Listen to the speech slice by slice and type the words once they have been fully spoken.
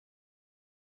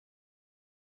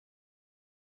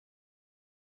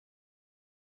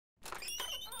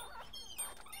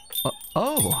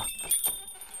Oh,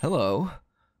 hello.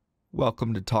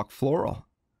 Welcome to Talk Floral.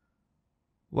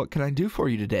 What can I do for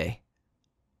you today?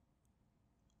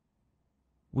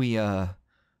 We have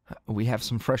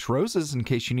some fresh roses in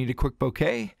case you need a quick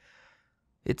bouquet.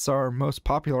 It's our most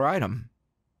popular item,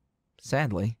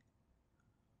 sadly.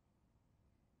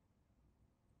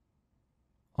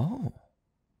 Oh,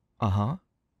 uh-huh.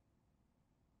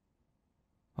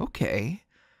 Okay.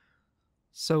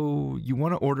 So you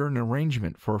want to order an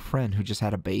arrangement for a friend who just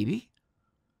had a baby?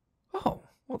 Oh,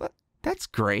 well that's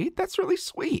great. That's really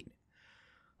sweet.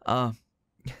 Uh,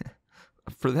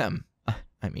 for them.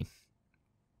 I mean,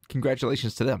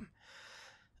 congratulations to them.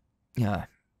 Yeah.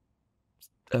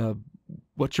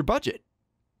 What's your budget?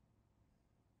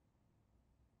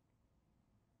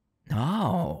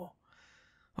 Oh,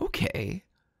 okay.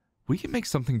 We can make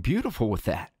something beautiful with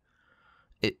that.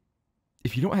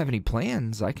 If you don't have any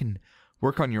plans, I can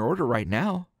work on your order right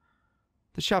now.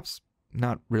 The shop's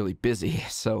not really busy,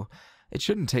 so it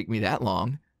shouldn't take me that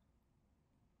long.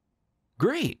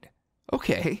 Great.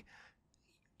 Okay.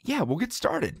 Yeah, we'll get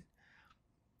started.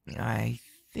 I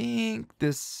think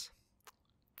this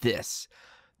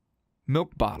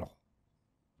milk bottle.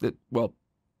 Well,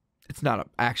 it's not an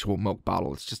actual milk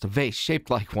bottle. It's just a vase shaped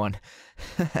like one.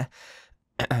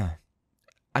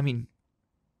 I mean,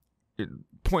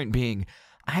 point being,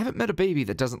 I haven't met a baby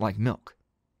that doesn't like milk.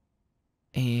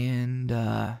 And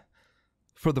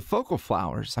for the focal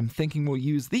flowers, I'm thinking we'll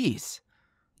use these.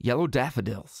 Yellow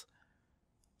daffodils.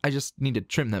 I just need to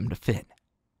trim them to fit.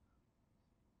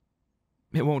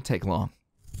 It won't take long.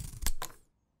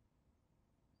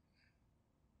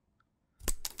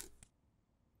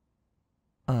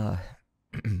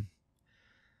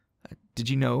 Did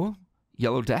you know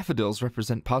yellow daffodils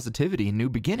represent positivity and new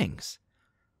beginnings?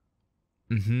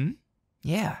 Mm-hmm.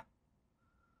 Yeah.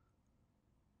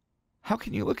 How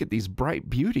can you look at these bright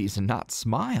beauties and not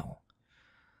smile?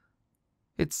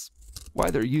 It's why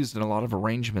they're used in a lot of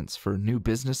arrangements for new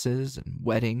businesses and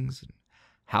weddings and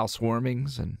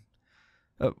housewarmings and,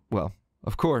 well,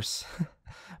 of course,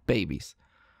 babies.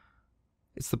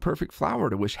 It's the perfect flower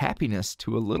to wish happiness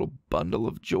to a little bundle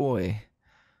of joy.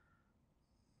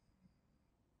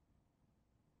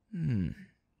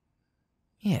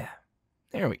 Yeah,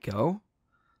 there we go.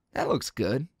 That looks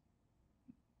good.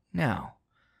 Now,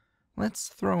 let's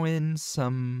throw in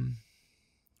some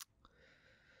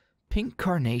pink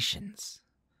carnations.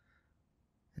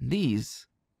 And these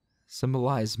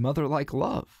symbolize mother-like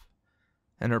love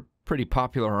and are pretty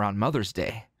popular around Mother's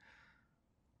Day.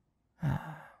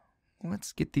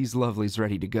 Let's get these lovelies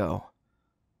ready to go.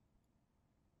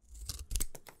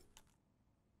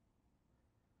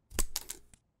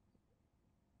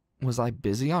 Was I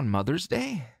busy on Mother's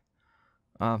Day?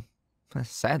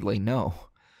 Sadly, no.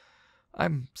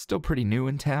 I'm still pretty new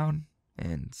in town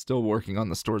and still working on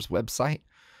the store's website.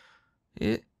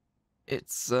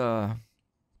 It's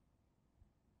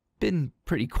been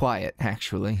pretty quiet,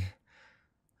 actually.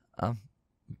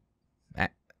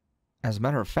 As a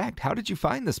matter of fact, how did you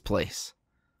find this place?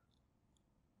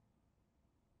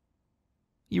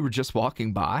 You were just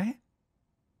walking by?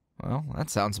 Well,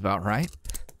 that sounds about right.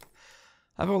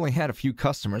 I've only had a few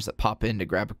customers that pop in to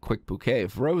grab a quick bouquet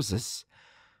of roses.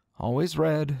 Always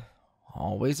red,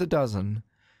 always a dozen,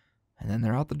 and then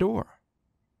they're out the door.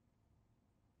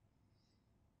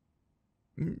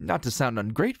 Not to sound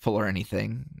ungrateful or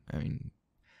anything. I mean,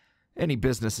 any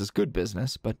business is good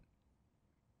business, but...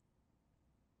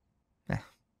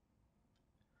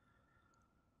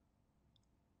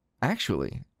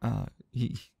 Actually,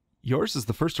 yours is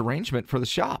the first arrangement for the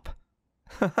shop.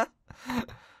 But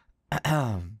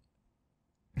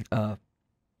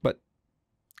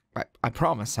I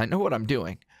promise, I know what I'm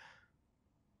doing.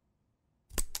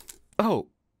 Oh,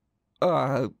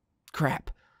 crap.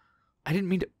 I didn't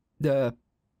mean to,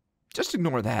 just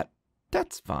ignore that.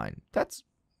 That's fine. That's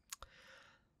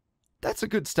a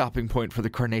good stopping point for the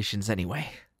carnations anyway.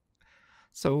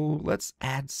 So let's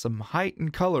add some height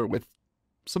and color with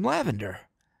some lavender.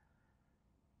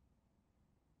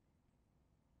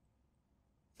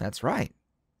 That's right.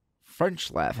 French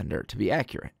lavender, to be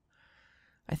accurate.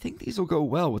 I think these will go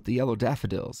well with the yellow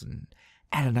daffodils and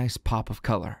add a nice pop of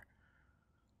color.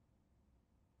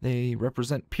 They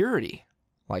represent purity,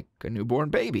 like a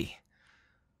newborn baby.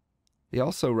 They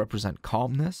also represent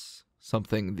calmness,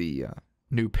 something the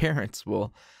new parents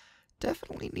will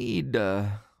definitely need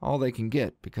all they can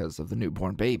get because of the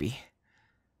newborn baby.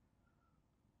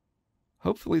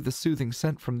 Hopefully the soothing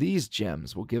scent from these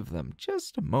gems will give them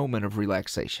just a moment of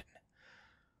relaxation.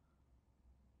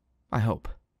 I hope.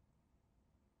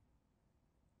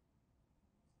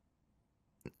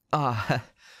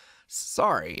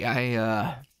 Sorry,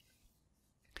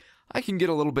 I can get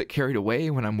a little bit carried away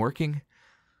when I'm working.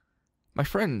 My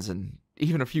friends and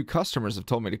even a few customers have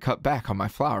told me to cut back on my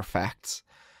flower facts.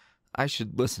 I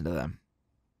should listen to them.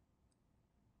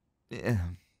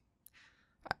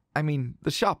 I mean,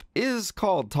 the shop is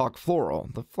called Talk Floral.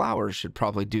 The flowers should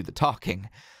probably do the talking.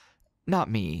 Not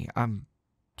me. I'm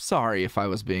sorry if I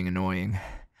was being annoying.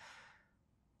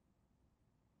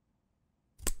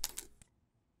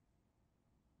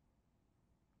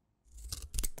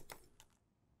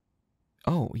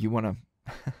 Oh, you wanna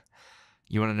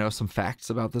know some facts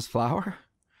about this flower?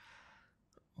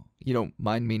 You don't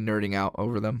mind me nerding out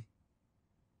over them?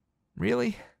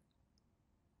 Really?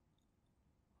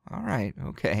 Alright,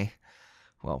 okay.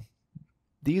 Well,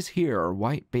 these here are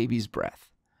white baby's breath.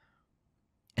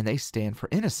 And they stand for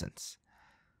innocence.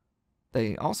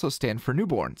 They also stand for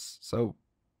newborns, so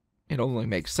it only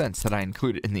makes sense that I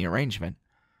include it in the arrangement.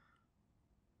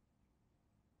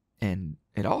 And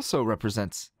it also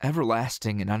represents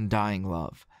everlasting and undying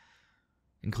love,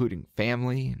 including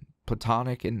family,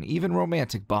 platonic, and even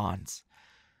romantic bonds.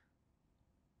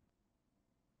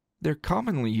 They're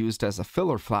commonly used as a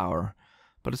filler flower,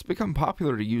 but it's become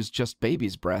popular to use just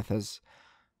baby's breath as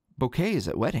bouquets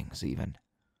at weddings, even.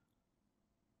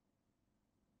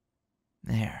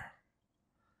 There.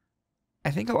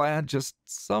 I think I'll add just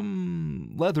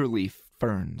some leather leaf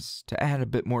ferns to add a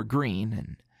bit more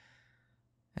green,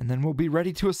 and then we'll be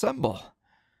ready to assemble.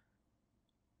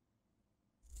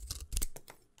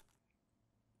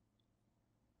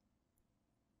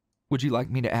 Would you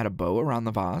like me to add a bow around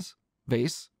the vase?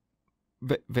 Vase?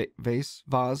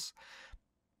 Vase?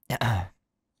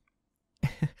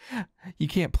 You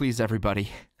can't please everybody.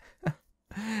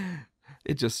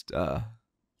 It just,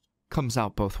 comes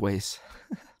out both ways.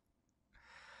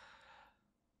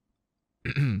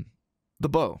 The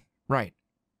bow, right.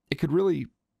 It could really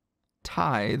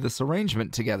tie this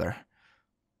arrangement together.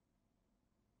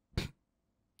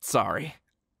 Sorry.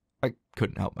 I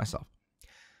couldn't help myself.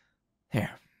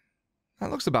 Here. That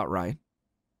looks about right.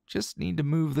 Just need to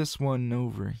move this one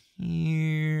over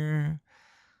here.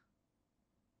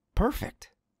 Perfect.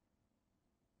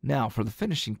 Now for the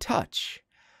finishing touch.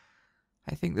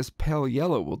 I think this pale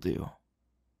yellow will do.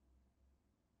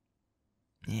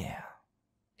 Yeah.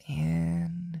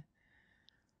 And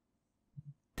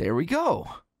there we go.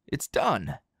 It's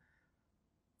done.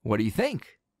 What do you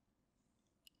think?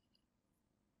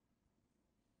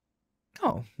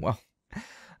 Oh, well.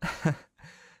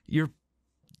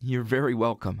 You're very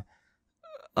welcome.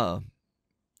 And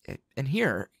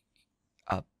here,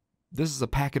 this is a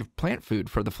packet of plant food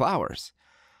for the flowers.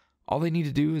 All they need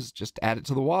to do is just add it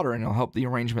to the water and it'll help the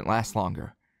arrangement last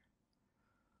longer.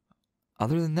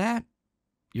 Other than that,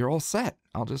 you're all set.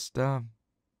 I'll just, I'll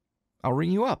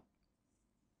ring you up.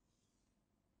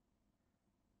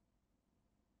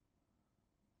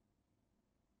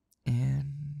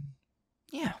 And,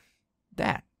 yeah,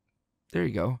 that. There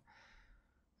you go.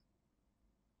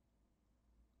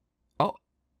 Oh,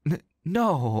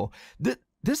 no.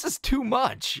 This is too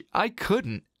much. I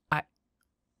couldn't.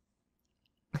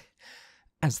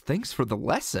 As thanks for the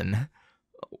lesson.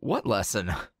 What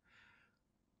lesson?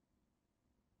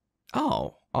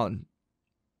 Oh, on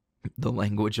the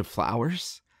language of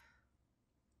flowers?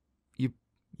 You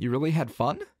really had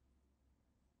fun?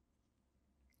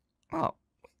 Oh,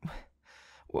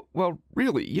 well,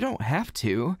 really, you don't have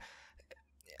to.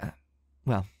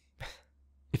 Well,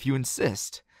 if you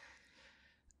insist.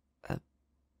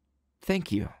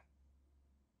 Thank you.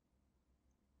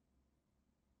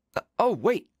 Oh,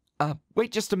 wait.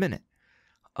 Wait just a minute.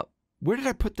 Where did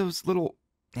I put those little...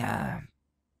 yeah,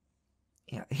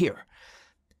 here.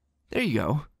 There you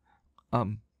go.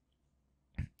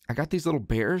 I got these little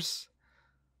bears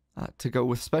to go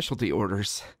with specialty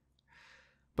orders.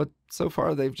 But so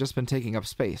far, they've just been taking up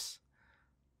space.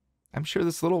 I'm sure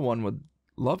this little one would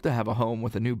love to have a home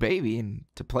with a new baby and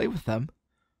to play with them.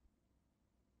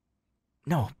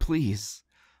 No, please.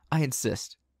 I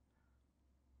insist.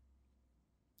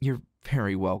 You're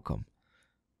very welcome.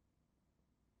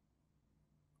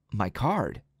 My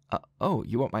card? Oh,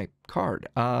 you want my card?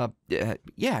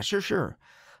 Yeah, sure.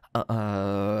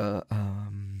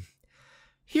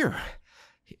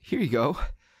 Here you go.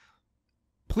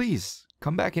 Please,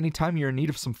 come back anytime you're in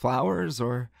need of some flowers,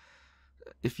 or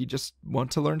if you just want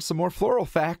to learn some more floral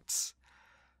facts.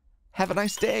 Have a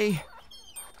nice day.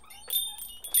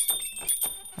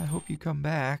 I hope you come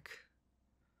back.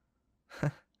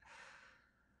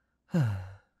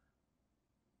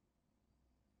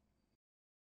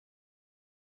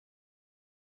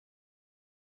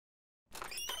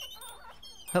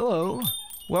 Hello.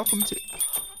 Welcome to...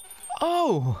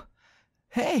 Oh!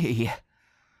 Hey!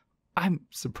 I'm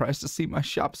surprised to see my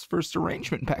shop's first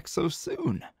arrangement back so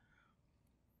soon.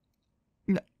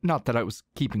 Not that I was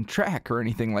keeping track or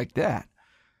anything like that.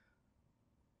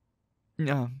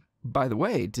 By the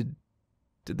way, did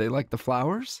they like the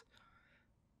flowers?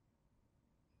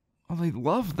 Oh, they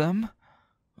loved them.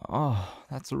 Oh,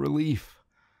 that's a relief.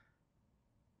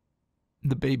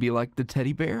 The baby liked the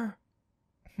teddy bear?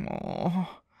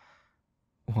 Oh.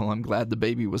 Well, I'm glad the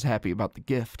baby was happy about the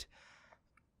gift.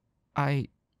 I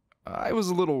was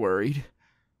a little worried.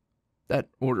 That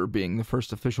order being the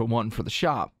first official one for the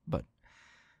shop, but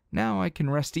now I can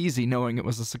rest easy knowing it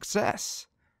was a success.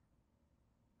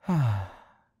 Oh,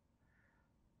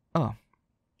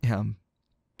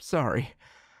 sorry.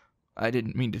 I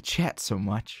didn't mean to chat so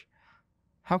much.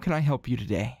 How can I help you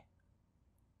today?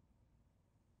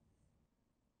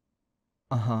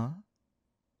 Uh-huh.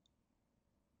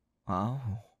 Oh,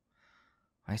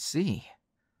 I see.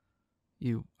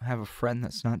 You have a friend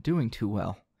that's not doing too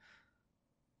well.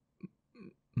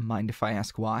 Mind if I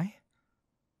ask why?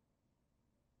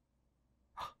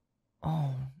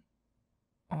 Oh,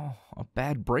 a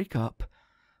bad breakup.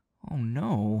 Oh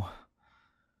no.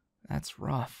 That's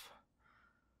rough.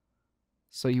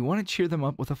 So you want to cheer them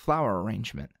up with a flower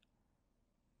arrangement?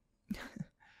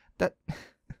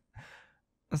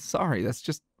 Sorry, that's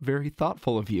just very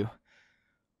thoughtful of you.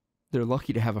 They're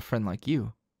lucky to have a friend like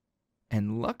you.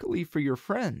 And luckily for your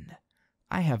friend,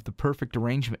 I have the perfect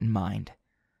arrangement in mind.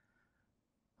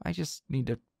 I just need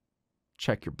to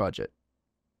check your budget.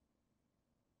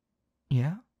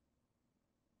 Yeah?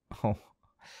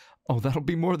 Oh, that'll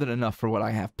be more than enough for what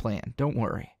I have planned, don't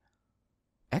worry.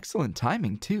 Excellent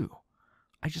timing, too.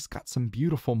 I just got some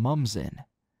beautiful mums in.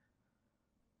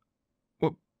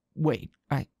 Well, wait,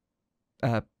 I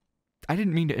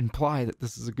didn't mean to imply that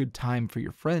this is a good time for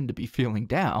your friend to be feeling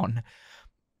down.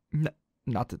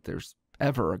 Not that there's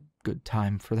ever a good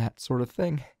time for that sort of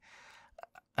thing.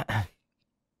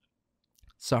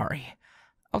 Sorry,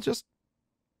 I'll just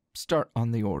start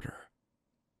on the order.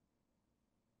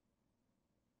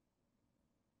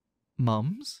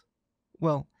 Mums?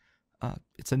 Well,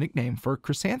 it's a nickname for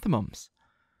chrysanthemums.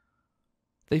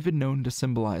 They've been known to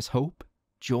symbolize hope,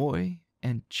 joy,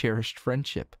 and cherished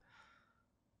friendship.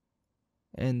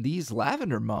 And these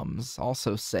lavender mums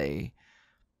also say,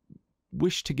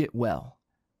 wish to get well.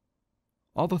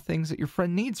 All the things that your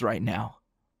friend needs right now.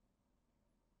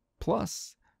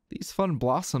 Plus, these fun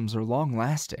blossoms are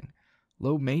long-lasting,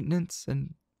 low maintenance,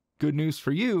 and good news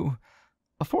for you,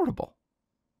 affordable.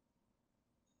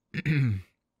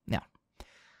 Now,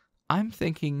 I'm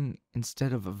thinking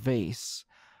instead of a vase,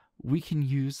 we can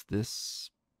use this...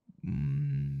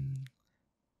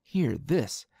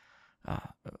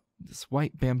 this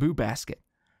white bamboo basket.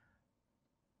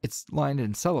 It's lined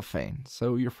in cellophane,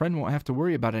 so your friend won't have to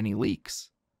worry about any leaks.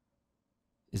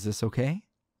 Is this okay?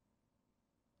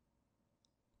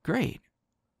 Great.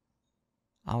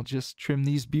 I'll just trim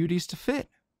these beauties to fit.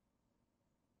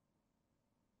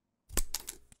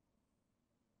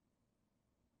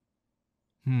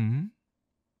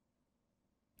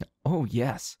 Oh,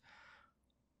 yes.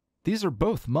 These are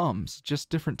both mums, just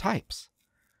different types.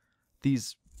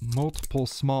 These multiple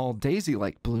small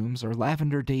daisy-like blooms are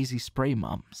lavender daisy spray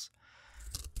mums.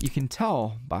 You can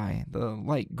tell by the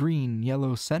light green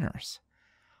yellow centers,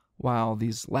 while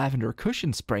these lavender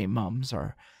cushion spray mums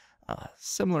are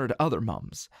similar to other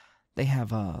mums. They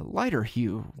have a lighter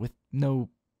hue with no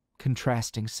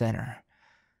contrasting center.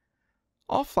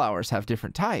 All flowers have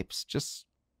different types, just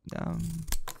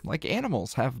like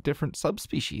animals have different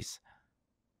subspecies.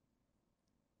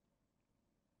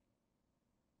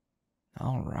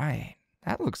 All right,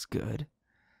 that looks good.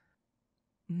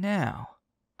 Now,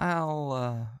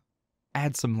 I'll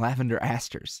add some lavender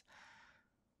asters.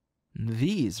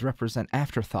 These represent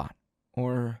afterthought,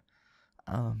 or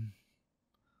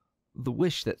the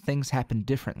wish that things happen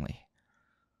differently.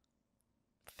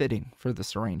 Fitting for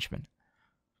this arrangement.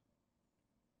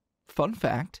 Fun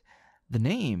fact, the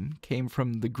name came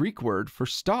from the Greek word for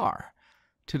star,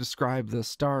 to describe the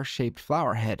star-shaped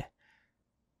flower head.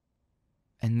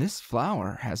 And this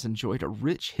flower has enjoyed a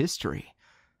rich history,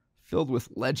 filled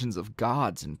with legends of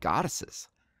gods and goddesses.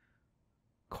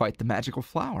 Quite the magical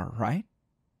flower, right?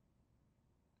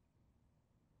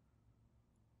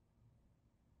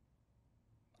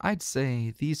 I'd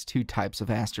say these two types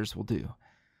of asters will do.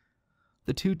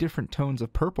 The two different tones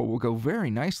of purple will go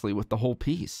very nicely with the whole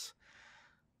piece.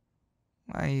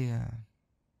 I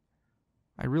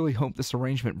really hope this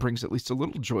arrangement brings at least a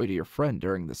little joy to your friend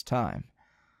during this time.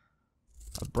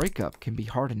 A breakup can be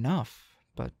hard enough,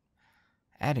 but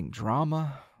adding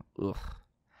drama,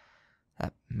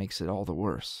 that makes it all the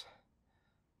worse.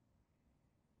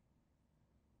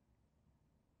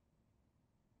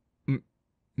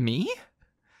 Me?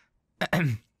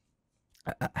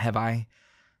 Have I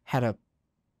had a...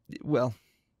 Well,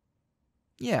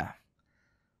 yeah.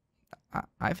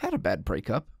 I've had a bad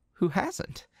breakup. Who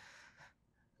hasn't?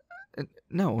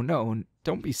 No,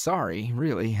 don't be sorry,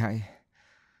 really.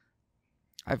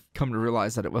 I've come to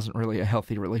realize that it wasn't really a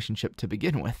healthy relationship to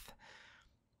begin with.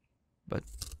 But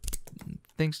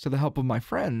thanks to the help of my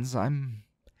friends, I'm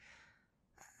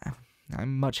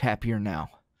much happier now.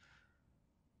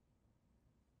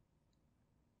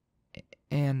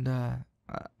 And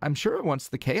I'm sure once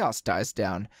the chaos dies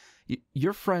down,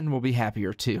 your friend will be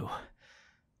happier too.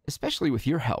 Especially with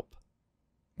your help.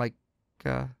 Like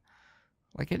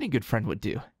any good friend would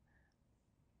do.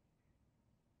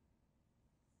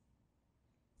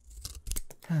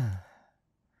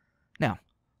 Now,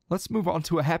 let's move on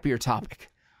to a happier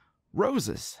topic.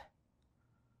 Roses.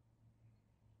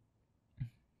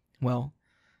 Well,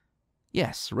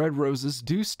 yes, red roses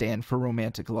do stand for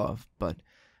romantic love, but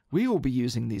we will be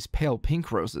using these pale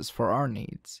pink roses for our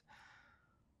needs.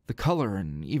 The color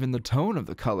and even the tone of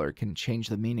the color can change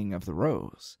the meaning of the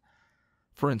rose.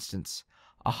 For instance,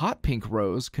 a hot pink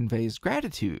rose conveys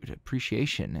gratitude,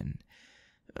 appreciation, and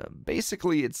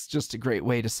basically it's just a great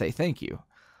way to say thank you.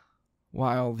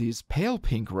 While these pale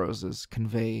pink roses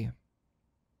convey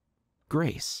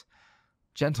grace,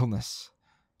 gentleness,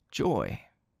 joy,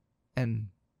 and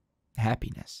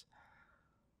happiness.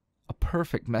 A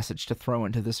perfect message to throw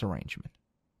into this arrangement.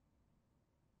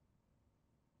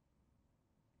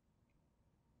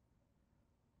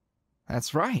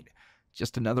 That's right.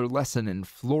 Just another lesson in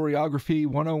Floriography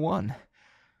 101.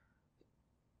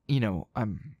 You know,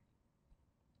 I'm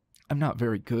not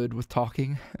very good with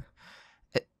talking.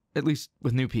 At least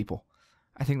with new people.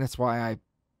 I think that's why I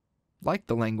like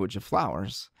the language of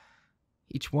flowers.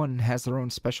 Each one has their own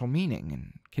special meaning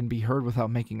and can be heard without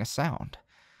making a sound.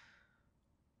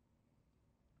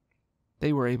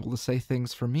 They were able to say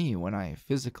things for me when I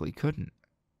physically couldn't.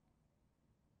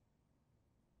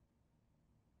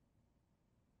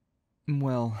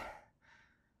 Well,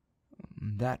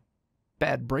 that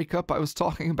bad breakup I was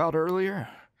talking about earlier.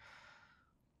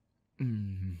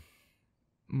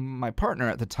 My partner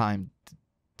at the time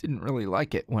didn't really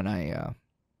like it when I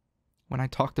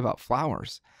talked about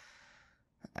flowers.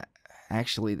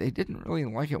 Actually, they didn't really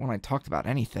like it when I talked about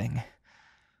anything.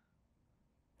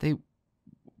 They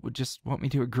would just want me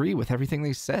to agree with everything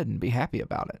they said and be happy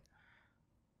about it.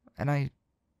 And I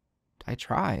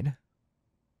tried.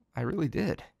 I really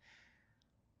did.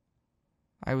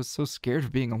 I was so scared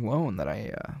of being alone that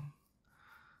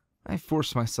I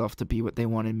forced myself to be what they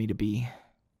wanted me to be.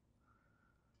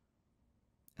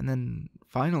 And then,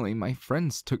 finally, my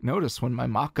friends took notice when my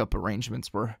mock-up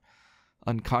arrangements were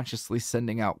unconsciously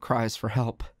sending out cries for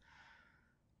help.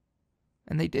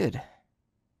 And they did.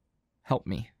 Help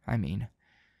me, I mean.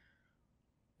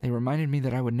 They reminded me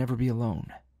that I would never be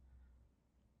alone.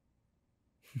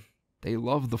 They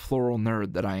love the floral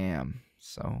nerd that I am,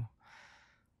 so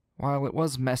while it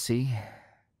was messy,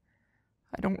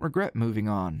 I don't regret moving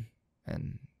on,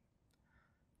 and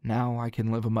now I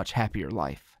can live a much happier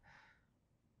life.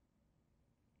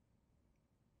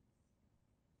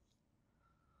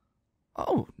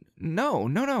 Oh,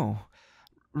 no.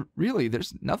 Really,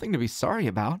 there's nothing to be sorry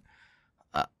about.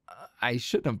 I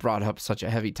shouldn't have brought up such a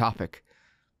heavy topic,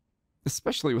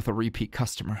 especially with a repeat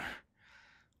customer.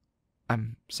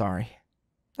 I'm sorry.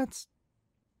 That's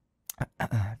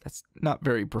not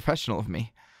very professional of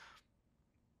me.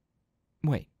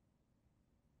 Wait.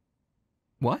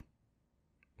 What?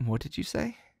 What did you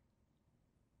say?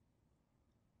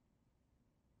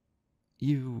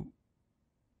 You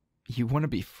want to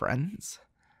be friends?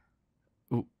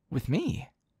 With me?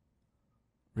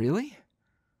 Really?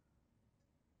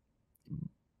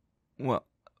 Well,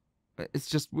 it's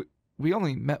just we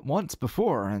only met once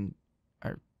before, and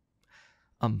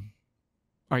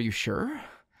are you sure?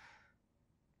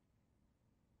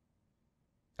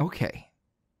 Okay.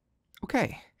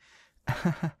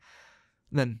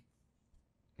 Then,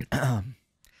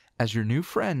 as your new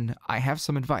friend, I have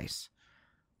some advice.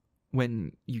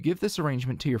 When you give this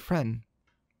arrangement to your friend,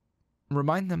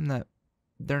 remind them that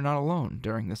they're not alone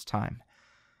during this time.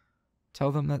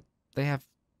 Tell them that they have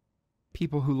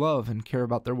people who love and care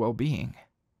about their well-being.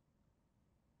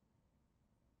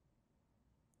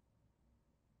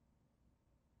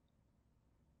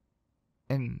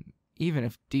 And even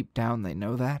if deep down they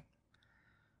know that,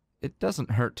 it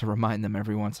doesn't hurt to remind them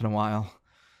every once in a while.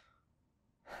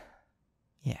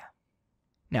 Yeah.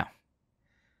 Now,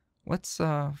 let's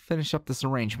finish up this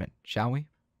arrangement, shall we?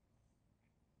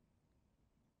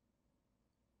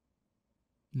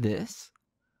 This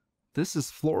is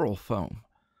floral foam.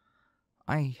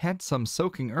 I had some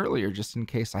soaking earlier just in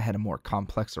case I had a more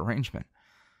complex arrangement.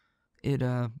 It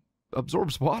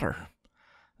absorbs water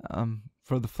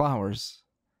for the flowers,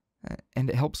 and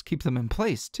it helps keep them in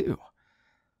place too.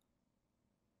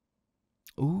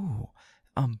 Ooh,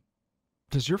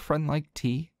 does your friend like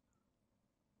tea?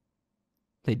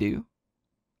 They do?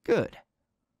 Good.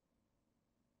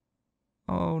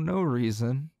 Oh, no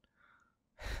reason.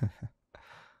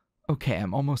 Okay,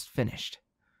 I'm almost finished.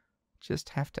 Just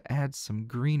have to add some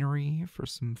greenery for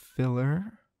some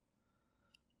filler.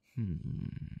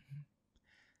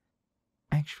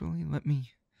 Actually, let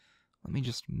me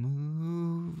just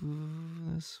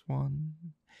move this one,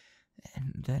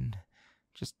 and then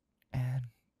just add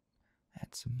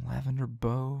some lavender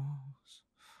bows.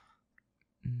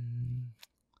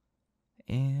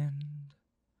 And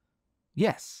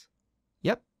yes.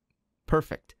 Yep.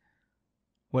 Perfect.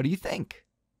 What do you think?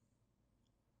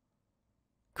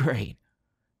 Great.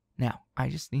 Now, I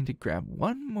just need to grab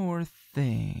one more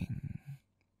thing.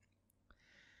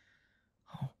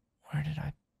 Oh, where did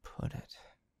I put it?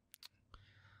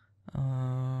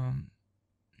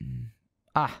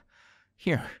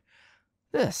 Here.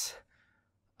 This.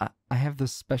 I have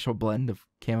this special blend of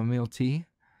chamomile tea.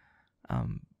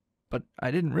 But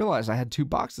I didn't realize I had 2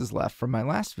 boxes left from my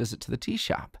last visit to the tea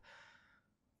shop.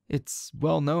 It's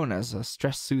well known as a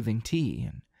stress-soothing tea,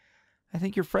 and I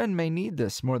think your friend may need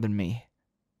this more than me.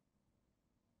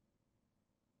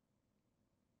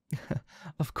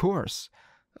 Of course.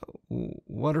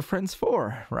 What are friends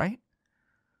for, right?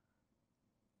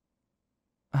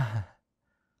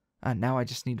 Now I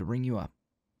just need to ring you up.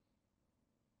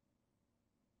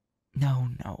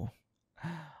 No.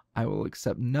 I will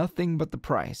accept nothing but the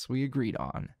price we agreed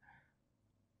on.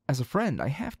 As a friend, I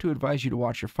have to advise you to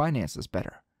watch your finances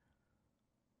better.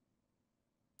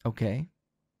 Okay?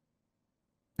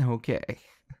 Okay.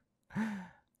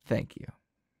 Thank you.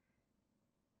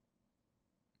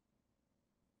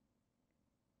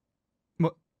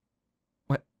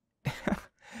 What?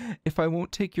 If I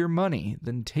won't take your money,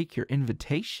 then take your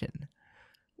invitation.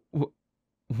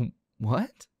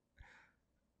 What?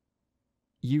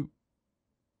 You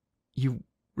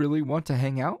really want to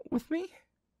hang out with me?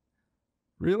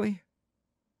 Really?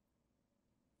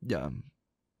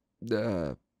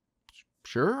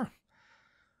 Sure.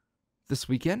 This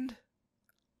weekend?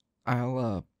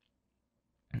 I'll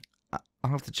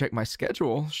have to check my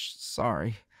schedule.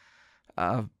 Sorry.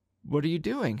 What are you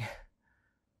doing?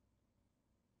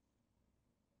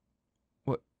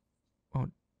 What? Oh,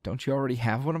 don't you already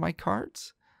have one of my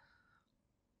cards?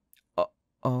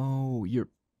 Oh, you're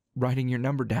writing your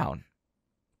number down.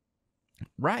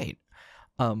 Right.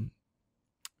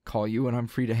 Call you when I'm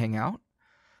free to hang out?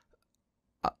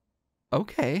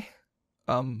 Okay.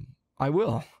 I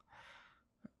will.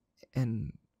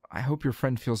 And I hope your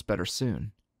friend feels better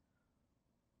soon.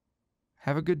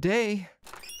 Have a good day.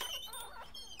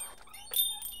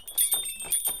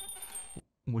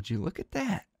 Would you look at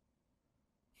that?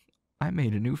 I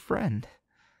made a new friend.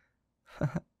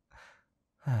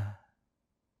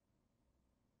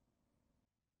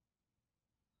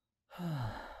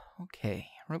 Okay,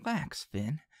 relax,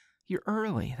 Finn. You're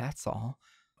early, that's all.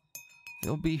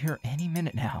 They'll be here any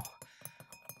minute now.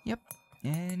 Yep,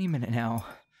 any minute now.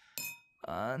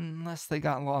 Unless they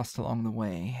got lost along the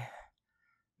way.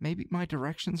 Maybe my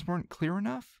directions weren't clear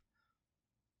enough?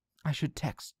 I should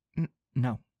text.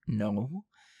 No.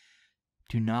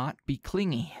 Do not be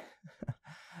clingy.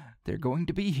 They're going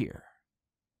to be here.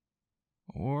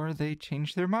 Or they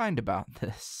changed their mind about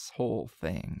this whole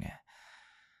thing.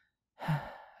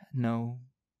 No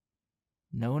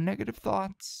negative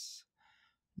thoughts.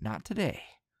 Not today.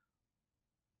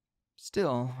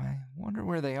 Still, I wonder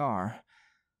where they are.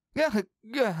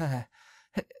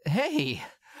 Hey!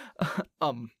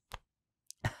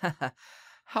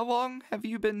 How long have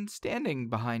you been standing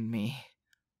behind me?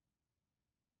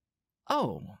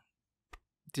 Oh.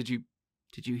 Did you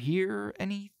hear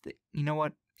anything? You know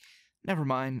what? Never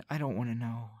mind, I don't want to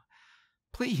know.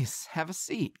 Please, have a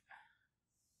seat.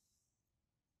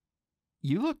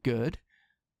 You look good.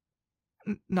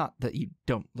 Not that you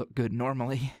don't look good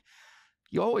normally.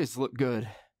 You always look good.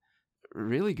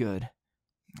 Really good.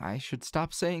 I should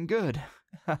stop saying good.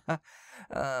 How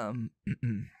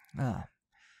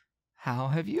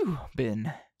have you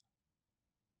been?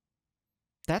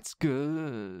 That's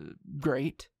good.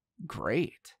 Great.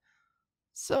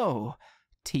 So,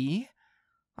 tea?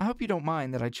 I hope you don't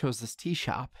mind that I chose this tea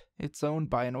shop. It's owned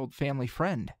by an old family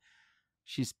friend.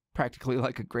 She's practically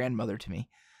like a grandmother to me.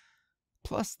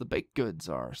 Plus, the baked goods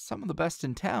are some of the best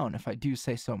in town, if I do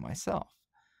say so myself.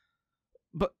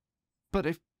 But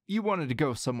if you wanted to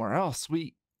go somewhere else,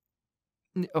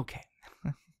 Okay,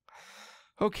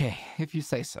 Okay, if you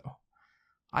say so.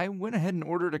 I went ahead and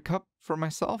ordered a cup for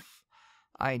myself.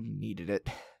 I needed it.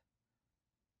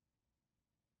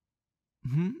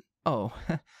 Oh,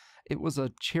 it was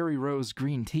a cherry rose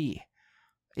green tea.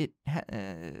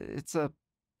 It's a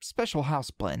special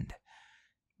house blend.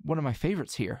 One of my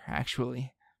favorites here,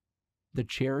 actually. The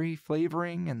cherry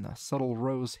flavoring and the subtle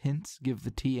rose hints give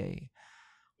the tea a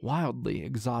wildly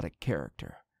exotic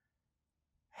character.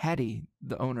 Hattie,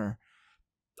 the owner,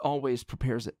 always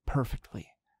prepares it perfectly.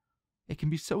 It can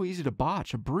be so easy to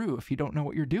botch a brew if you don't know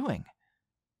what you're doing.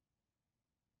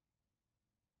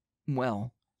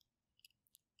 Well,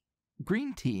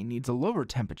 green tea needs a lower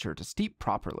temperature to steep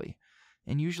properly,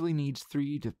 and usually needs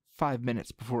 3 to 5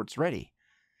 minutes before it's ready.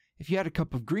 If you had a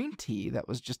cup of green tea that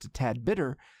was just a tad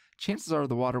bitter, chances are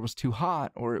the water was too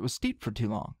hot or it was steeped for too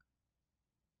long.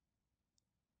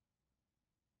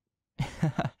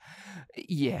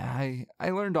 Yeah, I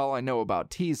learned all I know about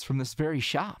teas from this very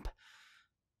shop.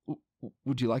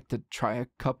 Would you like to try a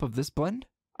cup of this blend?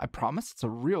 I promise it's a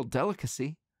real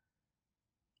delicacy.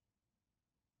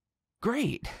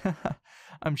 Great!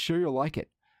 I'm sure you'll like it.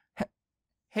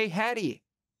 Hey, Hattie!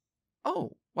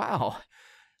 Oh, wow.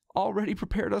 Already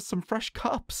prepared us some fresh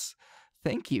cups.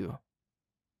 Thank you.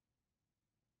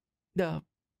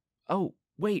 Oh,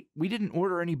 wait, we didn't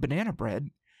order any banana bread.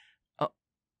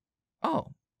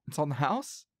 Oh, it's on the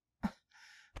house?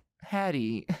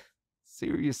 Hattie,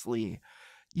 seriously,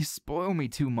 you spoil me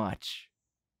too much.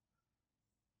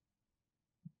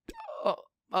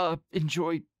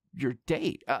 Enjoy your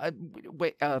date.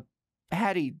 Wait,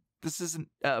 Hattie, this isn't,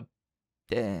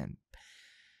 damn.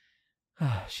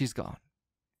 She's gone.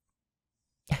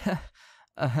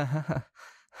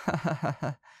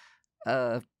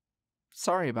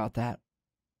 Sorry about that.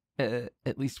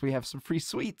 At least we have some free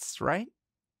sweets, right?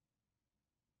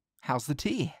 How's the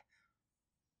tea?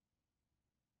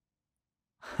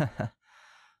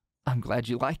 I'm glad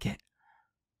you like it.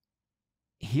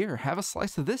 Here, have a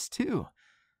slice of this too.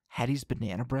 Hattie's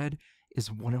banana bread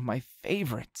is one of my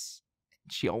favorites.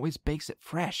 She always bakes it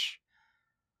fresh.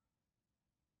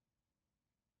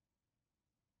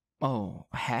 Oh,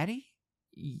 Hattie?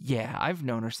 Yeah, I've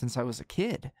known her since I was a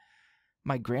kid.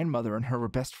 My grandmother and her were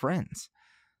best friends.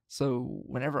 So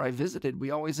whenever I visited,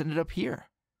 we always ended up here.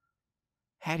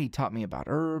 Hattie taught me about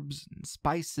herbs and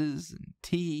spices and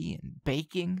tea and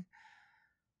baking.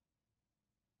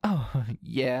 Oh,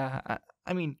 yeah.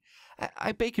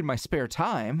 I bake in my spare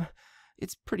time.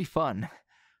 It's pretty fun.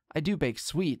 I do bake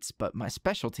sweets, but my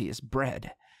specialty is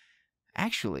bread.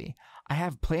 Actually, I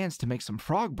have plans to make some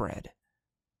frog bread.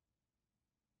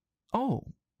 Oh,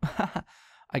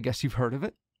 I guess you've heard of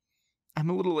it. I'm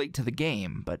a little late to the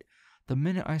game, but the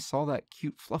minute I saw that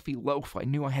cute fluffy loaf, I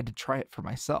knew I had to try it for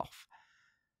myself.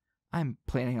 I'm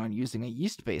planning on using a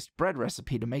yeast-based bread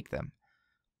recipe to make them.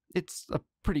 It's a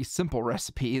pretty simple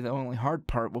recipe. The only hard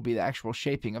part will be the actual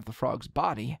shaping of the frog's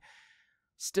body.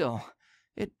 Still,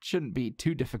 it shouldn't be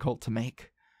too difficult to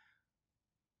make.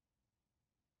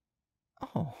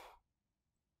 Oh.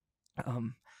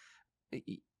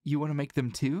 You want to make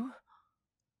them too?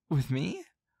 With me?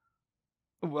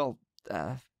 Well,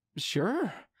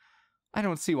 sure. I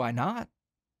don't see why not.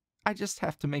 I just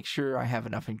have to make sure I have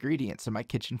enough ingredients in my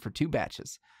kitchen for 2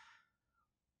 batches.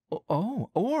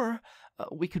 Or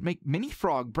we could make mini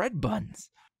frog bread buns.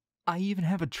 I even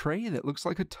have a tray that looks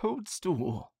like a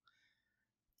toadstool.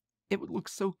 It would look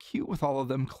so cute with all of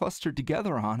them clustered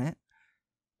together on it.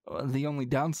 The only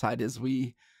downside is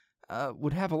we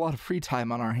would have a lot of free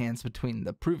time on our hands between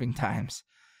the proving times.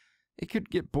 It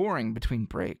could get boring between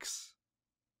breaks.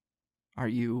 Are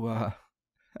you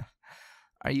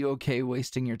okay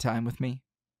wasting your time with me?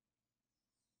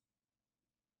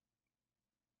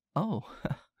 Oh,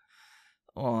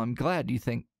 well, I'm glad you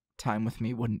think time with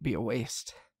me wouldn't be a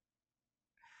waste.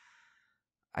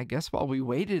 I guess while we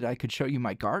waited, I could show you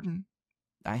my garden.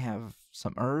 I have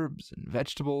some herbs and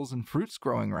vegetables and fruits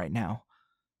growing right now.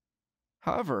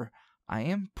 However, I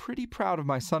am pretty proud of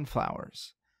my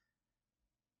sunflowers.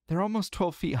 They're almost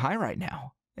 12 feet high right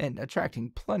now, and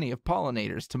attracting plenty of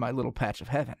pollinators to my little patch of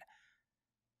heaven.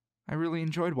 I really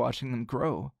enjoyed watching them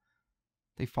grow.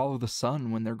 They follow the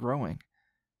sun when they're growing.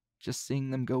 Just seeing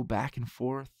them go back and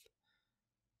forth,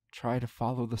 try to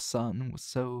follow the sun was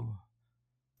so...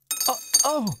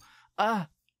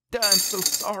 I'm so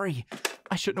sorry.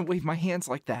 I shouldn't have waved my hands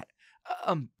like that.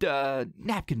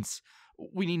 Napkins.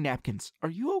 We need napkins. Are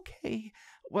you okay?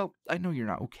 Well, I know you're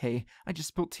not okay. I just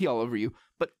spilled tea all over you.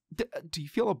 But do you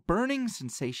feel a burning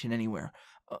sensation anywhere?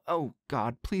 Oh,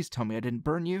 God, please tell me I didn't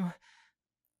burn you.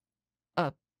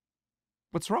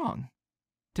 What's wrong?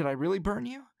 Did I really burn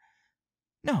you?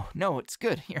 No, it's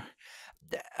good. Here.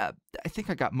 I think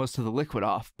I got most of the liquid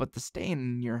off, but the stain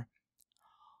in your...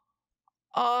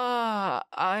 I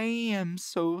am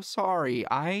so sorry.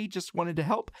 I just wanted to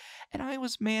help, and I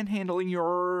was manhandling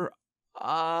your,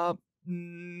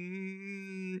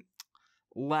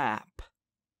 lap.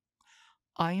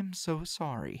 I am so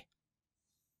sorry.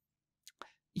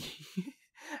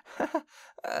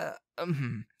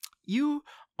 You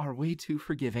are way too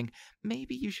forgiving.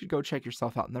 Maybe you should go check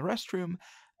yourself out in the restroom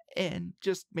and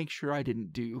just make sure I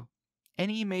didn't do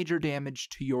any major damage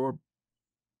to your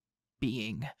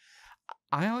being.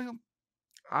 I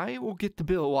will get the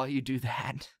bill while you do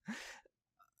that.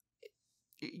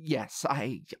 Yes,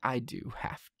 I do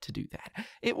have to do that.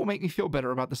 It will make me feel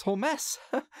better about this whole mess.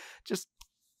 Just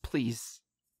please.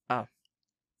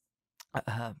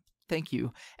 Thank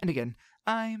you. And again,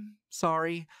 I'm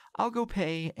sorry. I'll go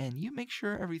pay, and you make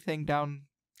sure everything down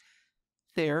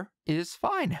there is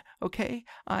fine, okay?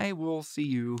 I will see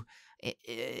you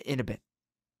in a bit.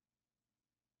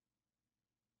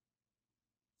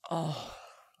 Oh,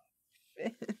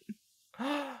 Finn.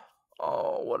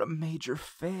 Oh, what a major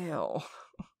fail.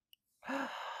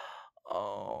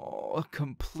 Oh, a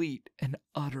complete and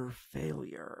utter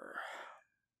failure.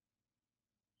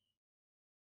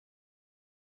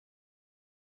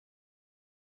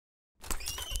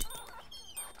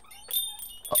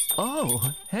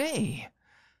 Oh, hey.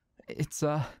 It's,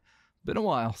 been a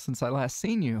while since I last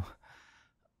seen you.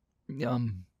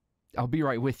 I'll be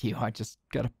right with you. I just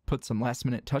gotta put some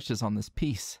last-minute touches on this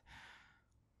piece.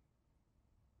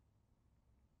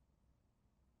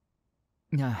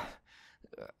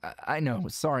 I know.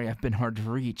 Sorry I've been hard to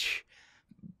reach.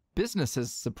 Business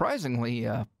has surprisingly,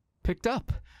 picked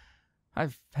up.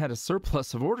 I've had a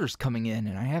surplus of orders coming in,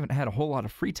 and I haven't had a whole lot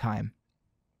of free time.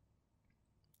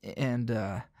 And,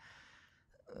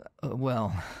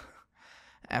 well,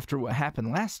 after what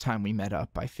happened last time we met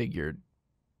up, I figured,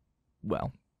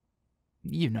 well,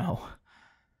 you know.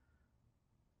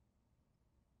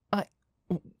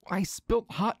 I spilt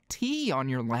hot tea on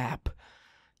your lap.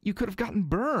 You could have gotten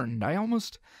burned. I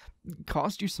almost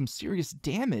caused you some serious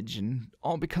damage, and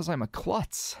all because I'm a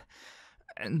klutz.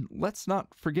 And let's not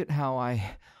forget how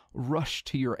I rushed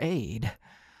to your aid.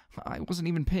 I wasn't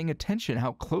even paying attention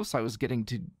how close I was getting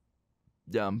to,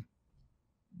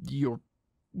 your,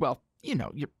 well, you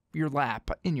know, your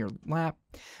lap, in your lap.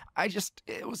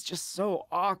 It was just so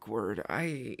awkward.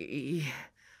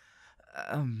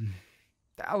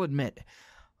 I'll admit,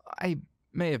 I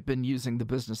may have been using the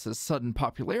business's sudden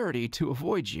popularity to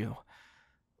avoid you.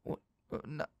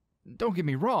 No, don't get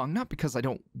me wrong, not because I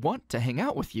don't want to hang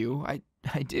out with you. I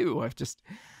do. I've just,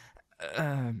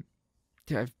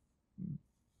 I've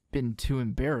been too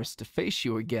embarrassed to face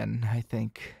you again, I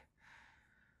think.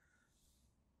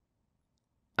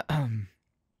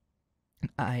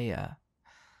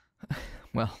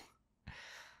 Well,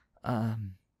 I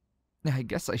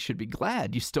guess I should be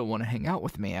glad you still want to hang out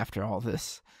with me after all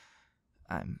this.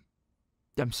 I'm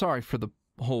sorry for the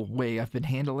whole way I've been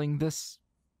handling this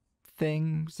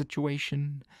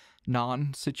situation,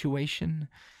 non-situation.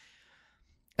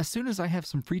 As soon as I have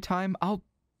some free time, I'll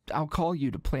call you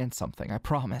to plan something, I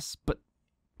promise. But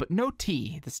no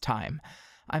tea this time.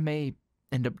 I may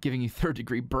end up giving you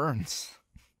third-degree burns.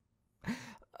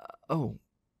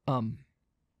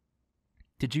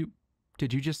 Did you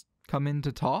just come in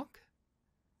to talk?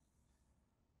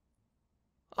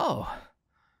 Oh.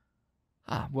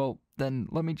 Well, then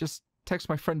let me just text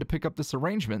my friend to pick up this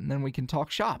arrangement, and then we can talk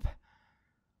shop.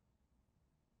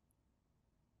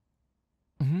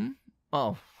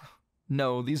 Oh,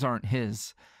 no, these aren't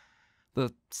his.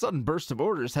 The sudden burst of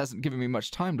orders hasn't given me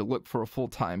much time to look for a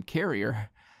full-time carrier.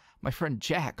 My friend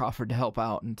Jack offered to help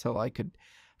out until I could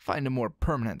find a more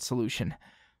permanent solution.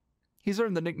 He's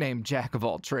earned the nickname Jack of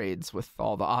all trades with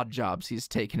all the odd jobs he's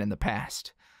taken in the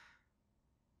past.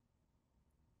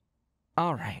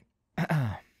 All right.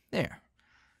 There.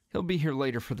 He'll be here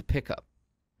later for the pickup.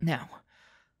 Now,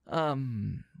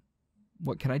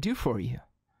 what can I do for you?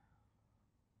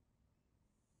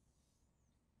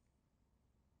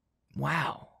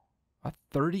 Wow. A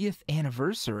 30th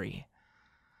anniversary.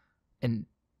 And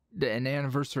an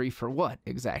anniversary for what,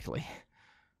 exactly?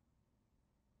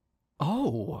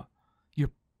 Oh,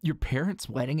 your parents'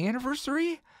 wedding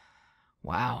anniversary?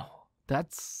 Wow,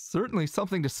 that's certainly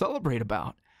something to celebrate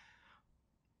about.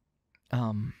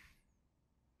 I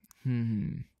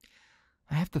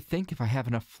have to think if I have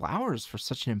enough flowers for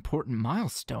such an important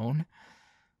milestone.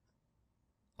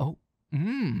 Oh,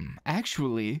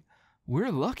 actually,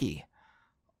 we're lucky.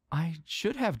 I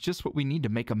should have just what we need to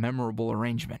make a memorable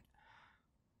arrangement.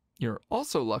 You're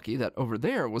also lucky that over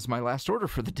there was my last order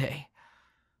for the day.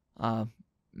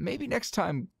 maybe next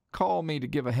time call me to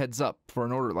give a heads up for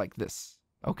an order like this,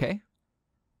 okay?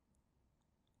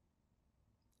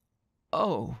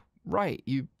 Oh, right,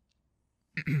 you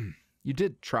you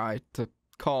did try to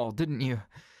call, didn't you?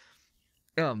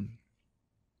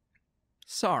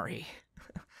 Sorry.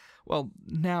 Well,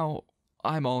 now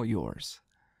I'm all yours.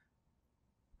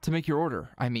 To make your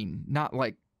order, I mean, not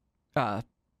like,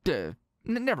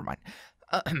 never mind.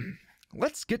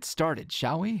 Let's get started,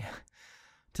 shall we?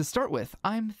 To start with,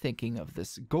 I'm thinking of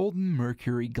this golden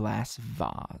mercury glass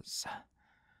vase.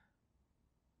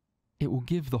 It will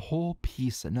give the whole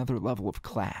piece another level of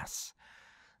class.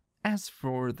 As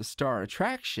for the star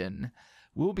attraction,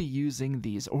 we'll be using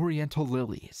these oriental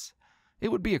lilies.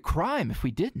 It would be a crime if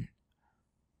we didn't.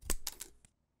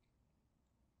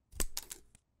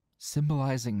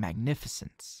 Symbolizing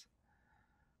magnificence.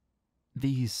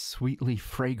 These sweetly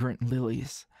fragrant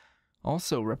lilies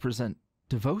also represent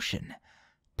devotion,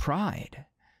 pride,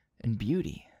 and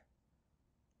beauty.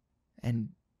 And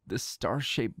this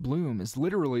star-shaped bloom is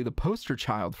literally the poster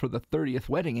child for the 30th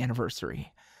wedding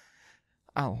anniversary.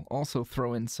 I'll also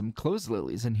throw in some closed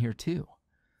lilies in here too.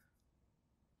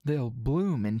 They'll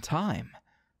bloom in time,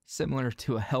 similar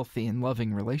to a healthy and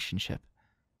loving relationship.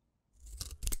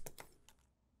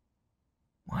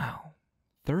 Wow,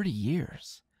 30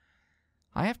 years.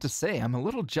 I have to say, I'm a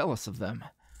little jealous of them.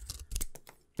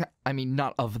 I mean,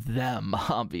 not of them,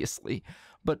 obviously,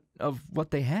 but of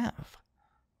what they have.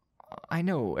 I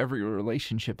know every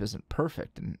relationship isn't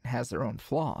perfect and has their own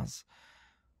flaws.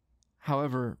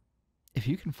 However, if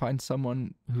you can find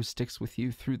someone who sticks with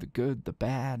you through the good, the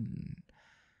bad,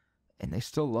 and they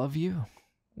still love you,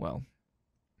 well,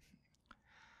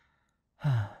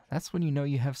 that's when you know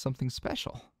you have something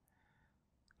special.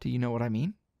 Do you know what I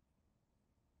mean?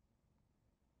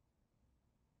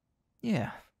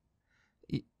 Yeah.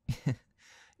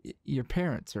 Your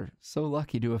parents are so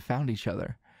lucky to have found each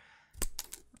other.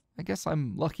 I guess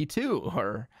I'm lucky too,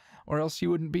 or else you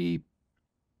wouldn't be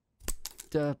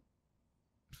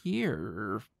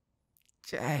here.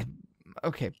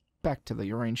 Okay, back to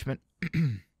the arrangement.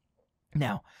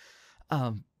 Now,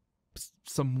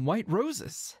 some white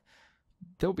roses.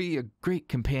 They'll be a great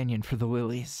companion for the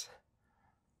lilies.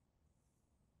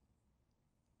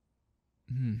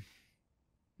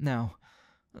 Now,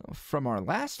 from our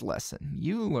last lesson,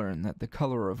 you learned that the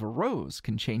color of a rose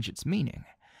can change its meaning.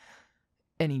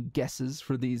 Any guesses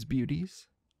for these beauties?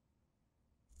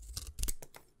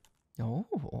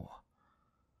 Oh,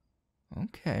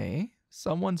 okay.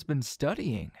 Someone's been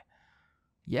studying.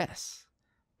 Yes,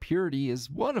 purity is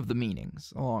one of the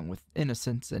meanings, along with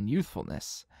innocence and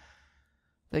youthfulness.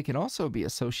 They can also be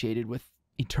associated with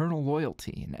eternal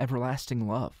loyalty and everlasting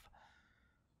love.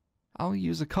 I'll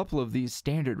use a couple of these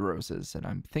standard roses, and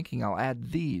I'm thinking I'll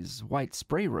add these white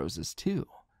spray roses too.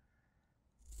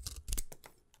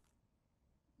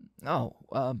 Oh,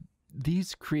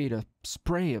 these create a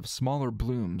spray of smaller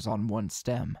blooms on one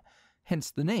stem,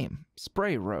 hence the name,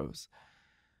 spray rose.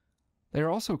 They are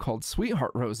also called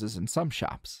sweetheart roses in some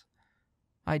shops.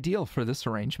 Ideal for this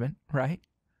arrangement, right?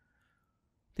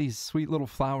 These sweet little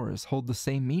flowers hold the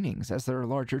same meanings as their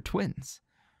larger twins.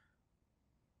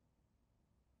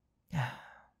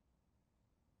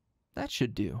 That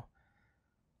should do.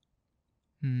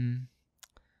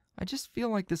 I just feel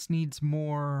like this needs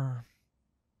more.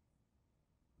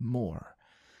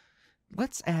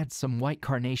 Let's add some white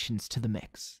carnations to the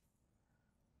mix.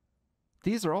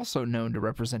 These are also known to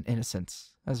represent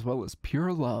innocence, as well as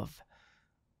pure love.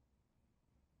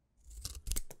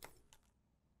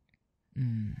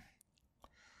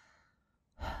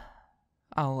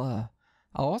 I'll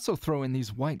also throw in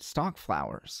these white stock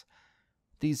flowers.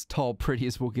 These tall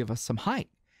pretties will give us some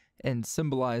height and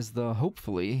symbolize the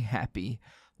hopefully happy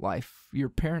life your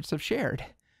parents have shared.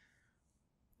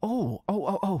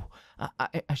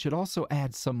 I should also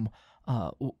add some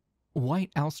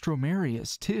white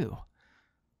alstromerias too.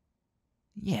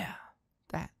 Yeah,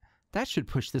 that should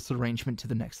push this arrangement to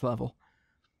the next level.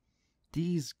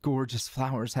 These gorgeous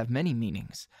flowers have many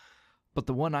meanings, but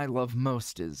the one I love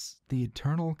most is the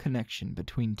eternal connection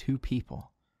between two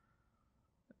people.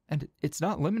 And it's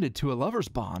not limited to a lover's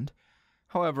bond.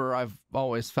 However, I've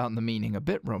always found the meaning a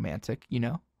bit romantic, you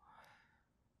know?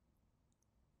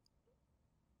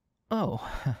 Oh.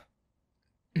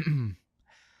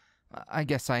 I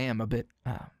guess I am a bit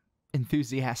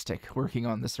enthusiastic working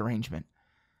on this arrangement.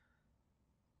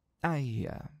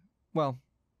 Well,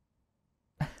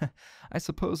 I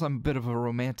suppose I'm a bit of a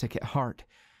romantic at heart,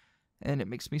 and it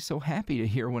makes me so happy to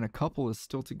hear when a couple is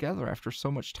still together after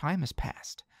so much time has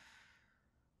passed.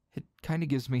 It kind of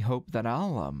gives me hope that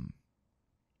I'll,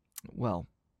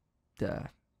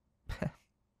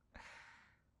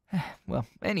 Well,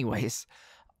 anyways,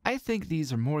 I think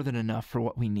these are more than enough for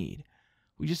what we need.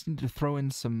 We just need to throw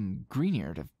in some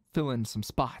greenier to fill in some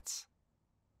spots.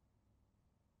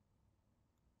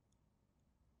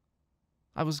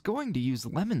 I was going to use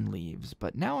lemon leaves,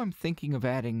 but now I'm thinking of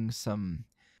adding some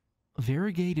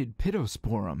variegated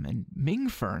pittosporum and Ming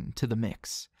fern to the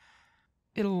mix.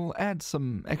 It'll add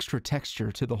some extra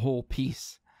texture to the whole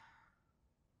piece.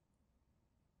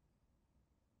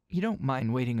 You don't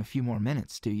mind waiting a few more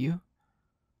minutes, do you?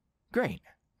 Great.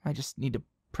 I just need to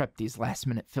prep these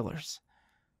last-minute fillers.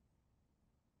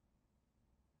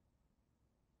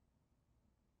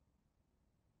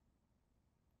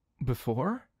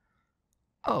 Before?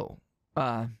 Oh,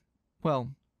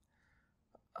 well,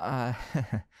 I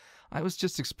was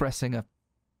just expressing a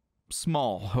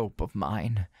small hope of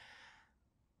mine.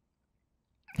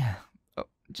 Oh,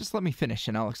 just let me finish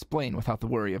and I'll explain without the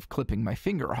worry of clipping my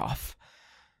finger off.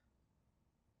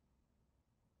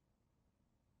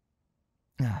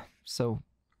 So,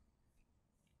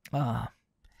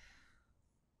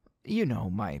 you know,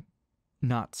 my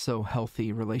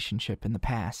not-so-healthy relationship in the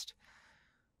past.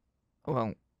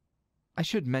 Well, I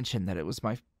should mention that it was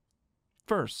my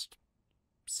first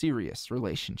serious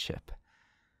relationship.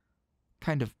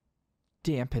 Kind of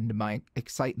dampened my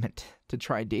excitement to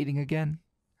try dating again.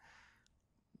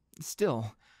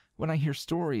 Still, when I hear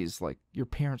stories like your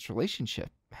parents'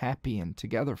 relationship, happy and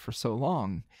together for so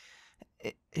long,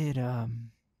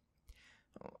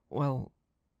 well,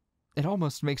 it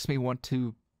almost makes me want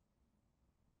to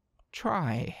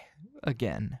try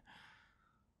again.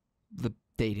 The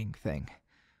dating thing.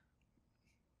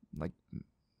 Like,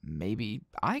 maybe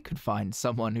I could find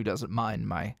someone who doesn't mind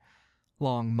my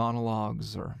long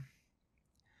monologues or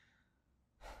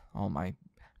all my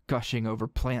gushing over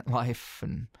plant life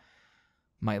and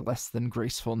my less than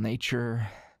graceful nature.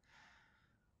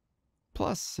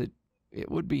 Plus, it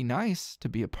would be nice to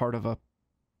be a part of a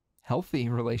healthy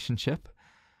relationship.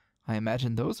 I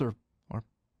imagine those are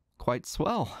quite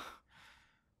swell.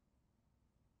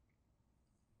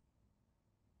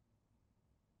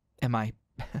 Am I...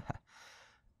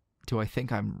 Do I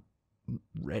think I'm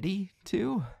ready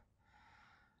to?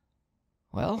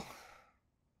 Well,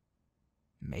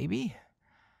 maybe.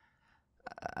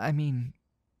 I mean,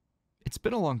 it's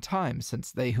been a long time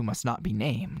since they who must not be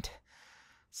named.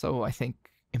 So I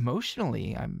think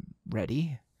emotionally I'm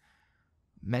ready.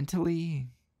 Mentally,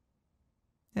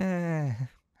 that's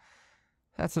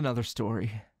another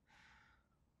story.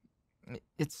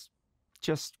 It's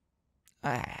just,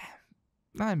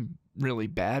 I'm really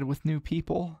bad with new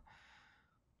people.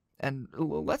 And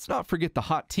let's not forget the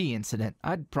hot tea incident.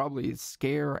 I'd probably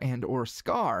scare and or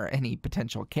scar any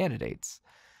potential candidates.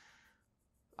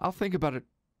 I'll think about it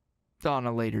on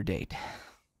a later date.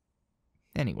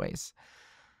 Anyways,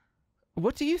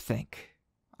 what do you think?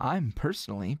 I'm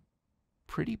personally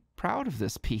pretty proud of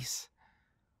this piece.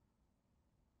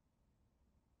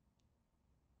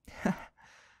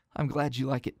 I'm glad you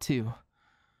like it too.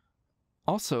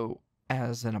 Also,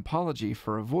 as an apology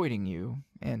for avoiding you,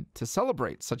 and to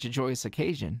celebrate such a joyous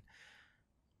occasion,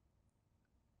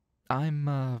 I'm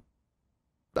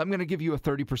gonna give you a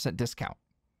 30% discount.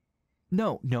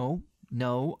 No,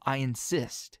 I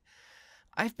insist.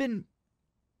 I've been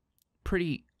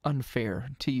pretty unfair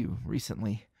to you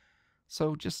recently,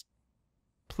 so just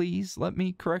please let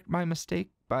me correct my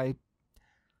mistake by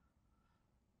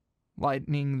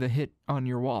lightening the hit on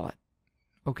your wallet,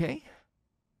 okay?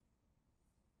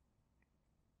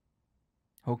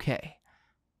 Okay,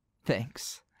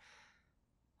 thanks.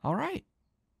 All right,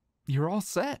 you're all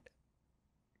set.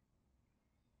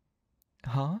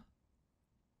 Huh?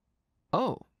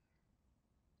 Oh,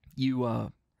 you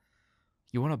want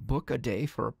to book a day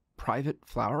for a private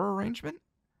flower arrangement?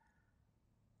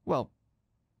 Well,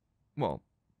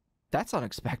 that's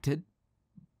unexpected,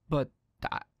 but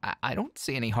I don't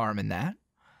see any harm in that.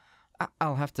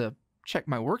 I'll have to check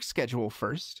my work schedule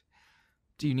first.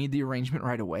 Do you need the arrangement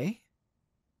right away?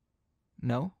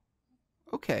 No?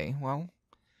 Okay, well,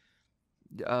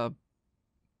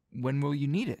 when will you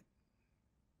need it?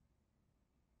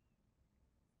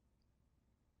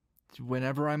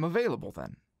 Whenever I'm available,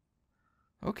 then.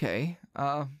 Okay,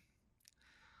 all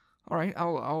right,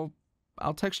 I'll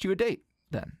text you a date,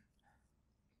 then.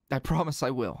 I promise I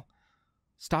will.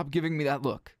 Stop giving me that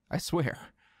look, I swear.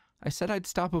 I said I'd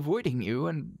stop avoiding you,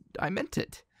 and I meant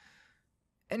it.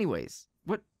 Anyways,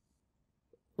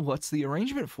 what's the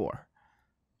arrangement for?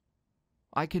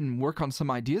 I can work on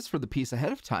some ideas for the piece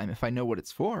ahead of time if I know what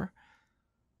it's for.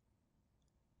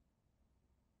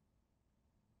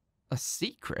 A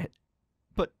secret?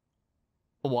 But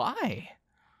why?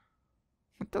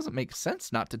 It doesn't make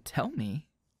sense not to tell me.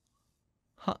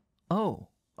 Oh,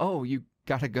 you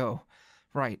gotta go.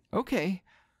 Right, okay.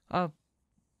 I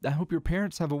hope your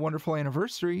parents have a wonderful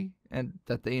anniversary and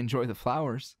that they enjoy the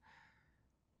flowers.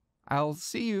 I'll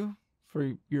see you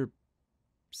for your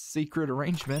secret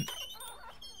arrangement.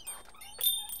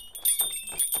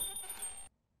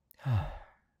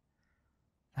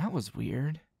 That was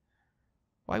weird.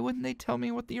 Why wouldn't they tell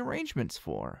me what the arrangement's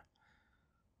for?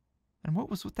 And what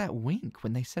was with that wink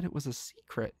when they said it was a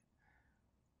secret?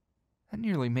 That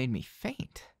nearly made me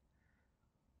faint.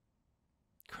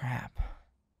 Crap.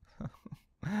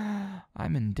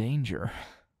 I'm in danger.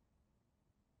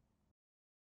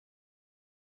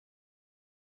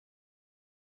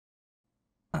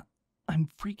 I'm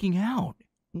freaking out.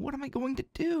 What am I going to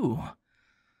do?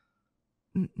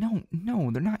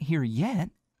 No, they're not here yet.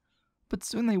 But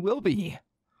soon they will be.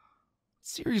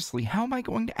 Seriously, how am I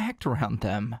going to act around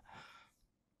them?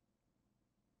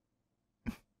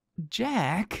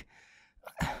 Jack?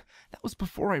 That was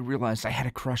before I realized I had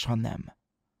a crush on them.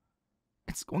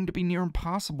 It's going to be near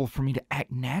impossible for me to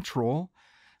act natural.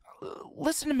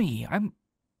 Listen to me. I'm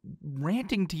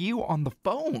ranting to you on the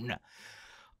phone.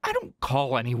 I don't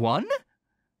call anyone.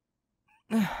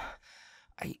 I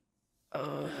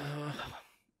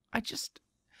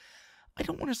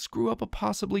don't want to screw up a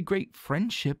possibly great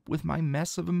friendship with my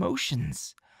mess of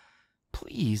emotions.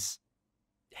 Please,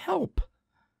 help.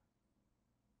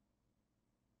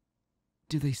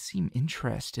 Do they seem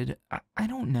interested? I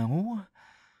don't know.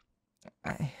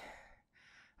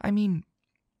 I mean,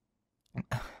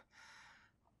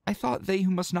 I thought they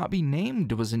who must not be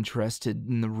named was interested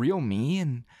in the real me,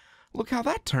 and look how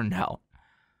that turned out.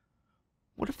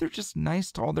 What if they're just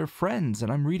nice to all their friends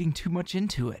and I'm reading too much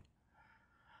into it?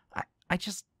 I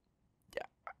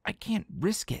can't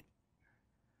risk it.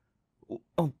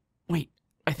 Oh, wait,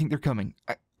 I think they're coming.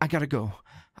 I gotta go.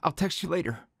 I'll text you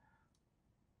later.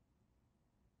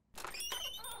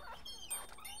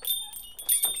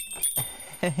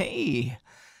 Hey,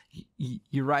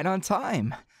 you're right on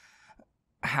time.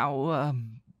 How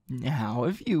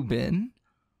have you been?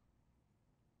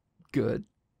 Good.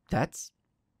 That's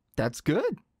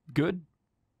good. Good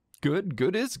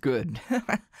is good.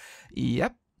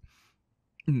 Yep.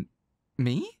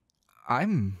 Me?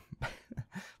 I'm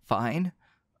fine.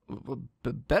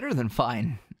 Better than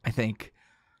fine, I think.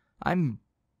 I'm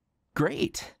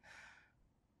great.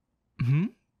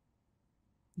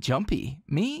 Jumpy?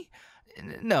 Me?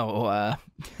 No,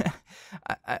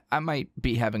 I might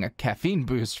be having a caffeine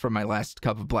boost from my last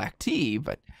cup of black tea,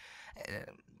 but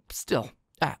still,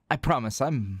 I promise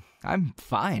I'm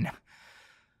fine.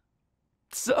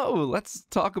 So, let's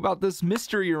talk about this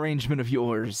mystery arrangement of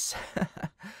yours.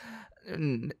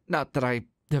 Not that I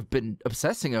have been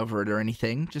obsessing over it or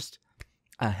anything, just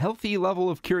a healthy level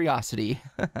of curiosity.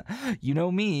 You know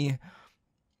me.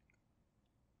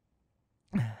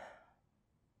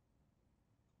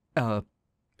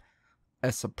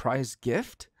 A surprise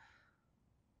gift?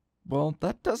 Well,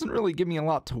 that doesn't really give me a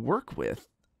lot to work with.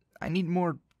 I need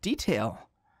more detail.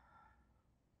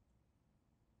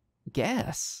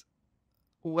 Guess?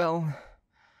 Well,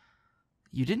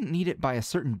 you didn't need it by a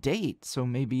certain date, so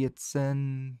maybe it's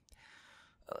an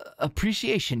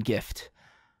appreciation gift.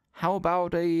 How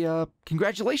about a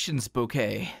congratulations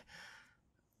bouquet?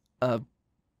 A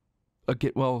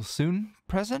get well soon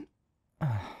present?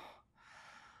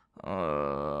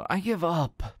 I give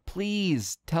up.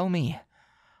 Please, tell me.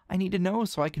 I need to know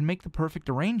so I can make the perfect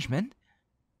arrangement.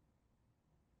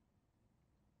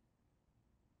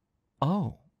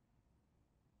 Oh.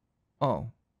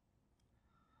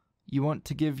 You want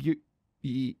to give your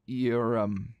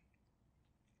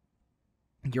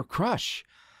crush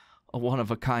a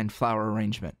one-of-a-kind flower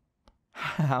arrangement.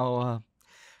 How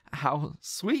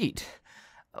sweet.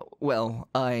 Well,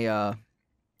 I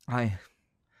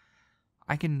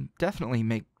can definitely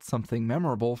make something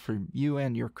memorable for you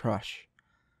and your crush.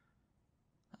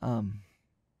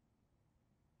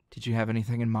 Did you have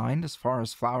anything in mind as far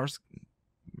as flowers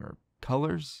or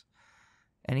colors?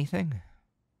 Anything?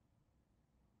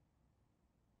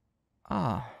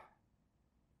 Ah.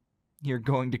 You're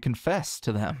going to confess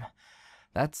to them.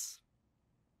 That's...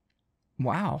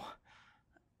 wow.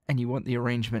 And you want the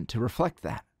arrangement to reflect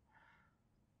that.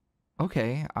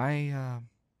 Okay, I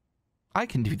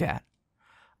can do that.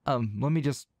 Let me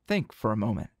just think for a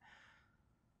moment.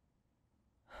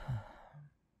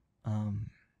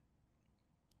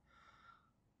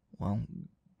 Well,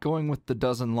 going with the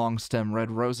dozen long-stem red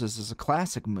roses is a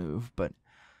classic move, but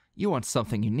you want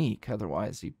something unique,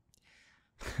 otherwise you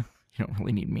don't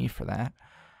really need me for that.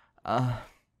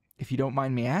 If you don't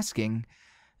mind me asking,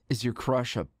 is your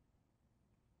crush a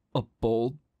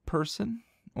bold person,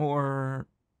 or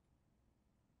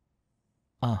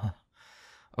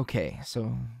Okay,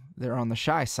 so they're on the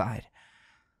shy side.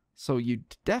 So you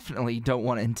definitely don't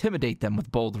want to intimidate them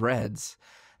with bold reds.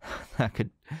 That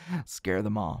could scare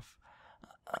them off.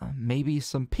 Maybe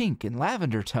some pink and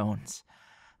lavender tones.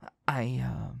 I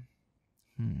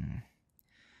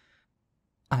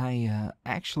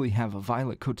actually have a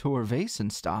violet couture vase in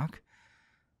stock.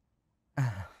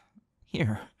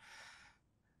 Here.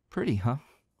 Pretty, huh?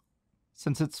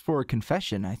 Since it's for a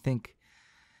confession, I think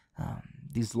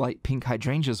these light pink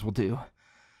hydrangeas will do.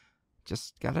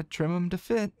 Just gotta trim them to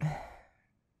fit.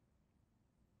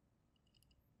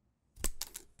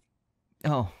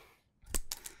 Oh.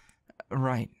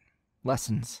 Right.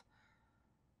 Lessons.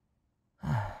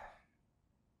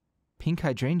 Pink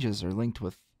hydrangeas are linked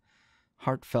with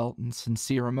heartfelt and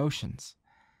sincere emotions.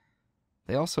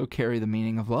 They also carry the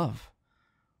meaning of love.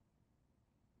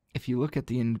 If you look at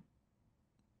the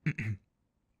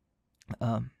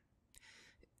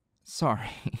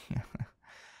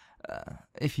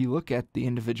if you look at the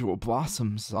individual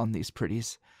blossoms on these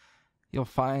pretties, you'll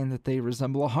find that they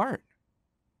resemble a heart.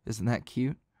 Isn't that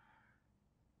cute?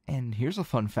 And here's a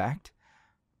fun fact.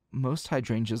 Most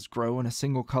hydrangeas grow in a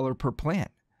single color per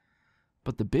plant,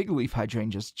 but the big leaf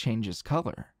hydrangeas changes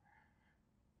color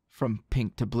from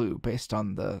pink to blue based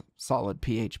on the solid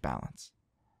pH balance.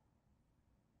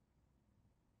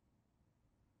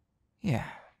 Yeah,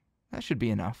 that should be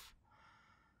enough.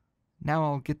 Now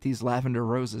I'll get these lavender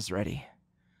roses ready.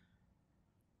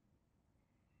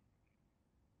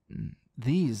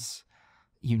 These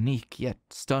unique yet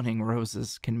stunning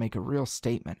roses can make a real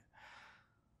statement.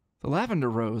 The lavender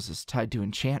rose is tied to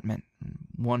enchantment, and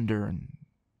wonder, and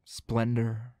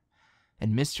splendor,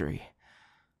 and mystery.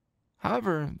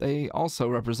 However, they also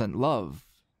represent love,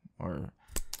 or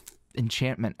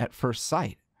enchantment at first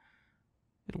sight.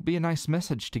 It'll be a nice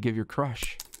message to give your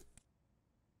crush.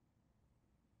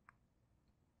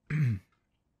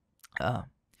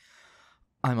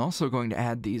 I'm also going to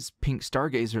add these pink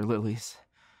stargazer lilies.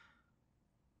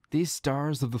 These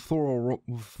stars of the floral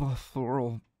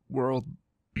world.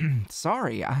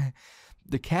 Sorry,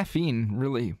 the caffeine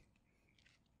really,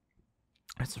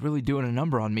 it's really doing a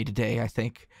number on me today, I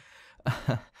think.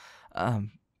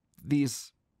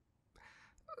 These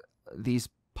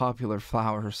popular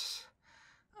flowers,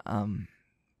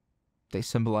 they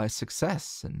symbolize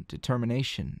success and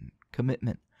determination,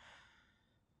 commitment,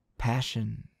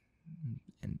 passion,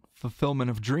 and fulfillment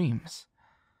of dreams.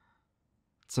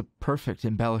 It's a perfect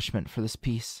embellishment for this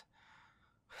piece.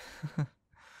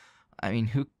 I mean,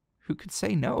 who could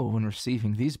say no when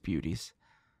receiving these beauties?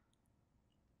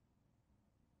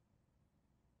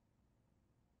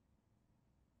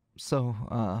 So,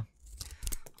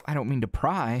 I don't mean to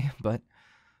pry, but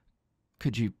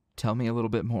could you tell me a little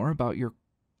bit more about your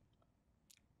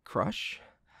crush?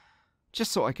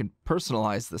 Just so I can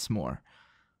personalize this more.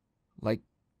 Like,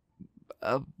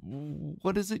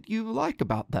 what is it you like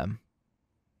about them?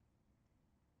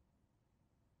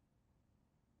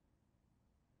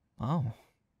 Oh.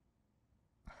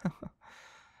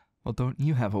 Well, don't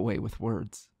you have a way with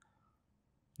words?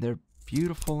 They're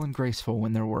beautiful and graceful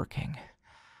when they're working.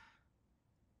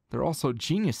 They're also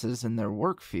geniuses in their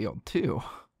work field, too.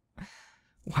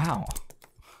 Wow.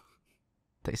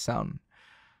 They sound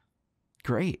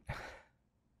great.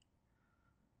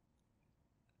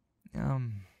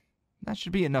 That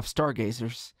should be enough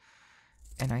stargazers.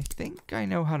 And I think I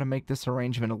know how to make this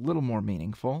arrangement a little more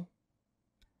meaningful.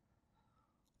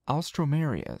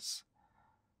 Alstromerias.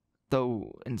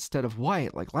 Though instead of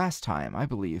white like last time, I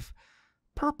believe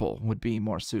purple would be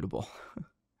more suitable.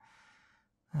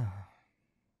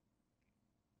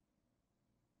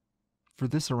 For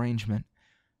this arrangement,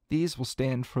 these will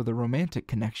stand for the romantic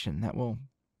connection that will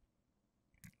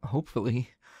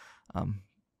hopefully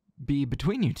be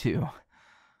between you two.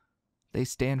 They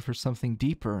stand for something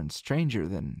deeper and stranger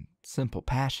than simple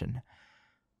passion.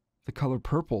 The color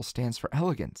purple stands for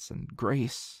elegance and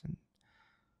grace and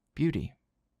beauty.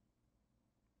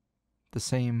 The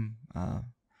same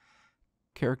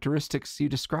characteristics you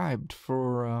described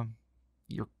for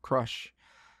your crush.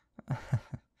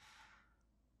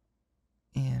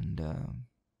 And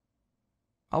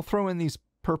I'll throw in these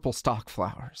purple stock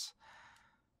flowers.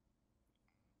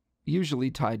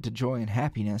 Usually tied to joy and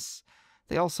happiness,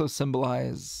 they also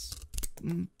symbolize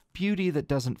beauty that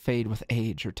doesn't fade with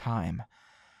age or time.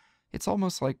 It's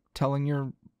almost like telling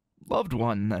your loved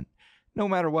one that no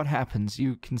matter what happens,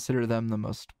 you consider them the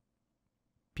most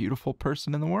beautiful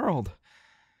person in the world.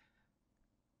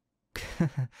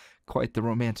 Quite the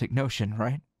romantic notion,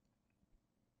 right?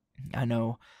 I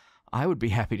know I would be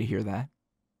happy to hear that.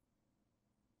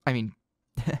 I mean,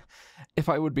 if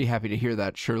I would be happy to hear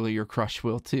that, surely your crush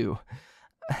will too.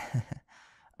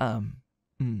 Not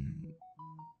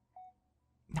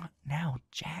now,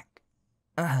 Jack.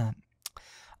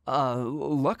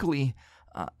 Luckily,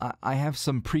 I have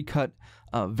some pre-cut,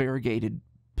 variegated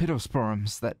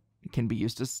pittosporums that can be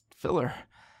used as filler.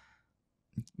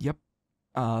 Yep.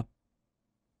 I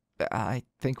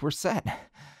think we're set.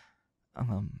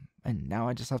 And now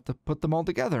I just have to put them all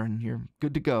together and you're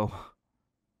good to go.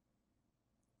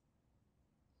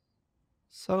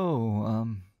 So,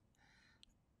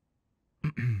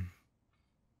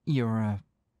 you're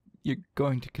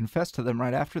going to confess to them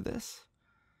right after this?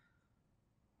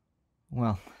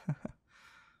 Well,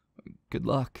 good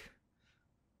luck.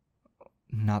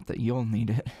 Not that you'll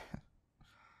need it.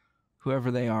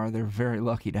 Whoever they are, they're very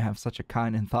lucky to have such a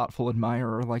kind and thoughtful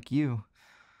admirer like you.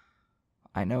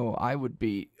 I know I would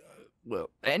be, well,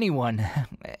 anyone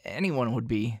would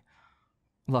be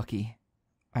lucky.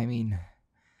 I mean,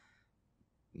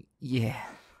 yeah.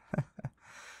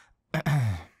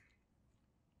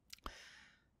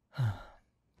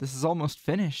 This is almost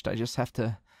finished. I just have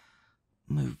to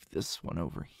move this one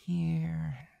over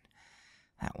here,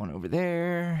 that one over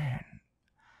there,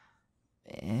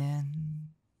 and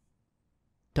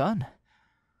done.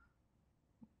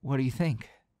 What do you think?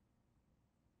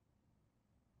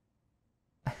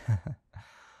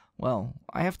 Well,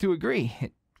 I have to agree.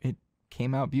 It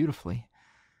came out beautifully.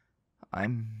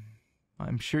 I'm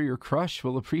sure your crush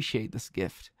will appreciate this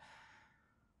gift.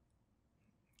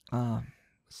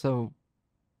 So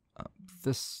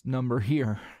this number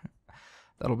here,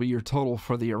 that'll be your total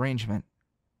for the arrangement.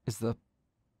 Is the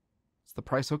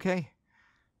price okay?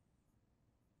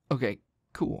 Okay,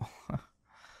 cool.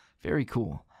 Very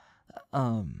cool.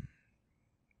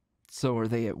 So are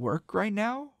they at work right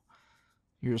now?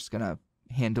 You're just gonna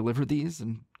hand deliver these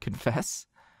and confess?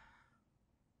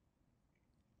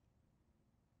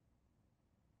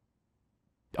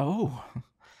 Oh,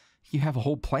 you have a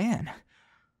whole plan.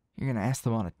 You're gonna ask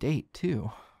them on a date,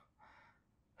 too.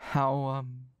 How,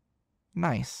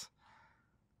 nice.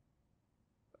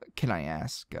 Can I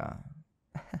ask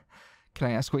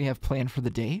what you have planned for the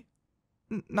date?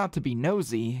 Not to be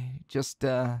nosy, just,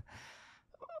 well,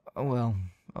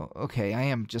 okay, I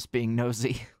am just being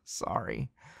nosy. Sorry.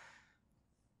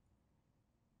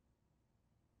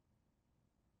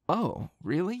 Oh,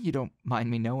 really? You don't mind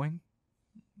me knowing?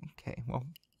 Okay, well,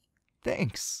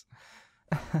 thanks.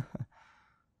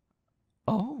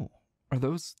 Oh, are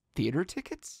those theater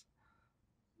tickets?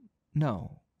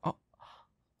 No.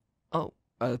 Oh,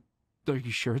 are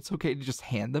you sure it's okay to just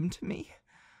hand them to me?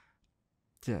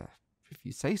 If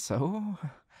you say so.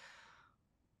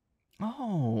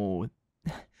 Oh,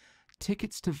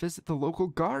 tickets to visit the local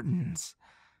gardens.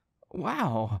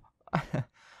 Wow.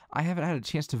 I haven't had a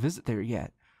chance to visit there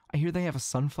yet. I hear they have a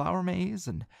sunflower maze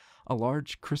and a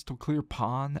large crystal clear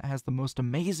pond that has the most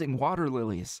amazing water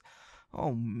lilies.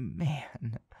 Oh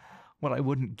man, what I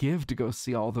wouldn't give to go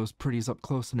see all those pretties up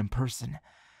close and in person.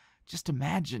 Just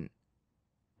imagine.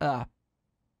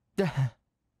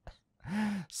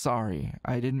 Sorry,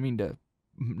 I didn't mean to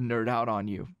nerd out on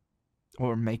you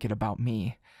or make it about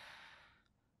me.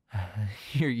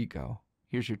 Here you go.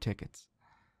 Here's your tickets.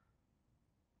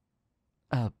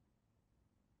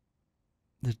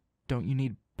 Don't you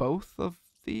need both of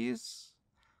these?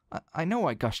 I know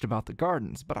I gushed about the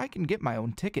gardens, but I can get my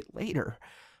own ticket later.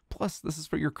 Plus, this is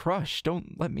for your crush.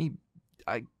 Don't let me...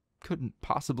 I couldn't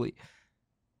possibly...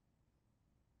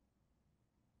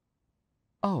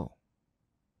 Oh.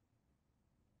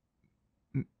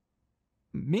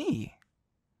 Me?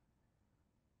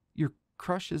 Your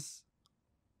crush is...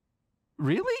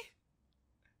 Really?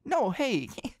 No, hey,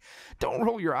 don't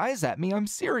roll your eyes at me. I'm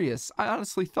serious. I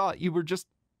honestly thought you were just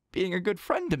being a good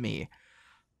friend to me.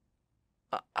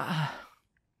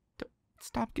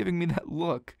 Stop giving me that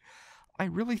look. I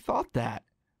really thought that.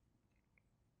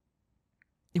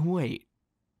 Wait.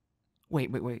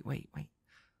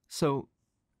 So,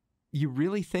 you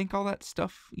really think all that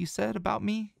stuff you said about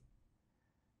me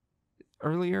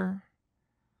earlier?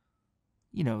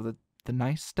 You know, the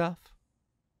nice stuff?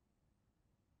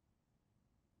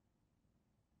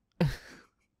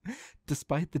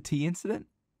 Despite the tea incident,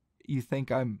 you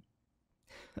think I'm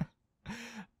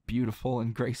beautiful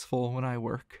and graceful when I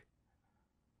work?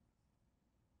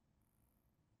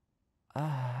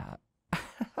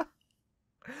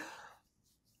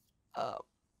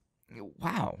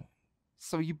 Wow.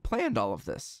 So you planned all of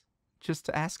this just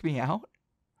to ask me out?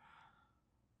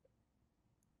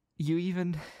 You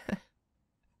even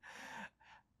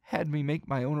had me make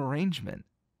my own arrangement,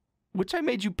 which I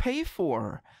made you pay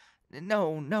for.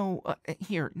 No,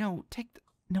 here, no,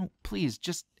 no, please,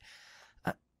 just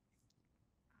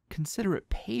consider it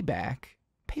payback.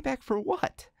 Payback for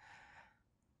what?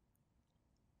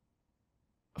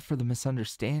 For the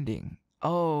misunderstanding.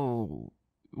 Oh,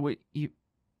 wait, you...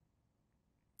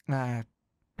 I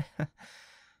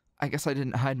guess I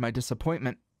didn't hide my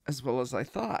disappointment as well as I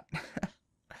thought.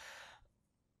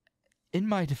 In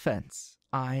my defense,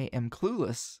 I am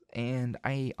clueless, and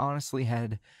I honestly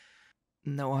had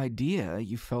no idea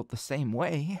you felt the same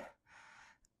way.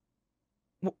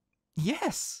 Well,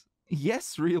 yes,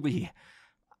 really.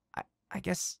 I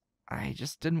guess I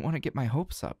just didn't want to get my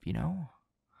hopes up, you know?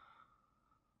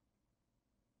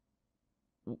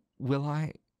 Will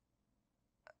I?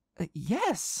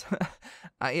 Yes.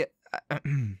 I,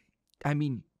 I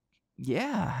mean,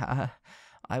 yeah,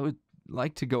 I would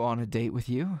like to go on a date with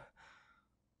you.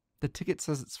 The ticket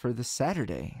says it's for this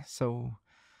Saturday, so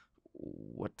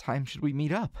what time should we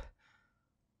meet up?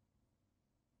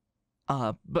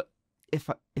 But if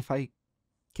I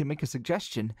can make a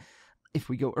suggestion, if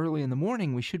we go early in the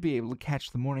morning, we should be able to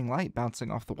catch the morning light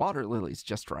bouncing off the water lilies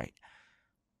just right.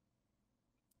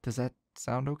 Does that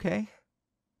sound okay?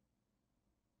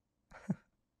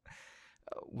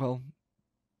 Well,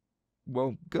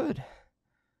 good.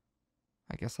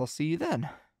 I guess I'll see you then.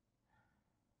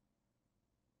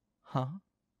 Huh?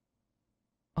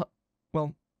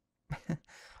 Well,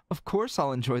 of course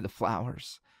I'll enjoy the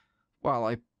flowers. While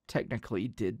I technically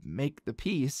did make the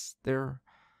piece, they're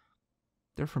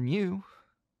from you.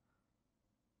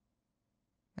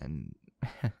 And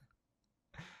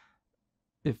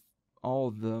if all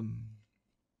the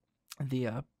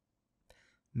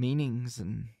meanings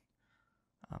and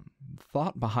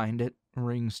thought behind it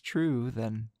rings true,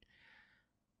 then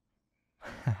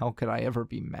how could I ever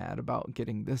be mad about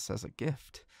getting this as a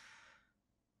gift?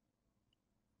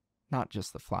 Not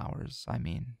just the flowers, I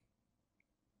mean,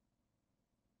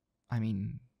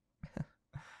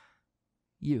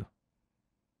 you.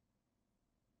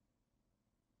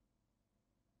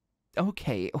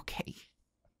 Okay.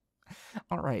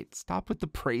 All right, stop with the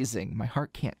praising. My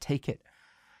heart can't take it.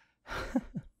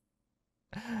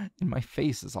 And my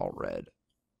face is all red.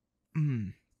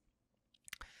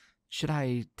 Should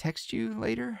I text you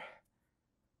later?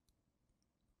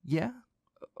 Yeah?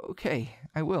 Okay,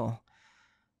 I will.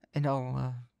 And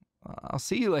I'll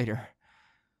see you later.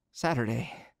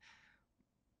 Saturday.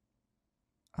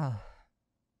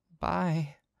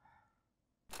 Bye.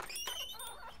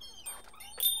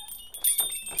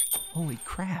 Holy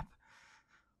crap.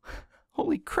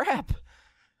 Holy crap.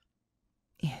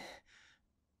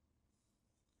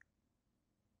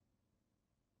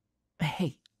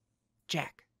 Hey,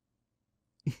 Jack.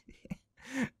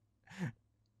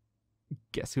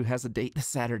 Guess who has a date this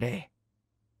Saturday?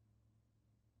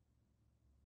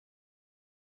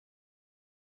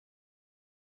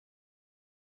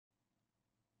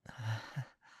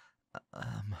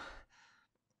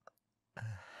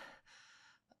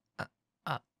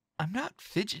 I'm not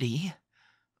fidgety.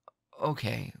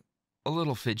 Okay, a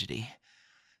little fidgety.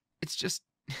 It's just...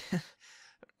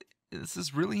 this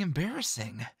is really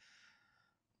embarrassing.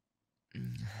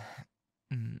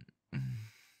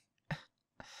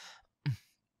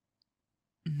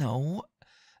 No,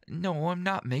 I'm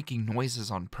not making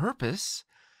noises on purpose.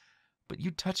 But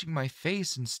you touching my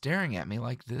face and staring at me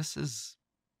like this is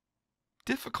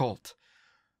difficult.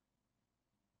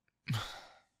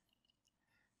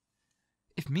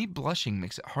 If me blushing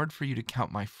makes it hard for you to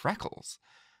count my freckles,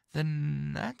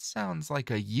 then that sounds like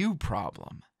a you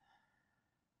problem.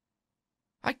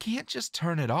 I can't just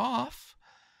turn it off.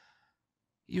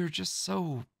 You're just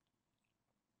so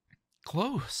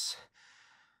close.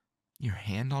 Your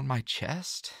hand on my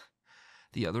chest,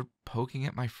 the other poking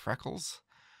at my freckles.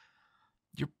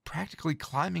 You're practically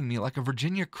climbing me like a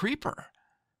Virginia creeper.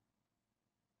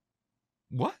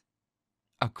 What?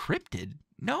 A cryptid?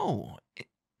 No,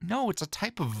 it's a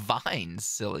type of vine,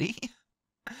 silly.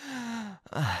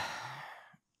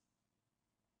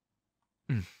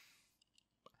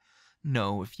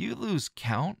 No, if you lose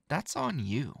count, that's on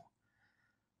you.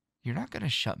 You're not going to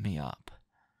shut me up.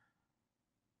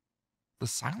 The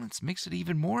silence makes it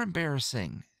even more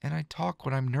embarrassing, and I talk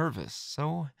when I'm nervous,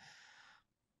 so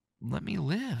let me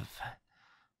live.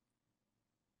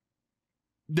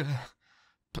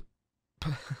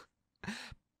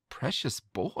 Precious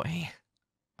boy.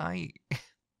 I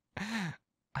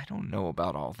don't know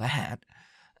about all that.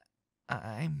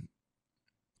 I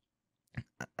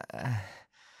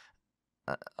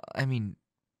mean,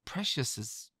 precious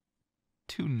is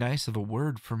too nice of a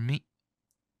word for me.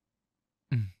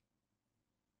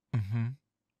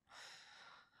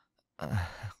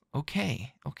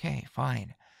 Okay,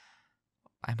 fine.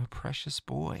 I'm a precious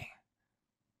boy.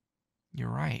 You're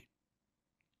right.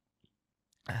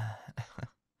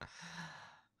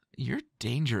 You're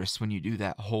dangerous when you do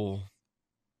that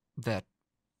that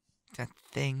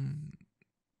thing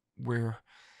where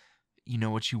you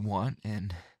know what you want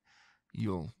and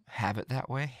you'll have it that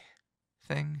way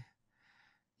thing.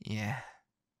 Yeah.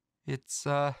 It's,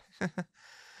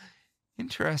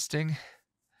 interesting.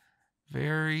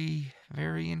 Very,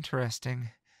 very interesting.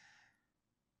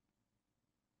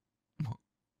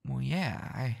 Well,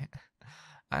 yeah,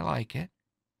 I like it.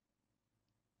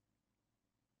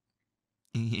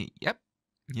 Yep.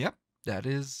 Yep. That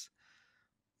is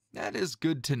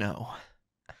good to know.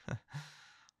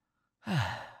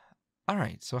 All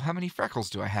right, so how many freckles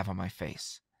do I have on my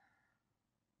face?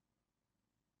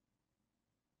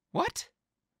 What?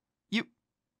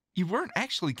 You weren't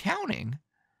actually counting?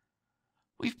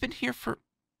 We've been here for...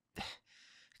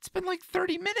 It's been like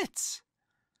 30 minutes.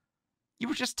 You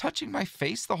were just touching my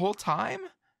face the whole time?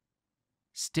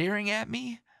 Staring at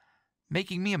me?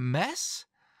 Making me a mess?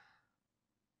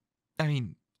 I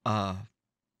mean, a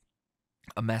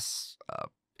mess,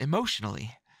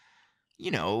 emotionally.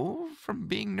 You know, from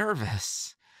being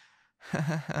nervous.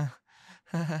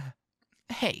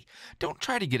 Hey, don't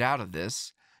try to get out of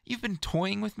this. You've been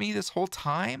toying with me this whole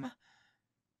time?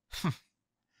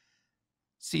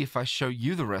 See if I show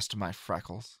you the rest of my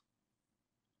freckles.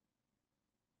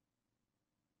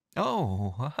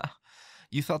 Oh,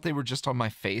 you thought they were just on my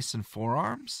face and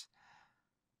forearms?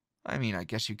 I mean, I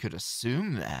guess you could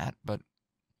assume that, but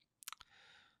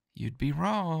you'd be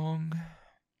wrong.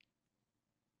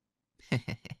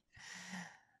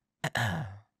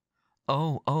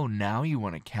 Oh, now you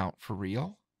want to count for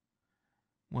real?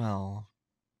 Well,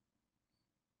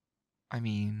 I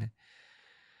mean,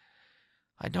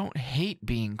 I don't hate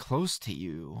being close to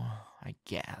you, I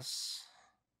guess.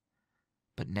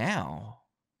 But now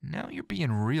you're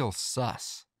being real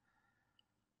sus.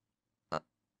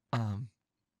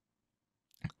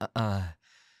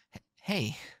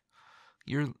 Hey,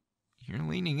 you're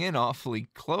leaning in awfully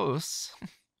close.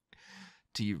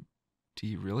 Do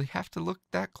you really have to look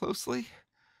that closely?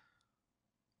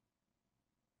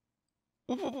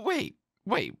 Wait,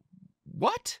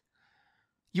 what?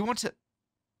 You want to...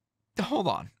 Hold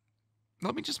on.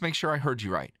 Let me just make sure I heard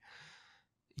you right.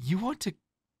 You want to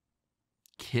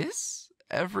kiss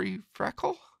every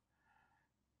freckle?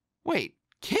 Wait,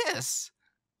 kiss?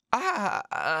 No,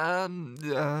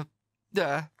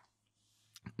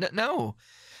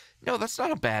 that's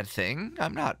not a bad thing.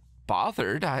 I'm not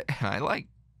bothered. I like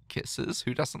kisses.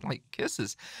 Who doesn't like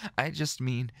kisses? I just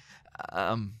mean,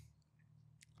 I'm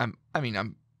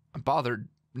bothered,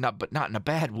 but not in a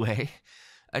bad way.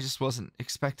 I just wasn't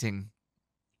expecting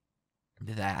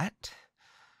that.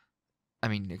 I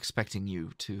mean, expecting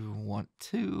you to want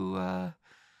to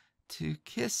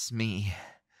kiss me.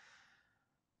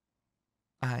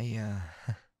 I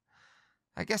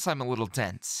guess I'm a little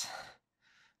dense.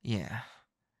 Yeah.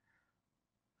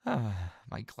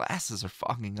 My glasses are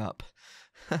fogging up.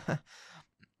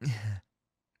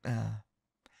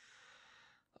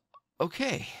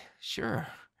 Okay, sure.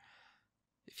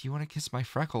 If you want to kiss my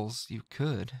freckles, you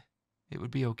could. It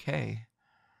would be okay.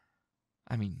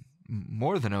 I mean,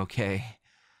 more than okay.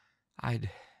 I'd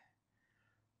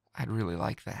really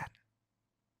like that.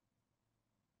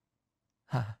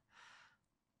 Huh.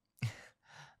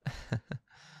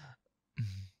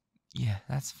 Yeah,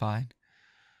 that's fine.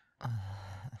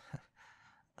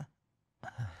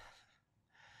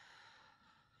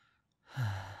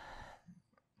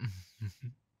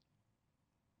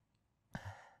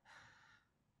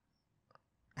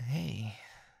 Hey,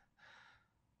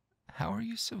 how are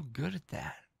you so good at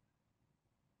that?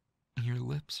 Your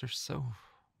lips are so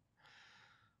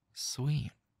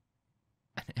sweet,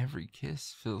 and every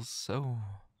kiss feels so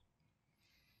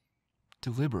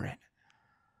deliberate.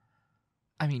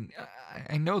 I mean,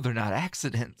 I know they're not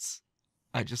accidents.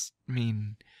 I just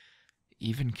mean,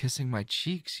 even kissing my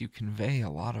cheeks, you convey a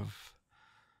lot of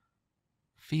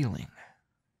feeling.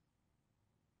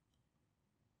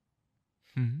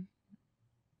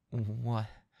 What?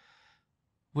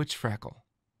 Which freckle?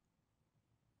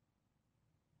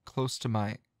 Close to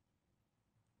my...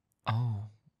 Oh,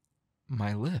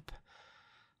 my lip.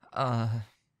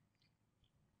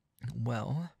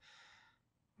 Well,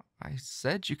 I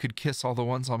said you could kiss all the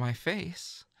ones on my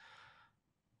face.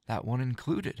 That one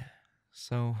included.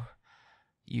 So,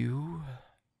 you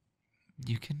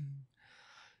can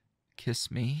kiss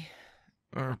me.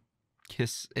 Or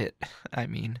kiss it, I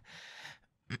mean.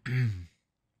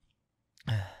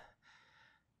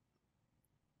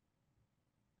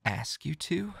 Ask you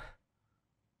to?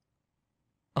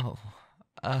 Oh,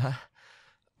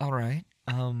 all right.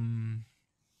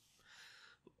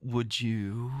 Would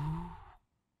you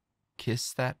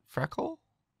kiss that freckle?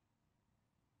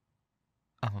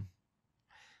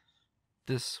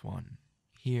 This one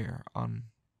here on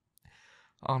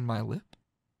my lip?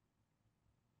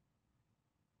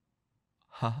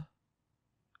 Huh?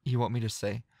 You want me to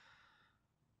say?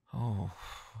 Oh,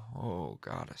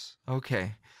 goddess.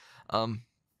 Okay. Let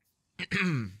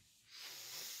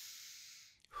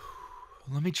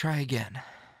me try again.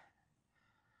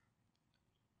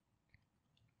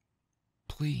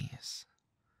 Please.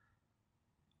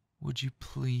 Would you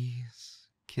please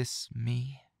kiss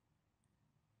me?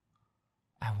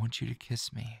 I want you to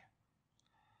kiss me.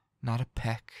 Not a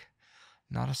peck,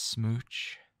 not a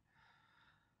smooch.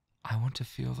 I want to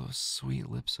feel those sweet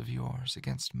lips of yours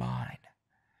against mine.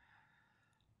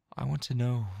 I want to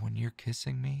know when you're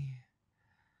kissing me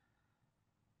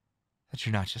that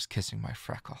you're not just kissing my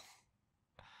freckle.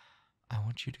 I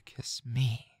want you to kiss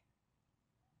me.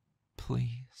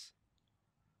 Please.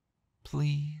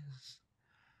 Please.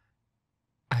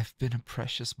 I've been a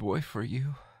precious boy for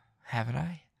you, haven't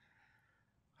I?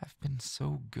 I've been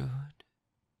so good.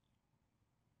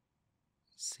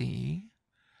 See?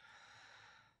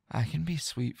 I can be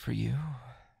sweet for you.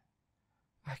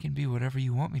 I can be whatever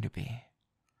you want me to be.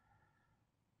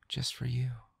 Just for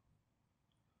you.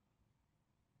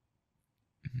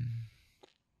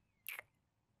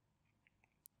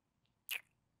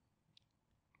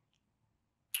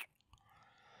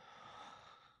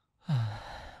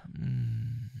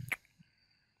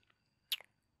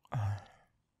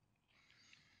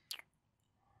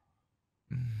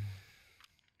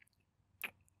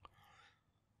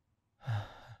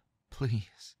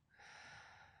 Please.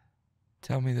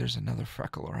 Tell me there's another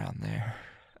freckle around there.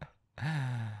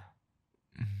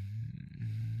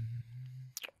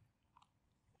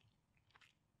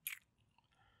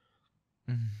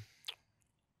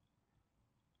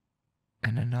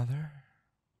 And another.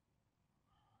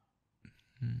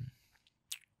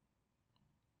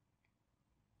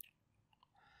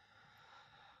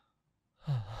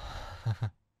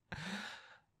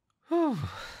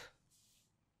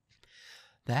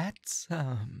 That's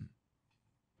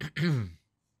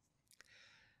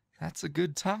that's a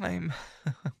good time.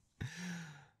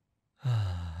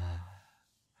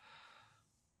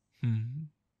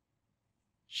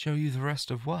 Show you the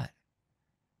rest of what?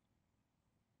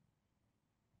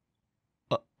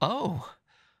 Oh,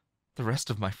 the rest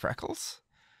of my freckles?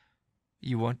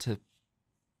 You want to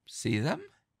see them?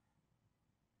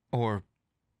 Or,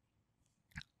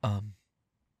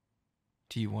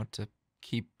 do you want to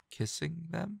keep kissing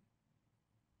them?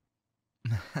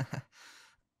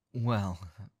 Well,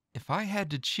 if I had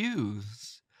to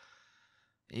choose,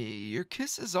 your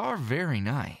kisses are very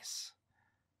nice.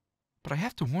 But I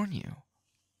have to warn you,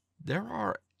 there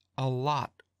are a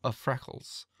lot of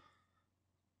freckles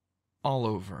all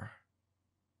over.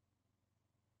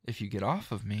 If you get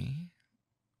off of me,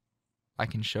 I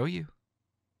can show you.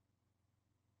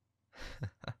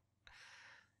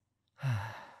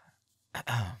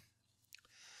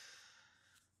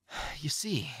 You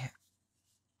see,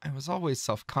 I was always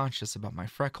self-conscious about my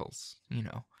freckles, you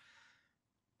know.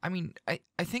 I mean, I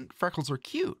think freckles are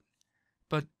cute,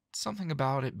 but something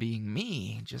about it being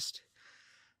me just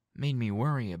made me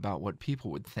worry about what people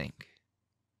would think.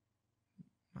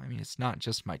 I mean, it's not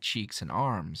just my cheeks and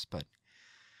arms, but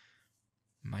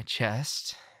my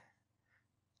chest,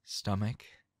 stomach,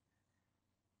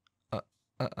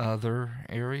 other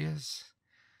areas.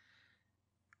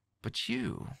 But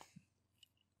you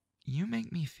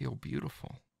make me feel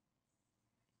beautiful.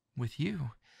 With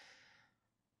you,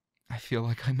 I feel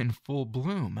like I'm in full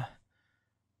bloom.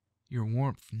 Your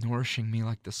warmth nourishing me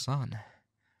like the sun.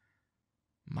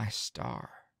 My star.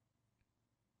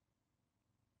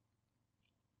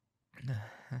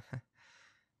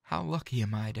 How lucky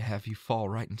am I to have you fall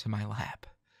right into my lap?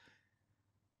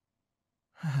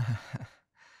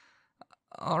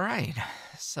 All right,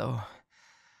 so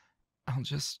I'll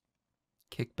just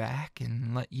kick back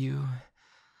and let you...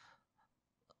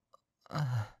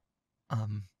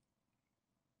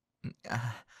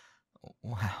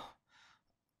 wow.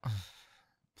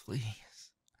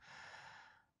 Please.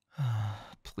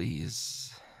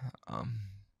 Please,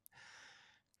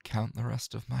 count the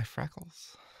rest of my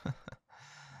freckles.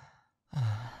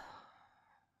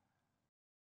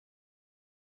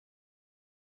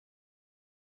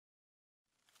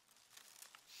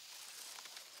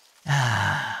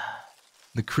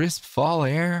 The crisp fall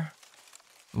air,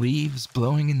 leaves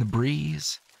blowing in the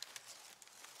breeze,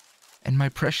 and my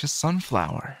precious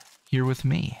sunflower here with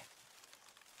me.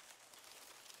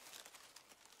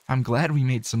 I'm glad we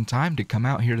made some time to come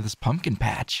out here to this pumpkin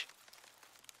patch.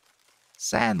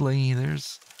 Sadly,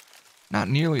 there's not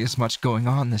nearly as much going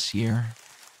on this year.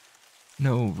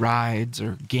 No rides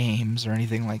or games or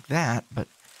anything like that, but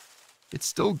it's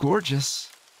still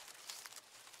gorgeous.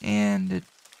 And it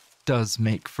does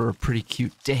make for a pretty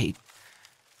cute date.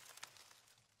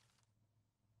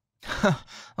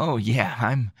 Oh yeah,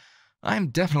 I'm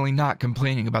definitely not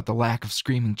complaining about the lack of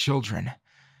screaming children.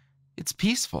 It's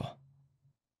peaceful.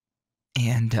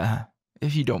 And,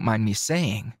 if you don't mind me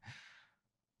saying,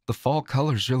 the fall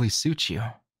colors really suit you.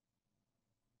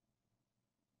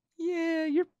 Yeah,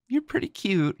 you're pretty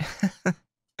cute.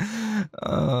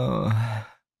 uh,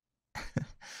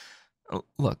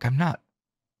 Look, I'm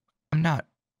not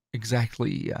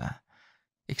exactly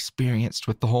experienced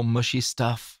with the whole mushy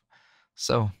stuff.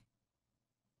 So,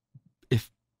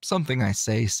 if something I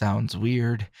say sounds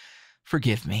weird,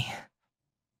 forgive me.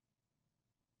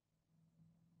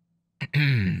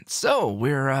 So,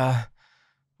 we're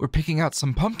picking out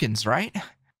some pumpkins, right?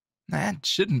 That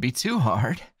shouldn't be too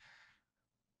hard.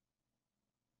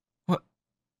 What?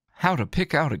 How to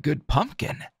pick out a good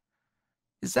pumpkin?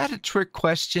 Is that a trick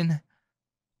question?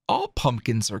 All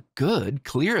pumpkins are good,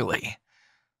 clearly.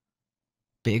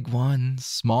 Big ones,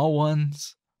 small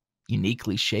ones,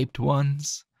 uniquely shaped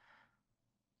ones.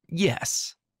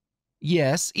 Yes.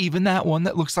 Yes, even that one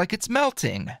that looks like it's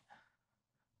melting.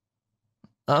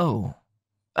 Oh.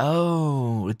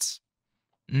 Oh, it's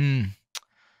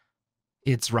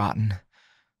rotten.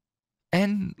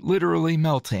 And literally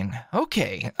melting.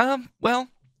 Okay, well,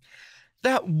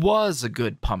 that was a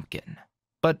good pumpkin.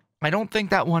 But I don't think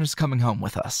that one is coming home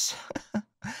with us.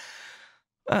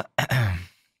 uh,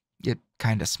 it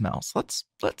kind of smells. Let's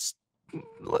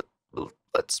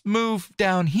move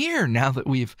down here now that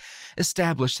we've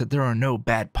established that there are no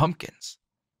bad pumpkins.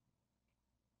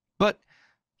 But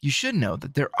you should know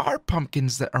that there are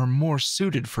pumpkins that are more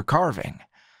suited for carving.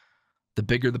 The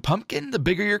bigger the pumpkin, the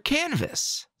bigger your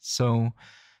canvas. So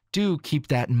do keep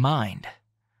that in mind.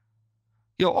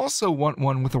 You'll also want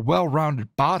one with a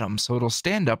well-rounded bottom so it'll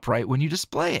stand upright when you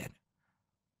display it.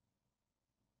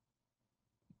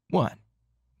 What?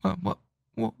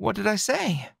 What did I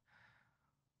say?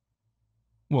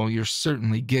 Well, you're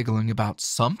certainly giggling about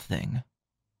something.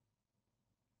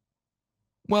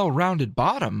 Well-rounded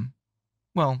bottom?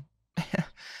 Well,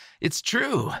 it's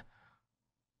true.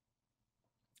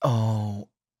 Oh,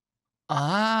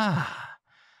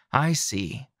 I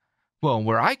see. Well,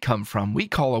 where I come from, we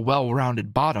call a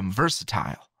well-rounded bottom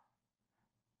versatile.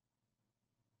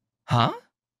 Huh?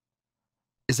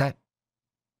 Is that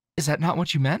not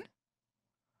what you meant?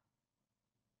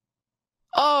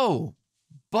 Oh,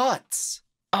 butts.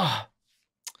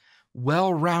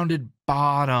 Well-rounded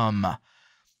bottom.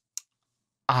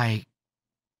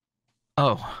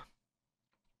 Oh.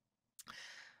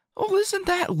 Oh, isn't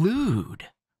that lewd?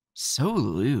 So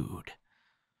lewd.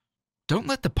 Don't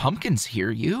let the pumpkins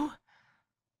hear you.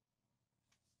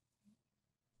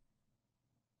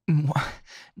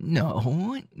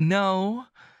 No.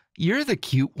 You're the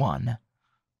cute one.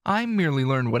 I merely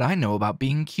learned what I know about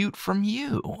being cute from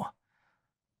you.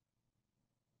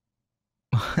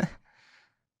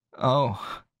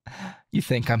 Oh, you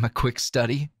think I'm a quick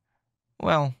study?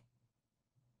 Well,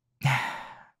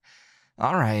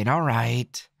 all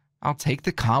right. I'll take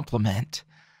the compliment,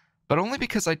 but only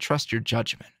because I trust your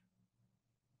judgment.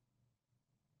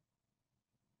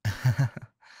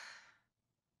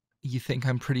 You think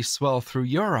I'm pretty swell through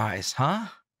your eyes, huh?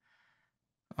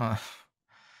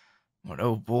 But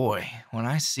oh boy, when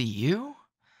I see you,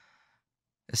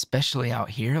 especially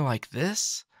out here like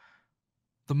this,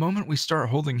 the moment we start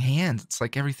holding hands, it's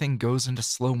like everything goes into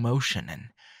slow motion and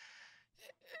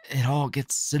it all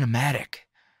gets cinematic.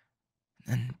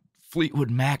 And Fleetwood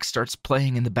Mac starts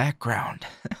playing in the background.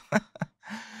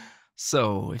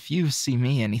 So if you see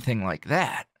me anything like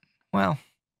that, well,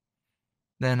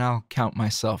 then I'll count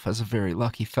myself as a very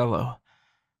lucky fellow.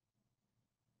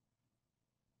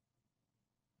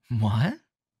 What?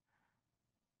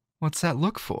 What's that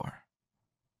look for?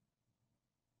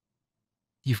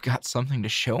 You've got something to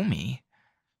show me.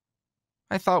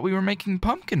 I thought we were making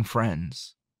pumpkin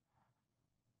friends.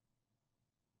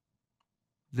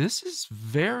 This is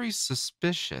very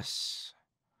suspicious.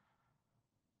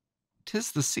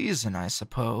 'Tis the season, I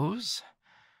suppose.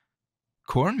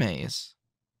 Corn maze.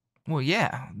 Well,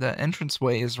 yeah, the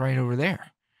entranceway is right over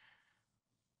there.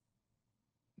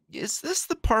 Is this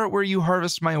the part where you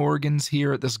harvest my organs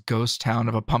here at this ghost town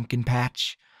of a pumpkin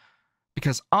patch?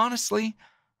 Because honestly,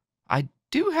 I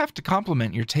do have to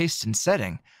compliment your taste in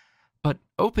setting, but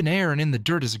open air and in the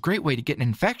dirt is a great way to get an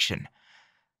infection.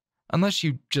 Unless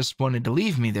you just wanted to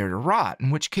leave me there to rot,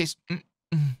 in which case...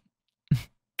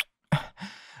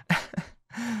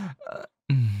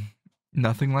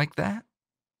 Nothing like that?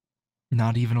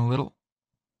 Not even a little?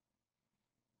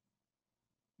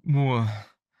 Wha-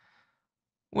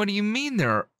 What do you mean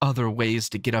there are other ways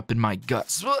to get up in my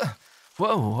guts?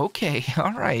 Whoa, okay,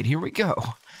 all right, here we go.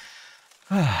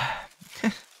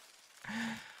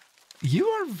 You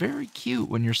are very cute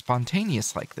when you're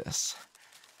spontaneous like this,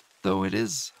 though it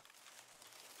is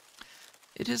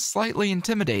slightly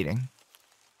intimidating.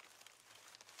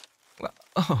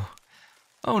 Oh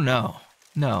no,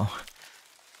 no.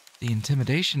 The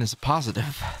intimidation is a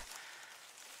positive.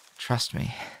 Trust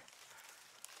me.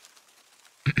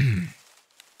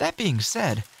 That being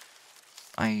said,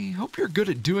 I hope you're good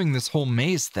at doing this whole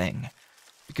maze thing,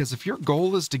 because if your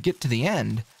goal is to get to the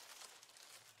end...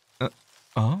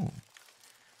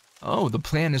 Oh, the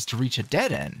plan is to reach a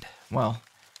dead end. Well,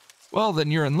 then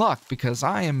you're in luck, because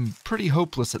I am pretty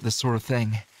hopeless at this sort of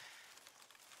thing.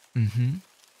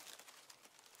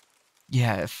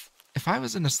 Yeah, if I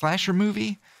was in a slasher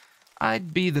movie,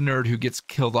 I'd be the nerd who gets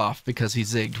killed off because he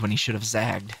zigged when he should have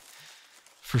zagged.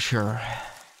 For sure.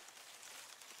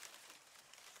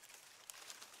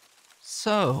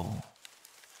 So,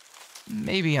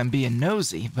 maybe I'm being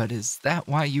nosy, but is that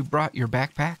why you brought your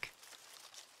backpack?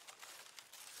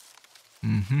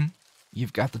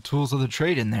 You've got the tools of the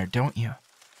trade in there, don't you?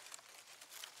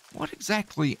 What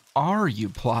exactly are you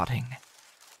plotting?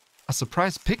 A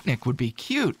surprise picnic would be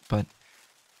cute, but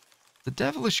the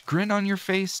devilish grin on your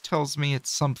face tells me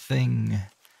it's something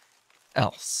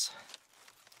else.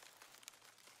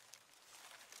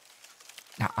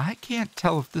 Now, I can't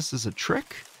tell if this is a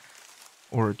trick,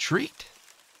 or a treat,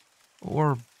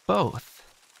 or both.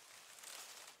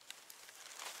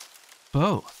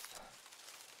 Both.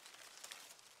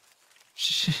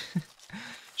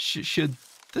 Should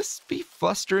this be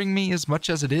flustering me as much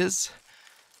as it is?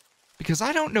 Because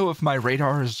I don't know if my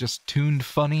radar is just tuned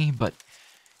funny, but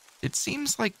it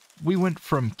seems like we went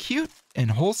from cute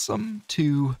and wholesome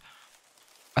to,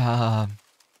 how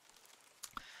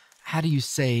do you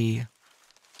say,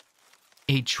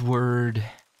 H-word,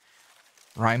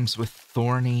 rhymes with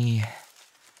thorny,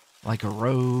 like a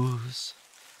rose.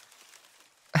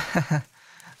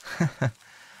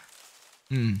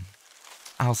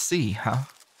 I'll see, huh?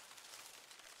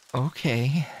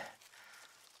 Okay.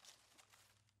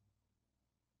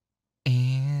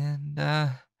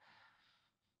 And,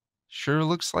 sure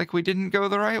looks like we didn't go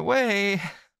the right way.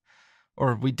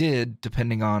 Or we did,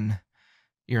 depending on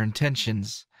your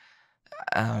intentions.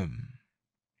 This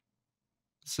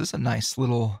is a nice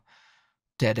little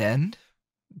dead end.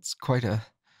 It's quite a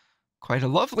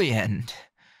lovely end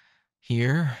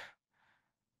here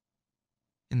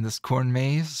in this corn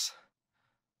maze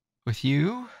with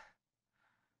you.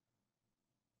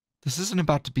 This isn't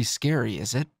about to be scary,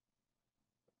 is it?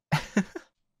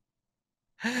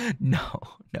 No,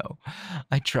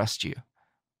 I trust you.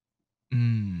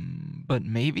 But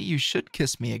maybe you should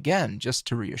kiss me again just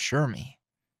to reassure me.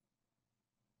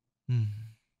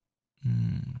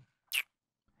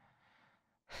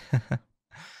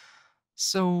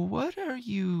 So what are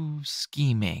you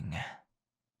scheming?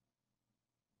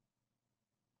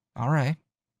 All right.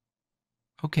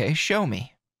 Okay, show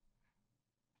me.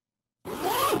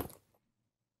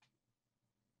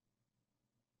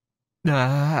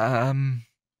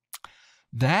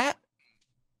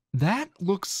 That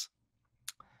looks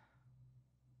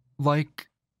like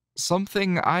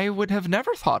something I would have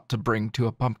never thought to bring to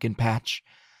a pumpkin patch.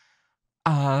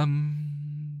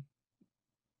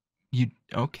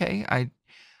 Okay, I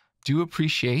do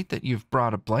appreciate that you've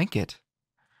brought a blanket.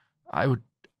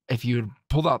 If you had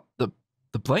pulled out the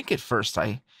blanket first,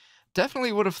 I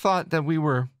definitely would have thought that we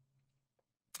were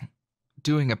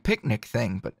doing a picnic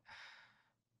thing, but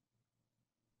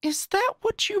is that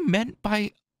what you meant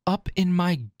by up in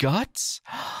my guts?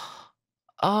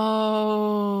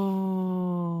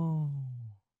 Oh.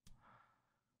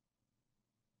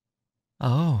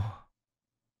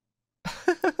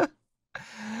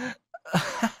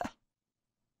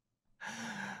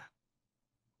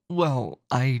 Well,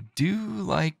 I do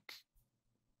like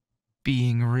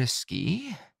being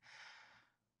risky,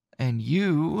 and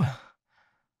you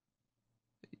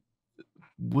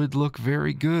would look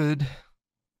very good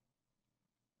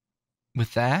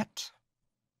with that.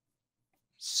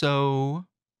 So,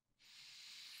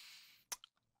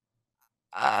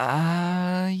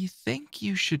 I think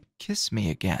you should kiss me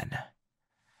again.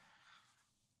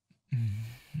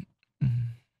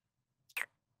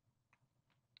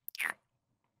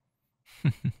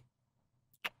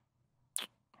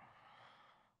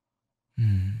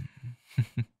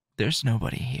 There's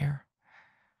nobody here.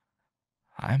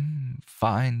 I'm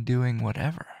fine doing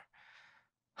whatever.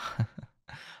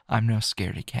 I'm no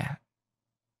scaredy cat.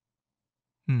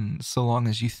 So long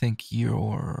as you think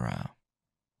you're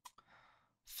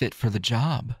fit for the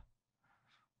job.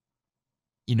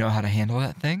 You know how to handle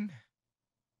that thing?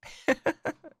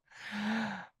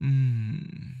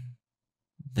 Then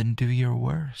do your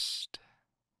worst.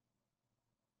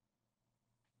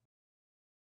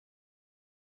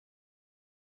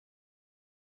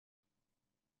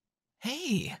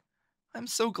 Hey, I'm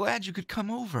so glad you could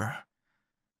come over.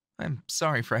 I'm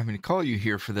sorry for having to call you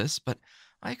here for this, but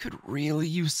I could really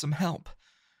use some help.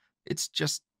 It's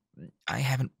just, I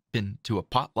haven't been to a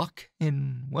potluck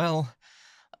in, well,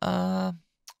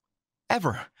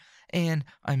 ever, and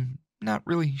I'm not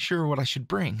really sure what I should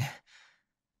bring.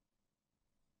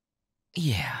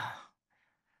 Yeah,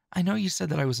 I know you said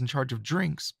that I was in charge of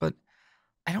drinks, but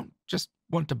I don't just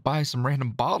want to buy some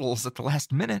random bottles at the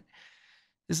last minute.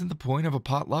 Isn't the point of a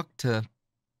potluck to,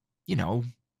 you know,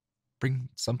 bring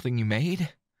something you made?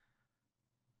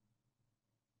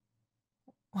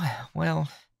 Well,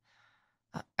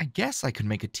 I guess I could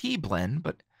make a tea blend,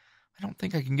 but I don't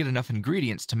think I can get enough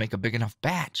ingredients to make a big enough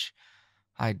batch.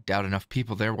 I doubt enough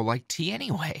people there will like tea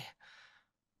anyway.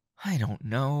 I don't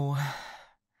know.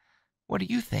 What do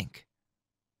you think?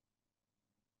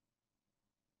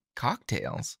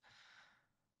 Cocktails?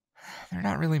 They're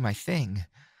not really my thing.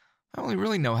 I only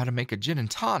really know how to make a gin and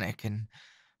tonic, and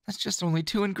that's just only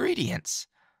 2 ingredients.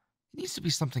 It needs to be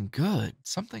something good,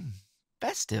 something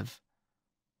festive.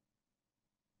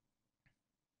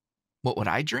 What would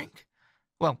I drink?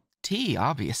 Well, tea,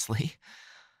 obviously.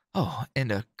 Oh,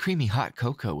 and a creamy hot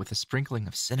cocoa with a sprinkling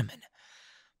of cinnamon.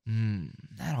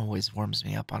 That always warms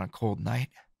me up on a cold night.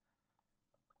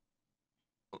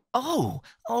 Oh,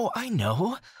 I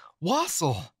know.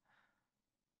 Wassail.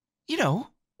 You know,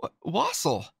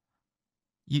 wassail.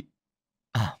 You,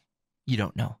 ah, you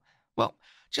don't know. Well,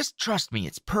 just trust me,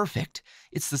 it's perfect.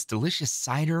 It's this delicious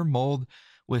cider mulled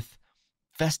with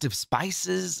festive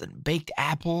spices and baked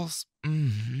apples.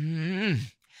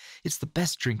 It's the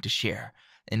best drink to share,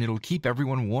 and it'll keep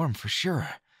everyone warm for sure.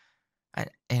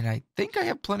 And I think I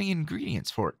have plenty of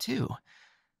ingredients for it, too.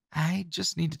 I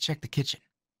just need to check the kitchen.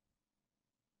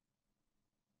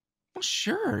 Well,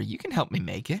 sure, you can help me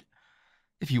make it.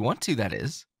 If you want to, that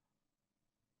is.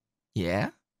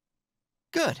 Yeah?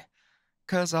 Good,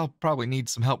 'cause I'll probably need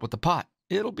some help with the pot.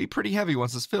 It'll be pretty heavy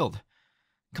once it's filled.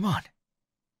 Come on.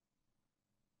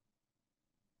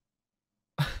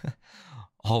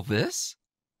 All this?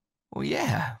 Well,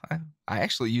 yeah, I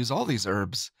actually use all these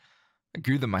herbs. I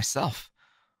grew them myself.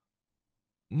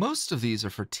 Most of these are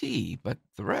for tea, but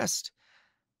the rest,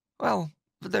 well,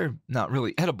 they're not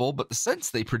really edible, but the scents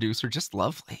they produce are just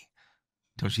lovely.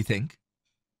 Don't you think?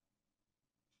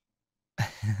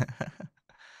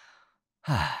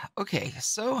 Okay,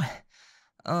 so,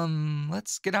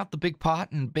 let's get out the big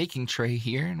pot and baking tray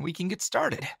here and we can get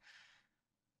started.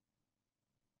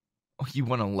 Oh, you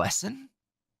want a lesson?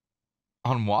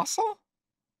 On wassail?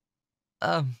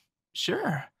 Um,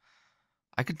 sure.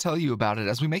 I could tell you about it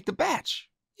as we make the batch.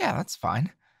 Yeah, that's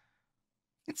fine.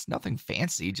 It's nothing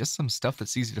fancy, just some stuff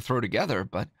that's easy to throw together,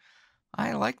 but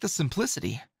I like the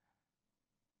simplicity.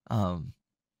 Um,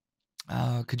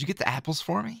 could you get the apples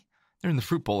for me? They're in the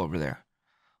fruit bowl over there.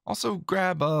 Also,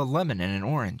 grab a lemon and an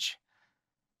orange.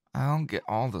 I'll get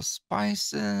all the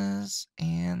spices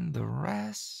and the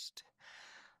rest.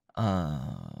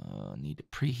 Need to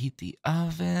preheat the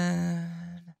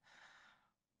oven.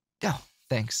 Oh,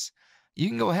 thanks. You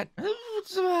can go ahead.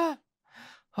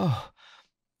 Oh,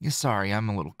 sorry, I'm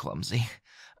a little clumsy.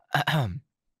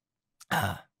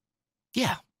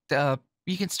 Yeah,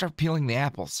 you can start peeling the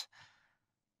apples.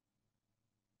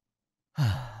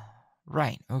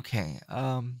 Right, okay.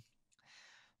 The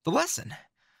lesson.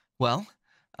 Well,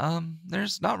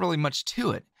 there's not really much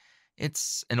to it.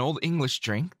 It's an old English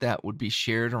drink that would be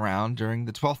shared around during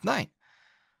the 12th night.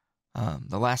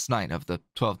 The last night of the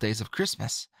 12 days of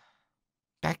Christmas.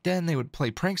 Back then, they would play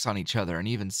pranks on each other and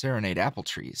even serenade apple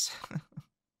trees.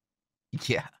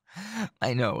 Yeah,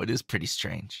 I know, it is pretty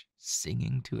strange.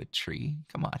 Singing to a tree?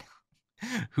 Come on.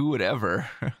 Who would ever?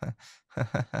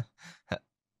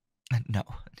 No.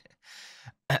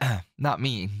 Not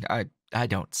me. I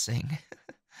don't sing.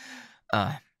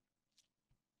 Uh,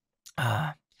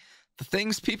 the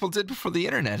things people did before the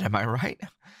internet, am I right?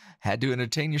 Had to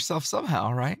entertain yourself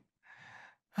somehow, right?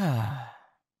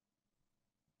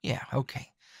 Yeah, okay.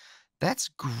 That's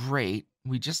great.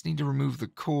 We just need to remove the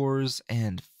cores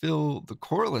and fill the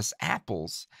coreless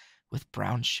apples with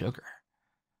brown sugar.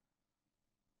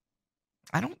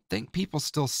 I don't think people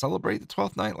still celebrate the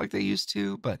 12th night like they used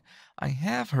to, but I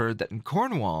have heard that in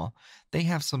Cornwall, they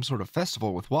have some sort of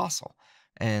festival with wassail,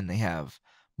 and they have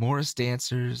Morris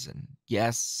dancers and,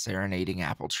 yes, serenading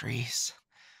apple trees.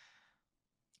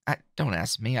 Don't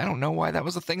ask me. I don't know why that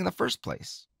was a thing in the first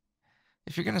place.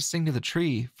 If you're going to sing to the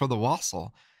tree for the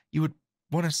wassail, you would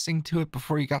want to sing to it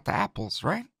before you got the apples,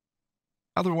 right?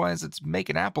 Otherwise, it's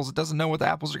making apples. It doesn't know what the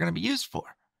apples are going to be used for.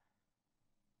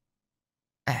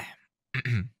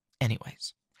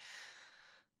 Anyways.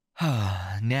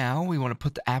 Now we want to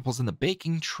put the apples in the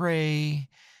baking tray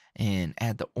and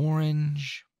add the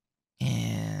orange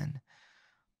and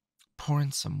pour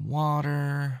in some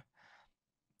water.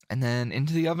 And then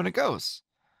into the oven it goes.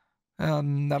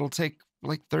 That'll take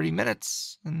like 30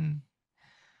 minutes. And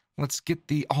let's get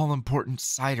the all-important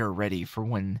cider ready for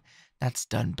when that's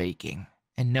done baking.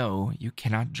 And no, you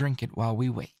cannot drink it while we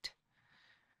wait.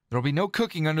 There'll be no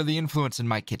cooking under the influence in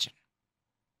my kitchen.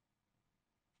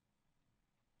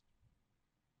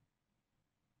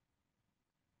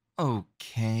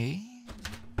 Okay,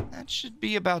 that should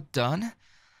be about done.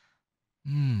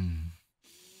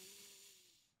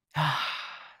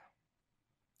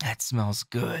 That smells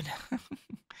good.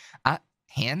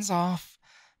 Hands off.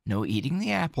 No eating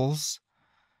the apples.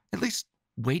 At least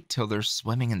wait till they're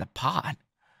swimming in the pot.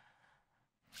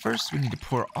 First, we need to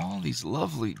pour all these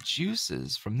lovely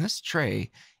juices from this tray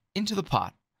into the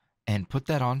pot and put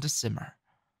that on to simmer.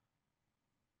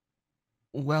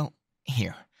 Well,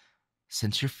 here,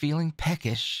 since you're feeling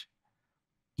peckish,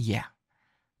 yeah,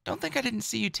 don't think I didn't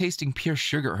see you tasting pure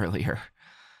sugar earlier.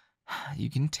 You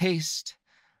can taste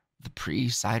the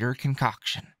pre-cider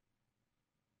concoction.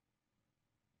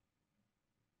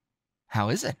 How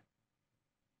is it?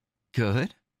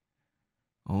 Good?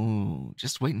 Oh,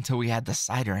 just wait until we add the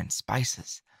cider and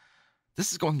spices.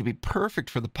 This is going to be perfect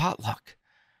for the potluck.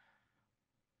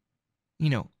 You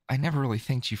know, I never really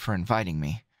thanked you for inviting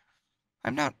me.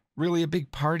 I'm not really a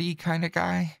big party kind of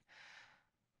guy,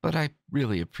 but I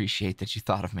really appreciate that you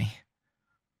thought of me.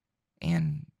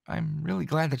 And I'm really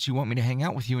glad that you want me to hang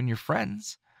out with you and your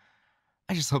friends.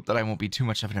 I just hope that I won't be too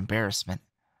much of an embarrassment.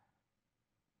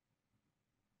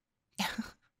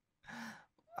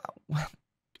 Well,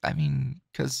 I mean,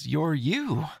 'cause you're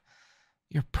you.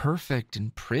 You're perfect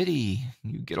and pretty.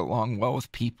 You get along well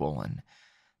with people, and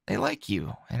they like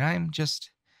you. And I'm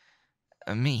just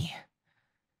me.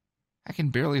 I can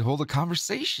barely hold a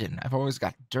conversation. I've always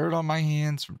got dirt on my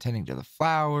hands from tending to the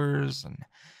flowers, and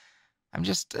I'm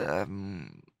just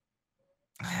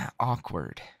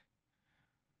awkward.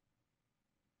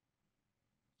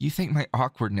 You think my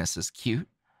awkwardness is cute?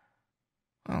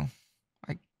 Well,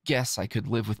 I guess I could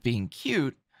live with being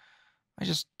cute. I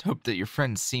just hope that your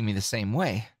friends see me the same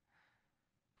way.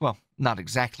 Well, not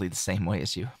exactly the same way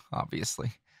as you,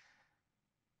 obviously.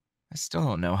 I still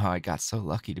don't know how I got so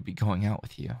lucky to be going out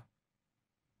with you.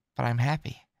 But I'm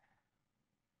happy.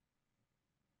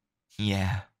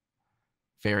 Yeah,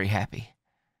 very happy.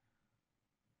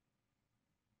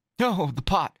 No, the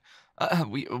pot.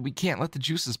 We can't let the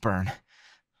juices burn.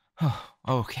 Oh,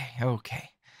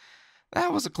 okay.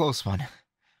 That was a close one.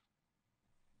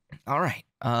 All right,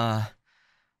 I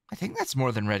think that's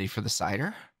more than ready for the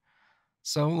cider.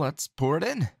 So let's pour it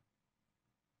in.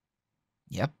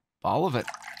 Yep, all of it.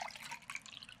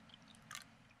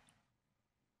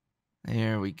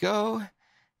 There we go.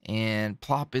 And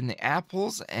plop in the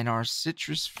apples and our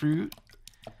citrus fruit.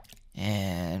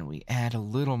 And we add a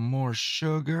little more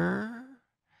sugar.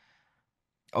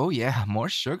 Oh yeah, more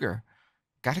sugar.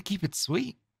 Gotta keep it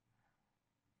sweet.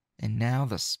 And now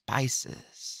the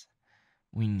spices.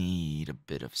 We need a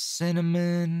bit of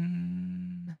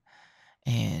cinnamon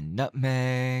and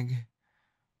nutmeg.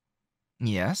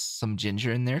 Yes, some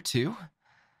ginger in there too.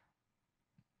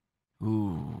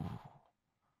 Ooh,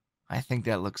 I think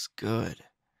that looks good.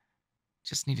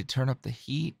 Just need to turn up the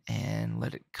heat and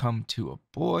let it come to a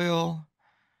boil.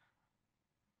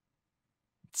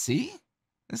 See?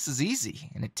 This is easy,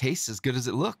 and it tastes as good as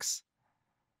it looks.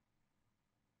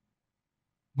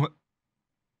 What?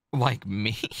 Like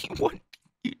me? What are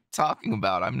you talking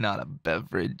about? I'm not a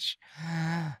beverage.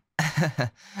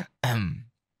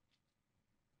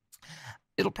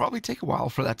 It'll probably take a while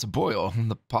for that to boil, and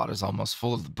the pot is almost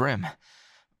full of the brim.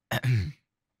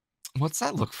 What's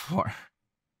that look for?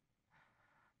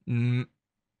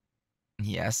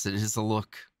 Yes, it is a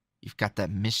look. You've got that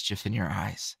mischief in your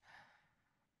eyes.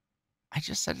 I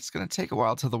just said it's going to take a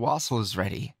while till the wassail is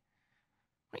ready.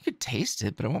 We could taste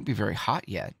it, but it won't be very hot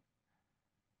yet.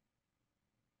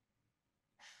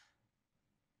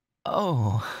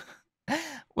 Oh,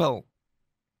 well,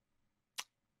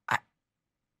 I,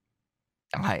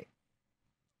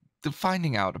 the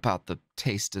finding out about the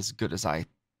taste as good as I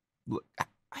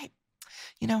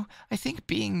think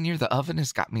being near the oven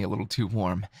has got me a little too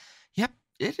warm. Yep,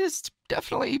 it is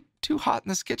definitely too hot in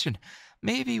this kitchen.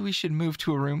 Maybe we should move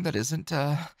to a room that isn't,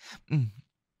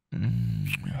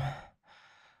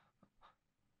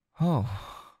 Oh,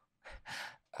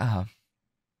 Uh,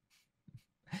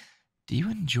 do you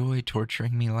enjoy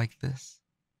torturing me like this?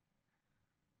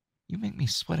 You make me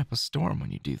sweat up a storm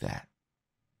when you do that.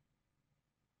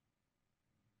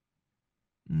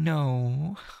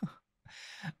 No,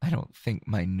 I don't think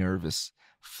my nervous,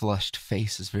 flushed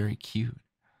face is very cute.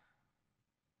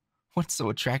 What's so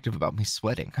attractive about me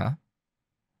sweating, huh?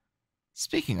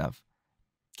 Speaking of,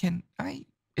 can I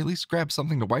at least grab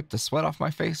something to wipe the sweat off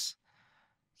my face?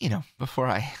 You know, before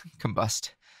I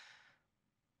combust.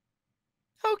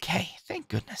 Okay, thank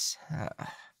goodness.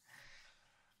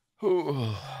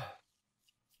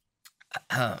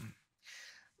 Um,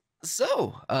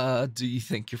 do you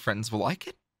think your friends will like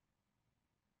it?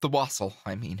 The wassail,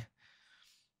 I mean.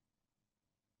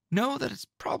 Know that it's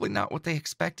probably not what they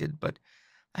expected, but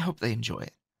I hope they enjoy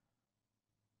it.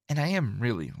 And I am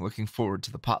really looking forward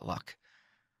to the potluck.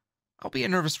 I'll be a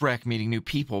nervous wreck meeting new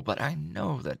people, but I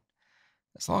know that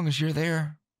as long as you're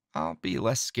there, I'll be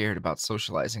less scared about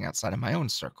socializing outside of my own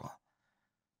circle.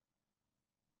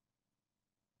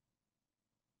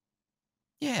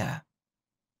 Yeah,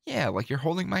 like you're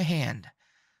holding my hand.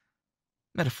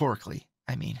 Metaphorically,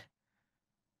 I mean.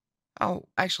 I'll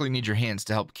actually need your hands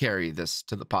to help carry this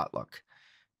to the potluck.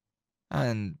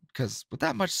 And because with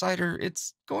that much cider,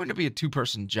 it's going to be a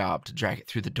two-person job to drag it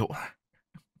through the door.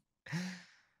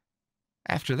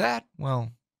 After that,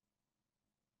 well,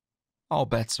 all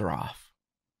bets are off.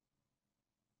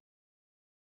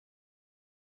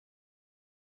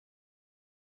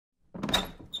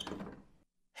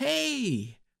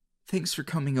 Hey, thanks for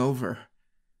coming over.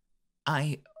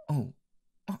 Oh,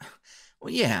 well,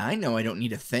 yeah, I know I don't need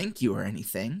to thank you or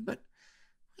anything, but,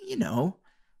 you know,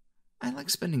 I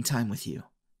like spending time with you.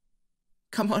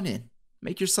 Come on in,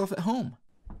 make yourself at home.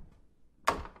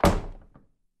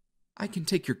 I can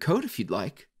take your coat if you'd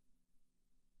like.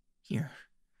 Here.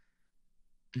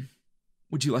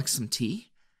 Would you like some tea?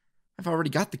 I've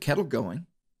already got the kettle going.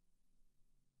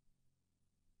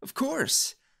 Of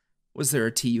course. Was there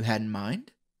a tea you had in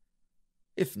mind?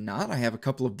 If not, I have a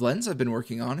couple of blends I've been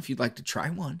working on if you'd like to try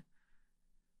one.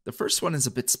 The first one is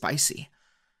a bit spicy,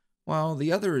 while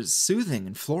the other is soothing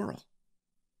and floral.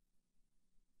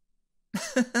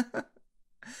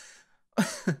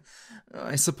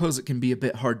 I suppose it can be a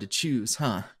bit hard to choose,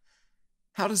 huh?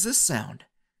 How does this sound?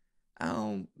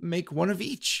 I'll make one of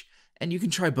each, and you can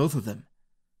try both of them.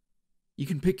 You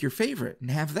can pick your favorite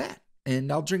and have that, and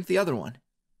I'll drink the other one.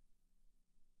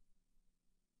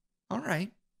 All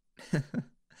right.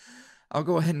 I'll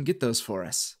go ahead and get those for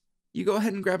us. You go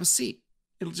ahead and grab a seat.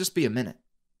 It'll just be a minute.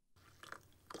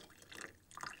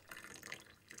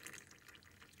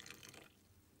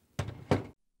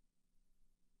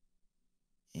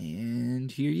 And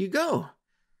here you go.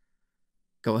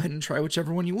 Go ahead and try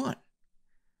whichever one you want.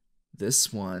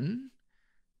 This one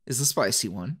is the spicy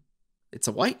one. It's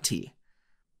a white tea.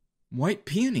 White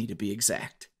peony, to be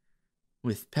exact.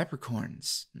 With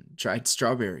peppercorns, dried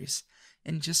strawberries,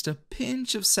 and just a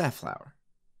pinch of safflower.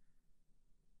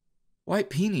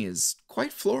 White peony is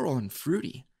quite floral and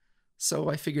fruity, so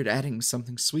I figured adding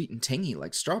something sweet and tangy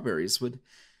like strawberries would,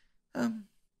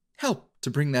 help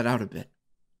to bring that out a bit.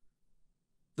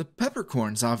 The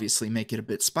peppercorns obviously make it a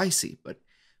bit spicy, but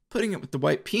putting it with the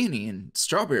white peony and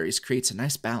strawberries creates a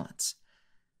nice balance.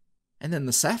 And then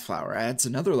the safflower adds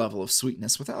another level of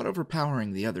sweetness without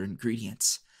overpowering the other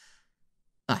ingredients.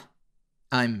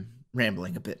 I'm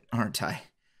rambling a bit, aren't I?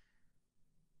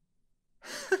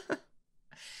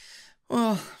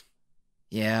 Well,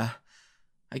 yeah,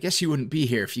 I guess you wouldn't be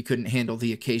here if you couldn't handle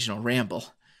the occasional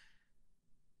ramble.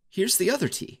 Here's the other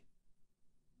tea.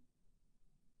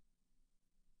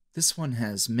 This one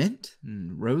has mint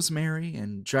and rosemary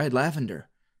and dried lavender.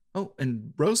 Oh,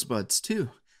 and rosebuds, too.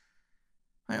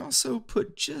 I also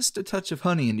put just a touch of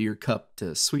honey into your cup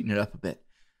to sweeten it up a bit.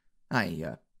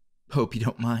 I hope you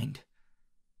don't mind.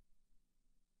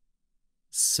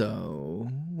 So,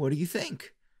 what do you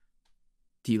think?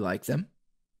 Do you like them?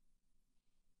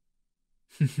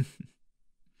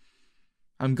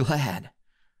 I'm glad.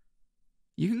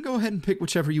 You can go ahead and pick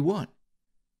whichever you want.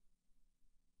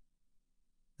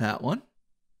 That one?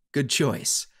 Good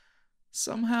choice.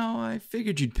 Somehow I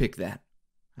figured you'd pick that.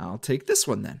 I'll take this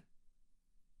one then.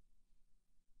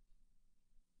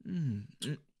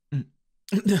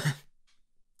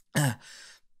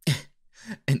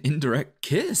 An indirect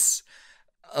kiss?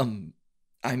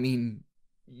 I mean,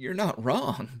 you're not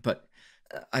wrong, but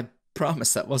I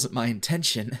promise that wasn't my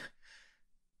intention.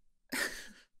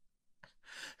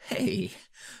 Hey,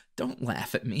 don't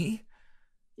laugh at me.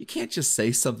 You can't just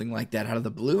say something like that out of the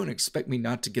blue and expect me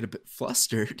not to get a bit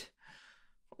flustered.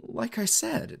 Like I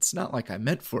said, it's not like I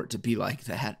meant for it to be like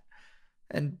that.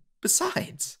 And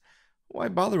besides, Why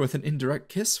bother with an indirect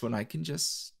kiss when I can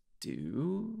just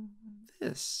do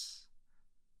this?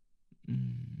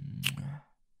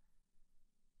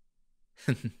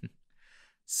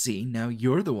 See, now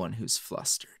you're the one who's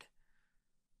flustered.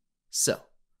 So,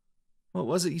 what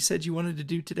was it you said you wanted to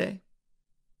do today?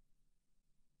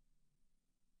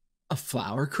 A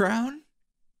flower crown?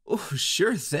 Oh,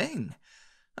 sure thing.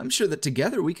 I'm sure that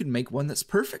together we could make one that's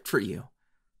perfect for you.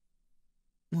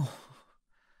 Oh,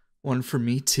 one for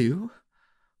me too?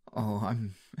 Oh,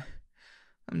 I'm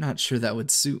not sure that would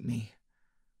suit me.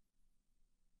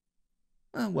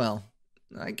 Well,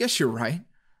 I guess you're right.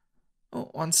 Oh,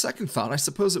 on second thought, I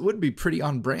suppose it would be pretty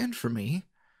on brand for me.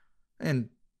 And,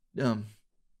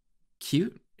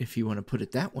 cute, if you want to put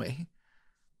it that way.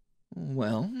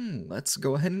 Well, let's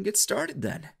go ahead and get started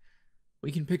then.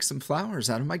 We can pick some flowers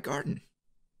out of my garden.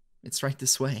 It's right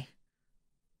this way.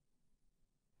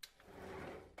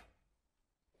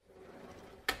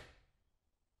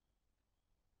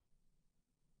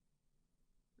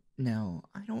 Now,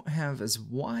 I don't have as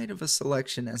wide of a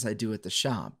selection as I do at the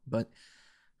shop, but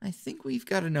I think we've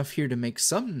got enough here to make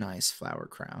some nice flower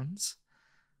crowns.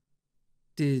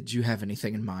 Did you have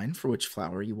anything in mind for which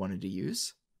flower you wanted to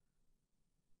use?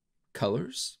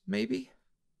 Colors, maybe?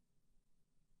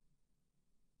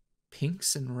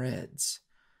 Pinks and reds.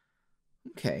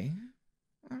 Okay,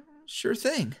 sure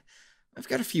thing. I've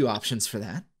got a few options for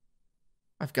that.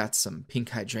 I've got some pink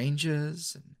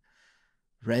hydrangeas, and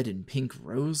red and pink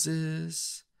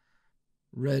roses,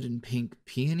 red and pink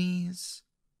peonies.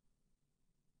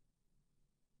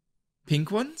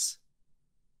 Pink ones?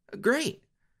 Great.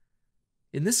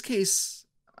 In this case,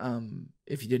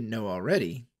 if you didn't know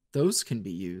already, those can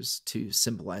be used to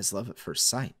symbolize love at first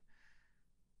sight.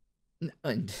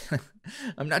 And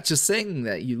I'm not just saying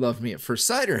that you love me at first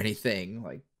sight or anything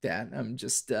like that. I'm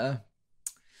just,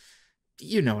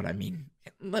 you know what I mean.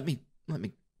 Let me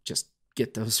just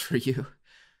get those for you.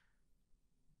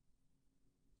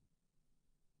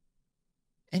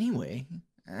 Anyway,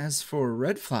 as for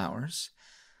red flowers,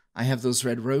 I have those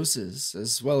red roses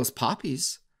as well as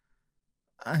poppies.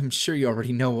 I'm sure you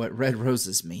already know what red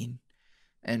roses mean,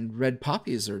 and red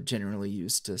poppies are generally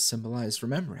used to symbolize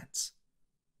remembrance.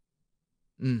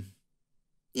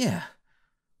 Yeah,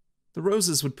 the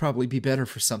roses would probably be better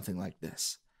for something like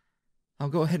this. I'll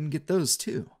go ahead and get those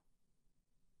too.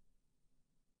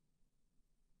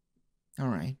 All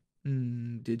right,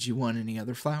 did you want any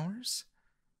other flowers?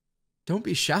 Don't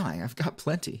be shy, I've got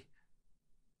plenty.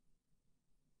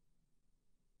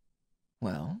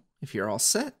 Well, if you're all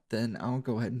set, then I'll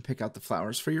go ahead and pick out the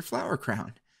flowers for your flower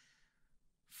crown.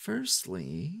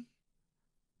 Firstly,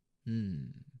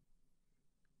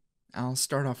 I'll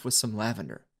start off with some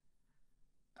lavender.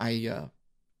 I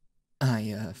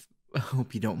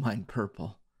hope you don't mind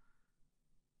purple.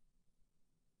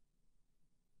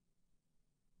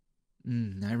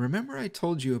 I remember I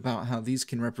told you about how these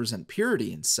can represent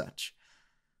purity and such.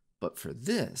 But for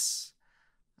this,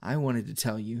 I wanted to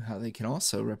tell you how they can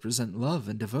also represent love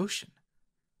and devotion.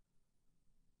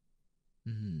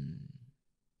 And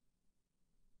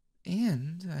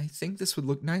I think this would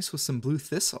look nice with some blue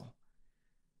thistle.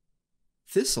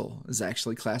 Thistle is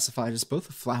actually classified as both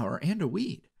a flower and a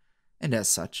weed, and as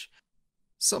such,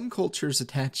 some cultures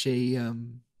attach a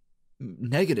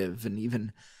negative and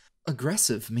even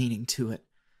aggressive meaning to it.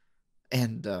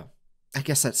 And I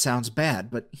guess that sounds bad,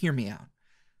 but hear me out.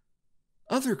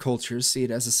 Other cultures see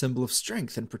it as a symbol of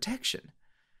strength and protection.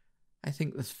 I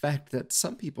think the fact that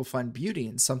some people find beauty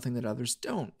in something that others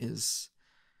don't is,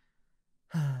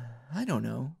 I don't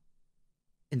know,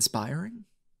 inspiring?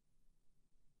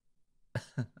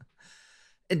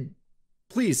 And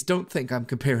please don't think I'm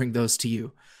comparing those to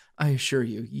you. I assure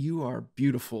you, you are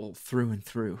beautiful through and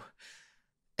through.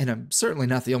 And I'm certainly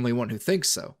not the only one who thinks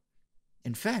so.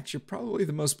 In fact, you're probably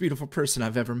the most beautiful person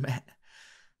I've ever met.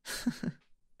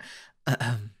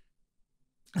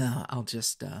 I'll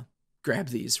just grab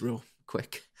these real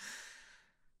quick.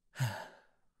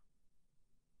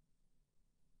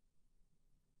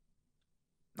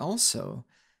 Also,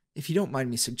 if you don't mind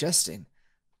me suggesting,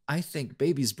 I think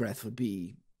baby's breath would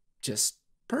be just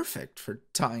perfect for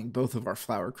tying both of our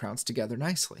flower crowns together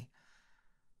nicely.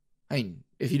 I mean,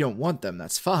 if you don't want them,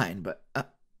 that's fine, but...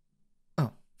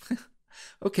 oh.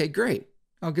 Okay, great.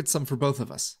 I'll get some for both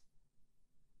of us.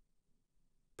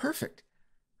 Perfect.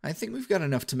 I think we've got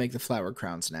enough to make the flower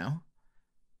crowns now.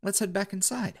 Let's head back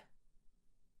inside.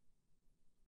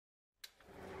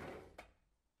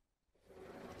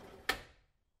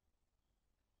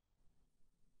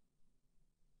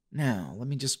 Now, let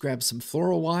me just grab some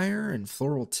floral wire and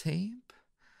floral tape.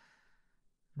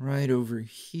 Right over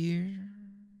here.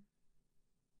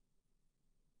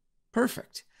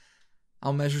 Perfect.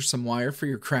 I'll measure some wire for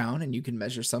your crown, and you can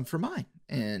measure some for mine.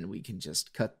 And we can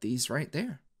just cut these right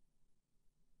there.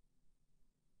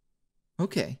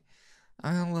 Okay.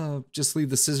 I'll just leave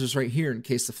the scissors right here in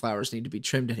case the flowers need to be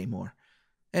trimmed anymore.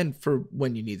 And for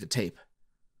when you need the tape.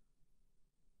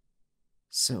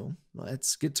 So,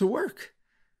 let's get to work.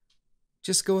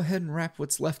 Just go ahead and wrap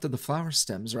what's left of the flower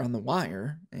stems around the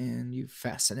wire, and you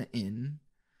fasten it in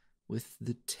with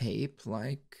the tape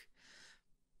like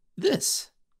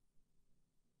this.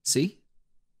 See?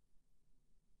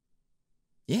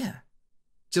 Yeah,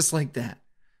 just like that.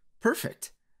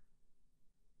 Perfect.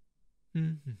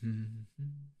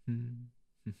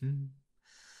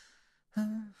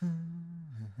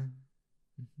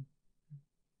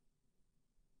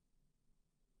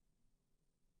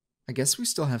 I guess we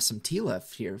still have some tea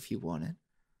left here if you want it.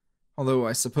 Although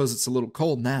I suppose it's a little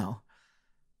cold now.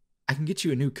 I can get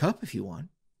you a new cup if you want.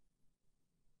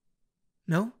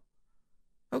 No?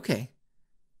 Okay.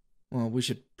 Well, we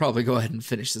should probably go ahead and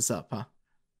finish this up, huh?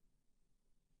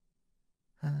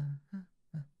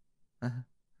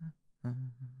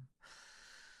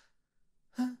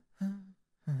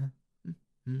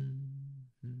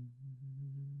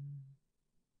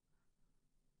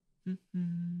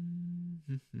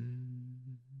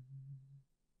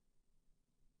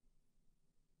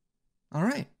 All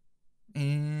right.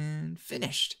 And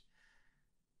finished.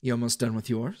 You almost done with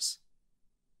yours?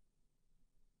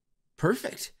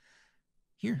 Perfect.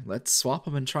 Here, let's swap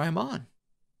them and try them on.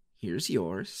 Here's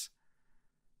yours.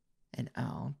 And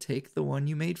I'll take the one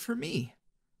you made for me.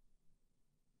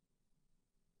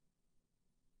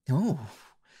 Oh,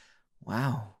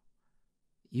 wow.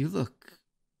 You look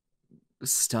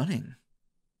stunning.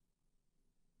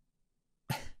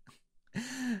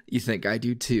 You think I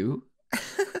do too?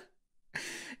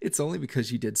 It's only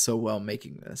because you did so well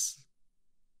making this.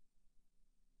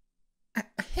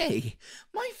 Hey,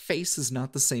 my face is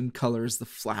not the same color as the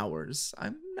flowers.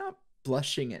 I'm not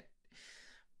blushing at...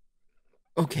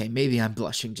 Okay, maybe I'm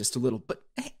blushing just a little, but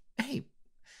hey,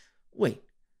 wait.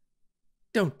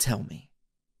 Don't tell me.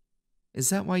 Is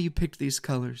that why you picked these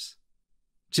colors?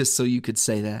 Just so you could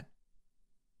say that?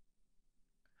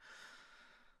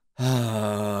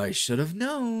 I should have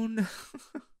known.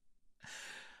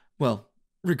 Well,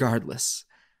 regardless,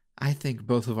 I think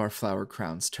both of our flower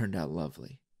crowns turned out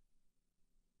lovely.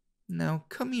 Now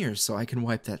come here so I can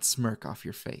wipe that smirk off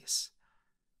your face.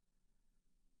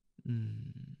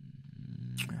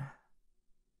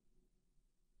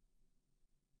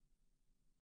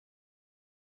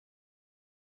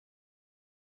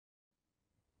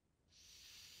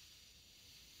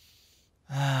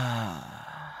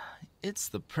 It's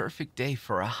the perfect day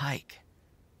for a hike.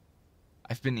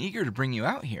 I've been eager to bring you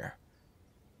out here.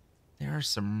 There are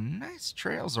some nice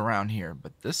trails around here,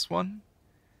 but this one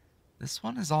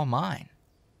is all mine.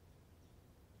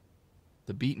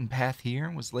 The beaten path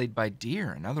here was laid by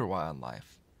deer and other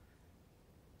wildlife.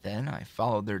 Then I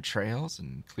followed their trails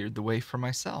and cleared the way for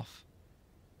myself.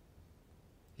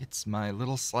 It's my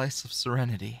little slice of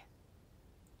serenity.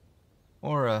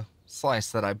 Or a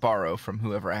slice that I borrow from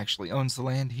whoever actually owns the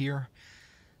land here.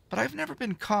 But I've never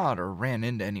been caught or ran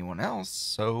into anyone else,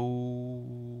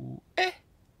 so...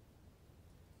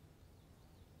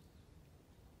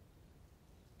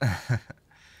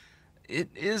 It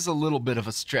is a little bit of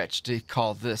a stretch to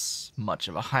call this much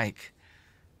of a hike.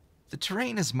 The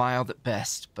terrain is mild at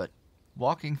best, but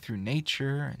walking through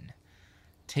nature and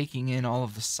taking in all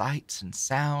of the sights and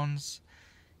sounds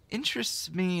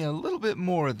interests me a little bit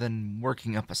more than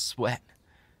working up a sweat.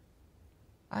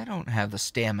 I don't have the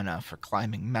stamina for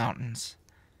climbing mountains.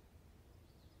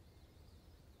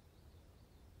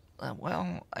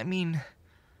 Well, I mean,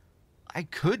 I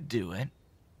could do it,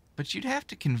 but you'd have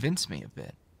to convince me a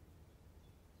bit.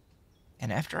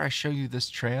 And after I show you this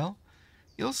trail,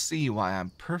 you'll see why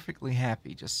I'm perfectly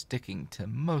happy just sticking to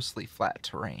mostly flat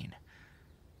terrain.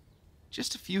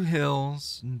 Just a few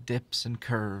hills and dips and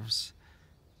curves.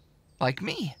 Like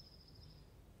me.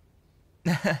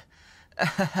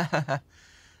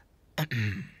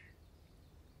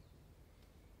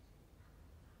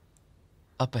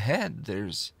 Up ahead,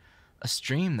 there's a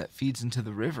stream that feeds into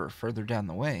the river further down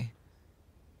the way.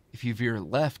 If you veer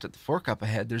left at the fork up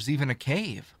ahead, there's even a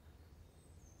cave.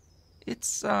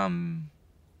 It's, a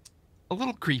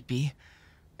little creepy,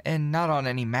 and not on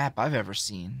any map I've ever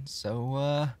seen,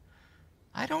 so,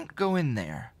 I don't go in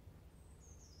there.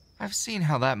 I've seen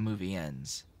how that movie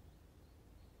ends.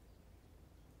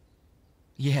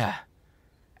 Yeah,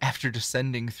 after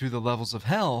descending through the levels of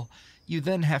hell, you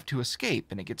then have to escape,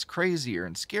 and it gets crazier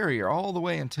and scarier all the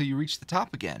way until you reach the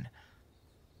top again.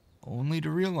 Only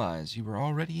to realize you were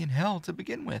already in hell to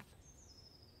begin with.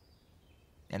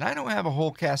 and I don't have a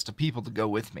whole cast of people to go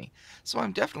with me, so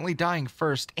I'm definitely dying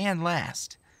first and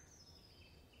last.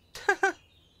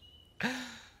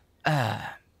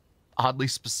 Oddly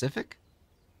specific?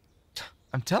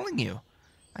 I'm telling you,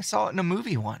 I saw it in a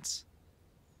movie once.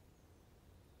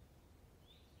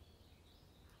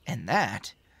 And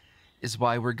that is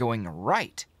why we're going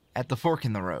right at the fork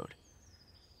in the road.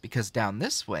 Because down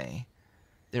this way,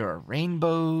 there are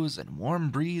rainbows and warm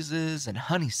breezes and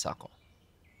honeysuckle.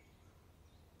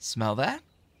 Smell that?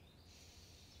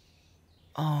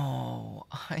 Oh,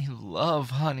 I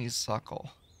love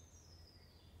honeysuckle.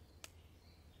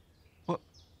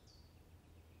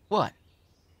 What?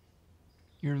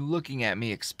 You're looking at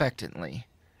me expectantly.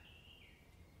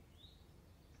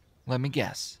 Let me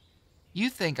guess. You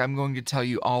think I'm going to tell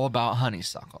you all about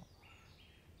honeysuckle?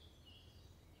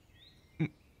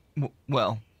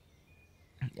 Well,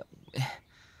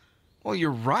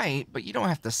 you're right, but you don't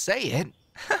have to say it.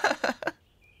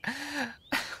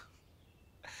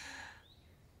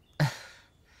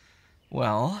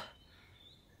 Well,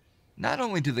 not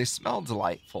only do they smell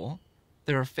delightful,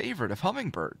 they're a favorite of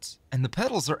hummingbirds, and the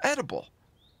petals are edible.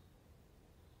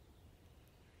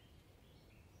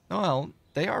 Well,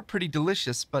 they are pretty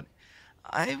delicious, but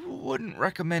I wouldn't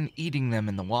recommend eating them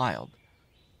in the wild.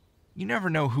 You never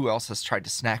know who else has tried to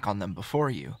snack on them before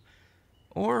you,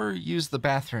 or use the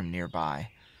bathroom nearby,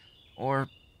 or,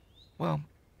 well,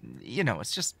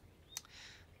 it's just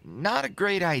not a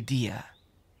great idea.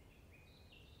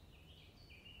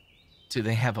 Do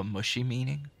they have a mushy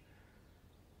meaning?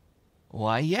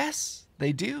 Why, yes,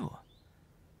 they do.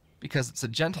 Because it's a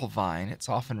gentle vine, it's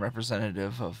often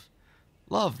representative of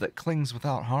love that clings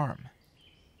without harm.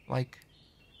 Like,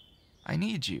 I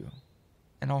need you,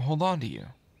 and I'll hold on to you.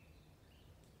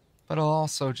 But I'll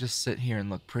also just sit here and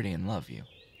look pretty and love you.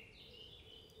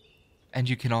 And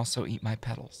you can also eat my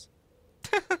petals.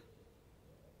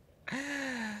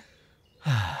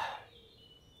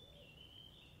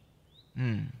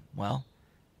 Well,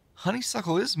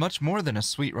 honeysuckle is much more than a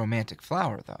sweet romantic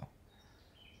flower, though.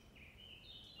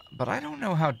 But I don't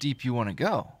know how deep you want to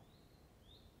go.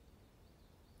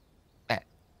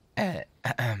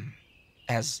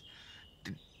 As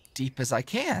deep as I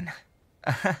can.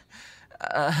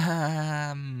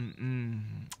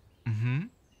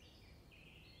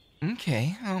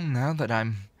 Okay, well, now that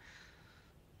I'm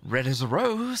red as a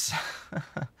rose.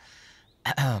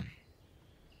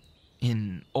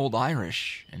 In Old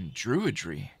Irish and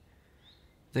Druidry,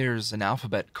 there's an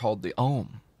alphabet called the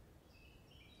Ogham.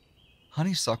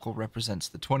 Honeysuckle represents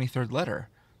the 23rd letter,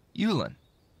 Yulin.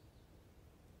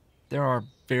 There are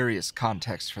various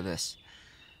contexts for this,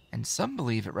 and some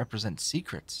believe it represents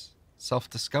secrets,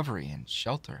 self-discovery, and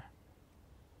shelter.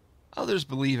 Others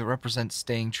believe it represents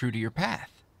staying true to your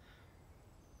path.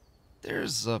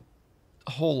 There's a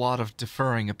whole lot of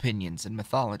differing opinions and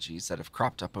mythologies that have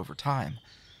cropped up over time,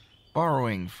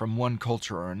 borrowing from one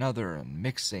culture or another and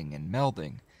mixing and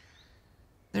melding.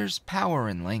 There's power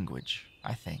in language,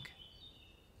 I think.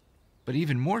 But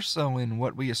even more so in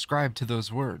what we ascribe to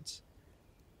those words,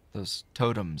 those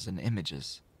totems and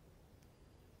images.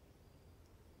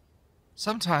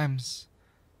 Sometimes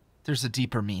there's a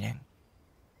deeper meaning.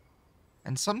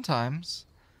 And sometimes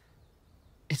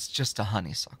it's just a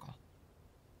honeysuckle.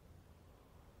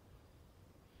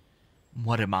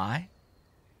 What am I?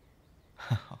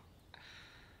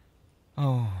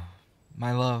 Oh,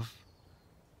 my love,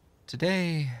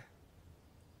 today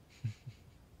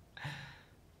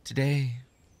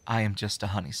I am just a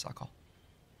honeysuckle.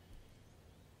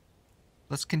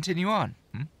 Let's continue on,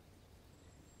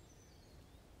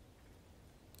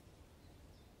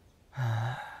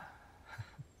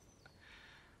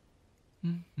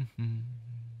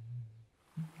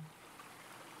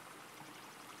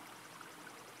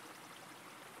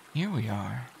 Here we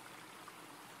are.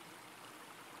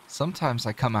 Sometimes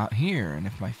I come out here, and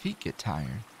if my feet get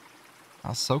tired,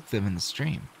 I'll soak them in the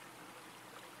stream.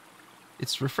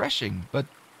 It's refreshing, but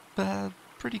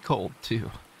pretty cold,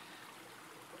 too.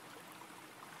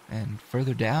 And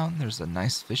further down, there's a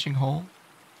nice fishing hole.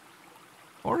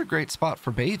 Or a great spot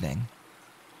for bathing,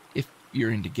 if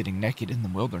you're into getting naked in the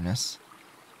wilderness.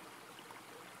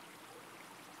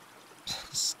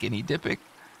 Skinny dipping?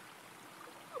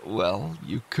 Well,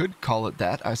 you could call it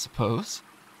that, I suppose.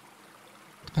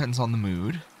 Depends on the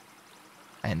mood.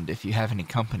 And if you have any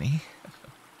company.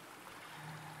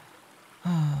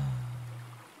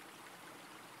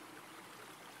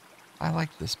 I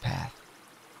like this path.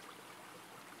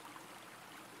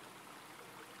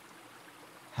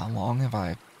 How long have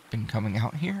I been coming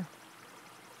out here?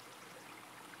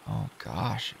 Oh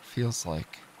gosh, it feels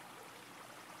like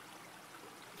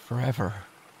forever.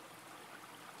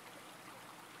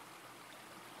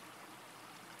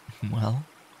 Well,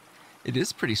 it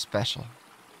is pretty special.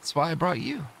 That's why I brought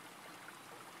you.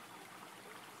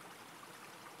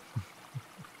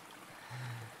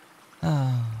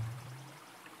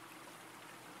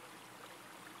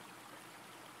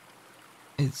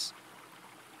 Is,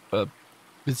 uh,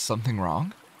 is something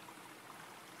wrong?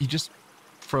 You just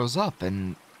froze up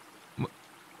and...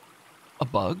 A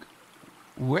bug?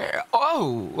 Where?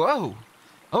 Oh, whoa.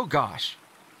 Oh, gosh.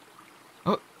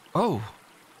 Oh, oh.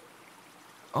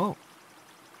 Oh.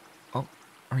 Oh,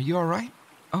 are you all right?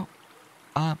 Oh,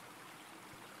 um,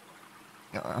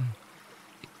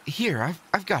 here,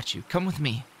 I've got you. Come with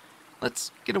me.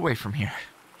 Let's get away from here.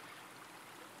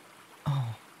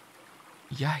 Oh,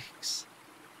 yikes.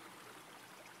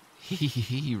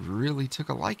 He really took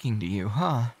a liking to you,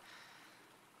 huh?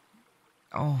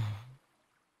 Oh,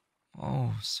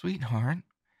 oh, sweetheart.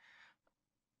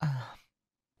 Uh,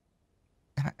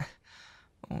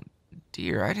 oh,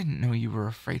 dear, I didn't know you were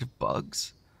afraid of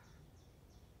bugs.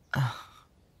 Uh,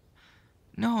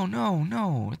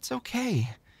 no, it's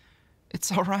okay.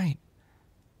 It's all right.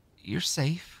 You're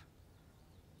safe.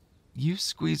 You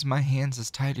squeeze my hands as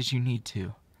tight as you need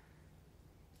to.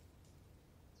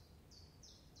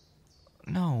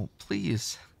 No,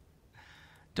 please.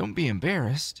 Don't be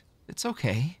embarrassed. It's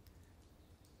okay.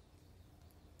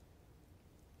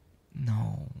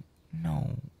 No.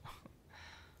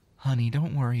 Honey,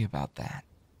 don't worry about that.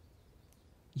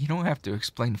 You don't have to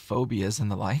explain phobias and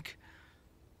the like.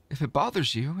 If it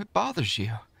bothers you, it bothers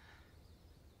you.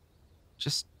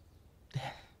 Just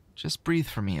breathe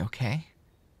for me, okay?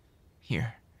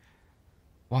 Here.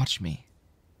 Watch me.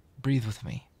 Breathe with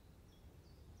me.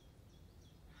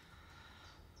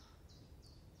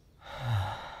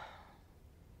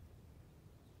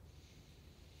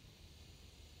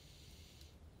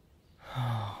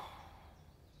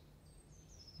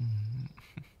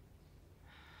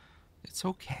 It's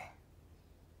okay.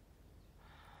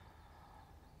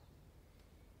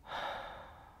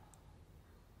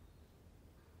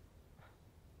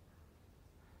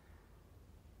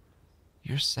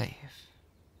 You're safe.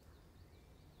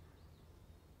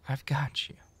 I've got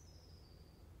you.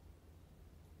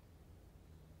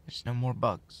 There's no more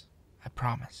bugs. I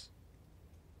promise.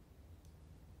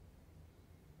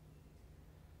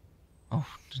 Oh,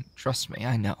 trust me,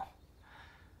 I know.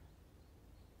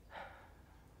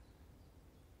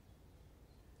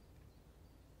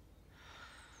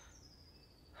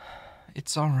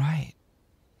 It's all right.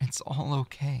 It's all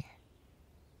okay.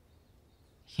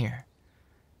 Here.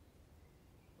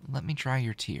 Let me dry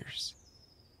your tears.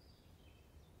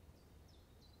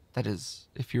 That is,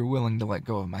 if you're willing to let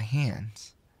go of my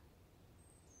hands.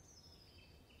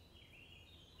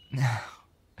 No,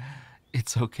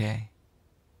 it's okay.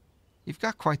 You've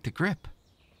got quite the grip.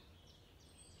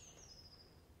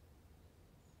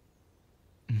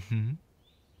 Mm-hmm.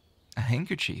 A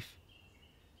handkerchief.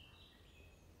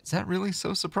 Is that really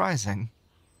so surprising?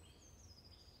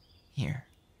 Here.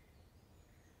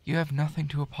 You have nothing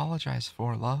to apologize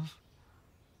for, love.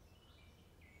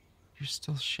 You're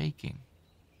still shaking.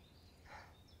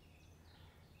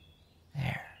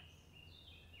 There.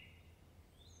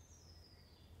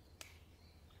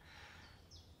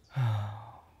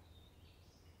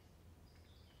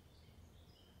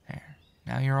 There.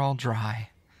 Now you're all dry.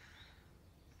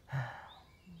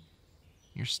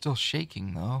 You're still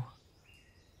shaking, though.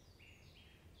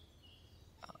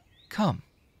 Come.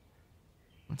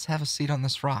 Let's have a seat on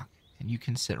this rock, and you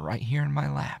can sit right here in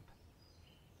my lap.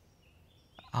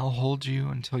 I'll hold you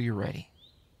until you're ready.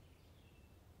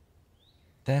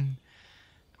 Then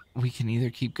we can either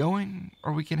keep going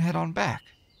or we can head on back.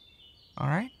 All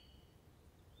right?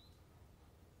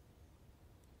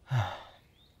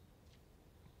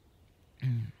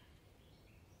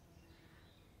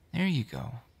 There you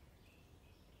go.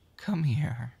 Come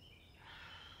here.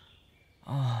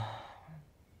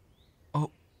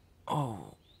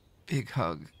 Oh, big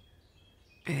hug.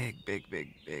 Big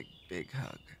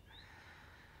hug.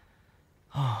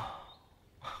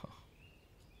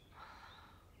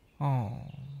 Oh.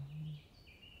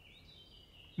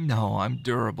 No, I'm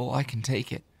durable. I can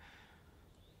take it.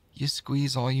 You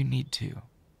squeeze all you need to,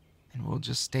 and we'll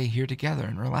just stay here together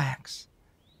and relax.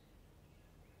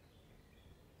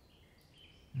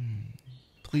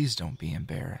 Please don't be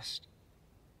embarrassed.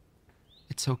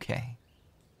 It's okay.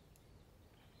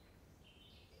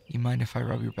 You mind if I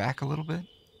rub your back a little bit?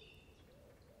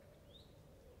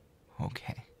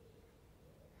 Okay.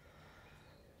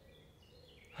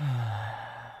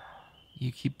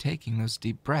 You keep taking those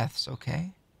deep breaths,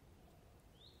 okay?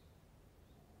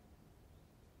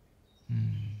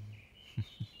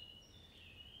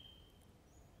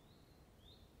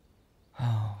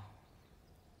 Oh.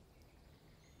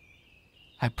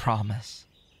 I promise.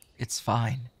 It's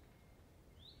fine.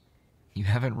 You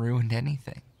haven't ruined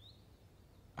anything.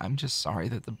 I'm just sorry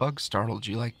that the bug startled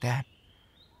you like that.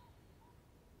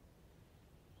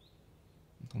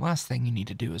 The last thing you need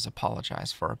to do is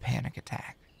apologize for a panic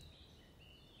attack.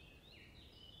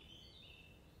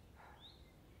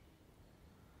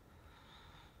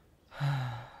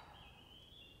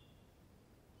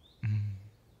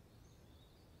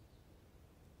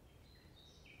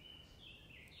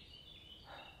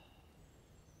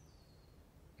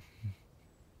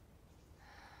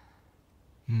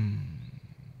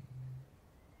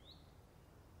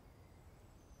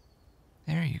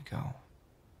 There you go.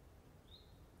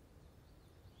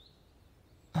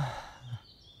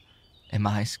 Am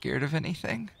I scared of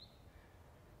anything?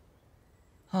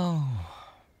 Oh.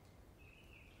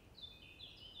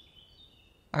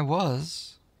 I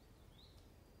was.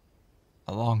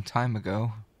 A long time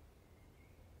ago.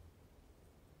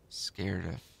 Scared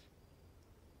of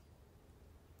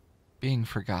being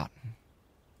forgotten.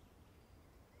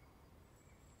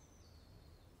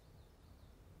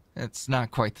 It's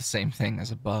not quite the same thing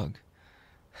as a bug.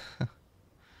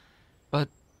 But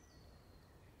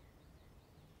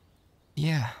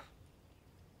yeah,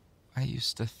 I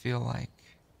used to feel like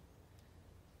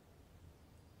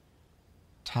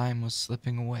time was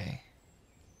slipping away.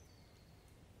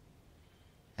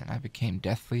 And I became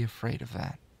deathly afraid of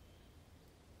that.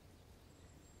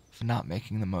 Of not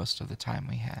making the most of the time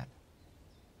we had.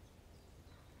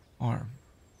 Or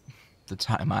the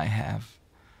time I have.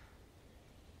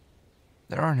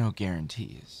 There are no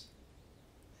guarantees.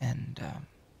 And,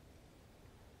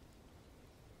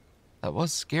 that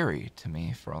was scary to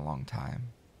me for a long time.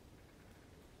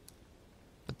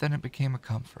 But then it became a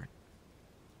comfort.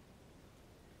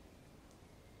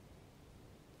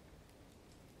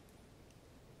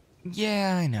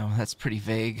 Yeah, I know, that's pretty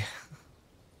vague.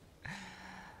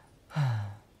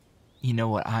 You know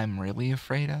what I'm really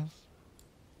afraid of?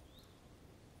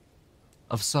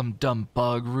 Of some dumb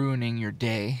bug ruining your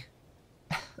day.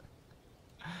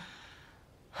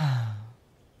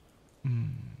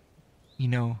 You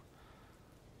know,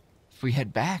 if we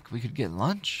head back, we could get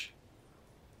lunch.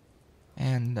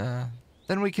 And,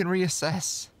 then we can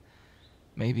reassess.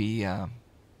 Maybe,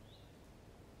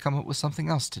 come up with something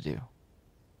else to do.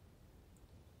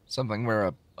 Something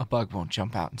where a bug won't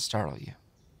jump out and startle you.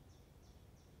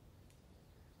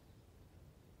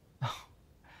 Oh,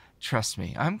 trust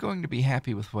me, I'm going to be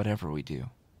happy with whatever we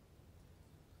do.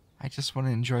 I just want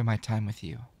to enjoy my time with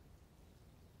you.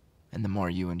 And the more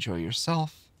you enjoy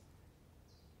yourself,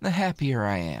 the happier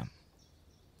I am.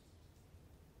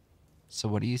 So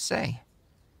what do you say?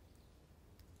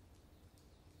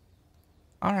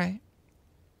 All right.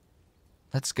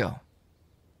 Let's go.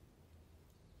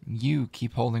 You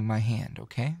keep holding my hand,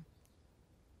 okay?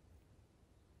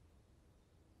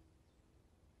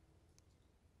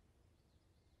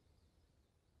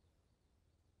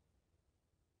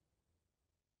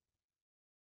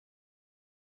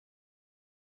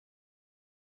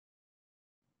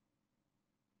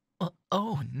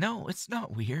 Oh, no, it's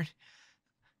not weird.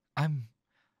 I'm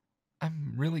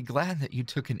really glad that you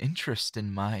took an interest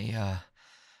in my,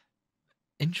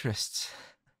 interests.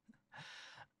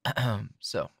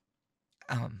 So,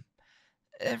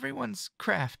 everyone's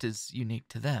craft is unique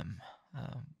to them.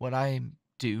 What I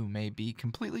do may be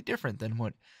completely different than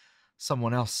what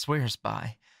someone else swears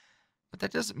by. But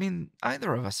that doesn't mean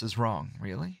either of us is wrong,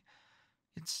 really.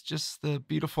 It's just the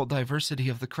beautiful diversity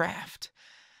of the craft.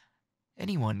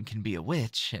 Anyone can be a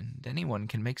witch, and anyone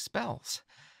can make spells.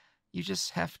 You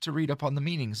just have to read up on the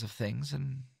meanings of things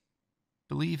and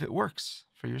believe it works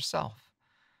for yourself.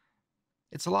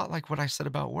 It's a lot like what I said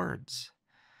about words.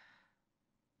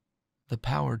 The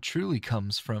power truly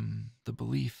comes from the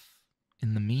belief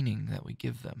in the meaning that we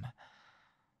give them.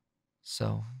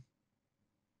 So,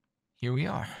 here we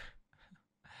are.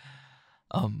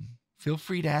 Feel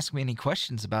free to ask me any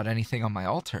questions about anything on my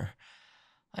altar.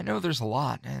 I know there's a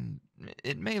lot, and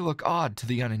it may look odd to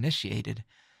the uninitiated.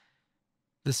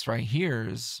 This right here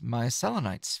is my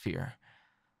selenite sphere.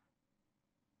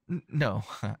 No,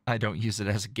 I don't use it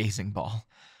as a gazing ball.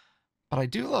 But I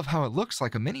do love how it looks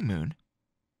like a mini-moon.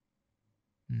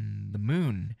 The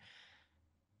moon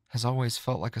has always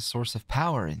felt like a source of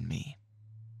power in me.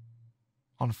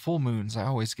 On full moons, I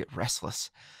always get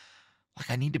restless,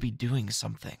 like I need to be doing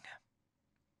something.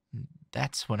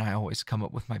 That's when I always come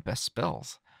up with my best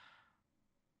spells.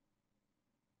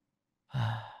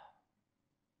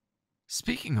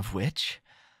 Speaking of which,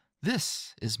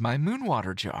 this is my moon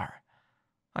water jar.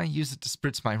 I use it to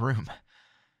spritz my room.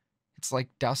 It's like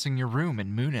dousing your room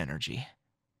in moon energy.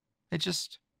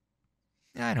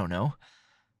 I don't know.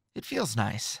 It feels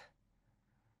nice.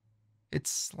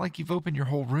 It's like you've opened your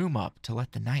whole room up to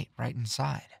let the night right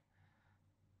inside.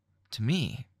 To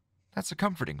me, that's a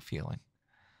comforting feeling.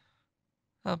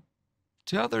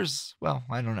 To others, well,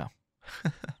 I don't know.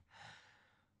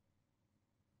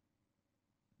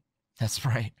 That's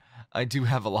right. I do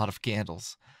have a lot of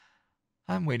candles.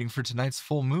 I'm waiting for tonight's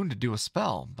full moon to do a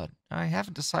spell, but I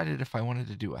haven't decided if I wanted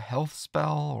to do a health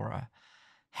spell or a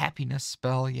happiness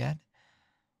spell yet.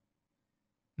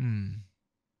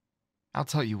 I'll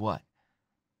tell you what.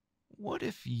 What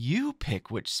if you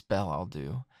pick which spell I'll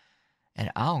do,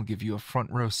 and I'll give you a front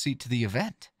row seat to the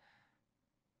event?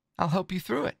 I'll help you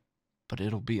through it, but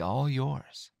it'll be all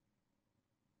yours.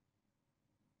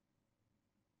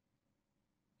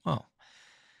 Oh,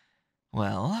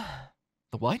 well,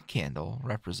 the white candle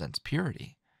represents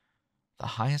purity, the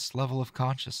highest level of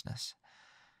consciousness.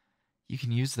 You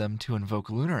can use them to invoke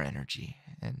lunar energy,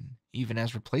 and even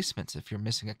as replacements if you're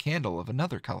missing a candle of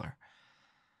another color.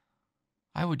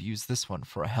 I would use this one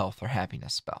for a health or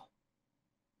happiness spell.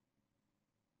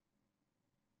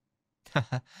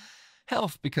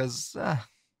 Health, because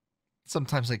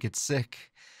sometimes I get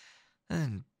sick,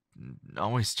 and it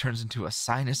always turns into a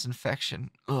sinus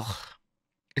infection. Ugh,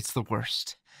 it's the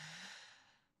worst.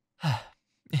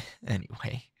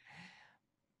 Anyway.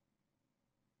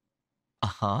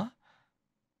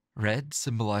 Red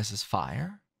symbolizes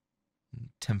fire,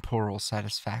 temporal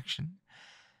satisfaction,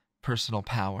 personal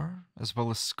power, as well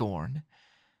as scorn,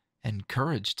 and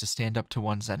courage to stand up to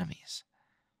one's enemies.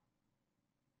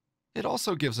 It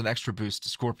also gives an extra boost to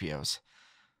Scorpios.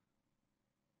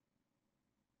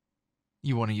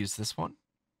 You want to use this one?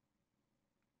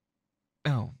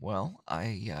 Oh, well,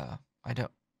 I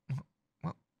don't...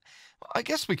 Well, I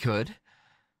guess we could.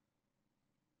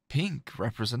 Pink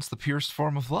represents the purest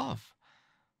form of love.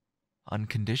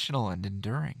 Unconditional and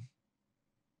enduring.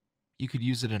 You could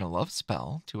use it in a love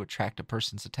spell to attract a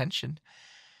person's attention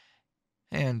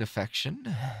and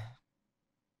affection.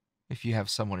 If you have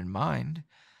someone in mind,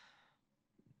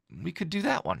 we could do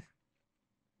that one.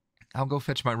 I'll go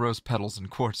fetch my rose petals and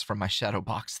quartz from my shadow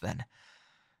box then.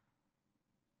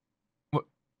 What?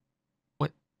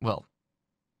 Well,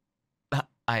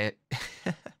 I...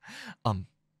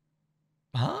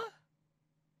 Huh?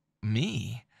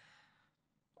 Me?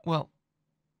 Well,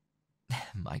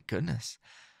 my goodness.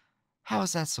 How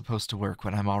is that supposed to work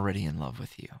when I'm already in love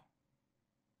with you?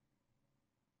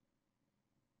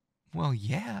 Well,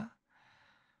 yeah.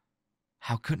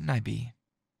 How couldn't I be?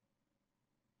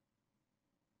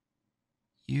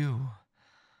 You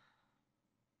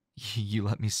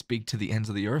let me speak to the ends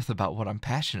of the earth about what I'm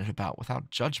passionate about without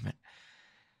judgment.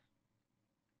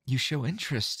 You show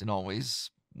interest and always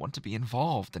want to be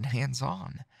involved and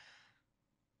hands-on.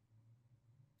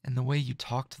 And the way you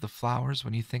talk to the flowers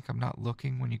when you think I'm not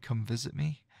looking when you come visit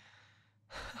me.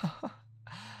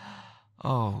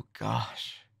 Oh,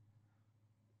 gosh.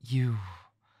 You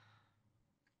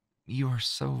are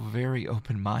so very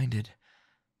open-minded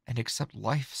and accept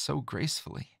life so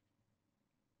gracefully.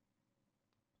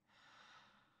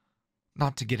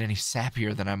 Not to get any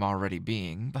sappier than I'm already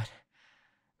being, but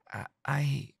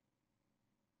I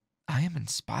am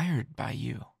inspired by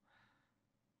you.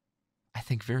 I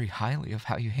think very highly of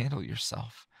how you handle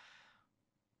yourself.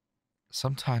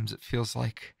 Sometimes it feels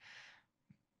like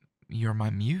you're my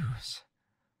muse.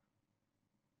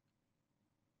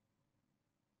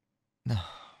 No.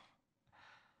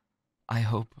 I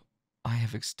hope I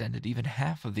have extended even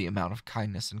half of the amount of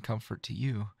kindness and comfort to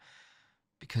you,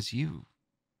 because you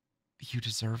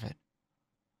deserve it.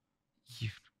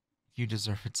 You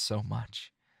deserve it so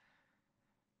much.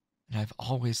 And I've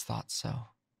always thought so.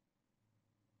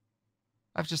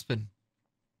 I've just been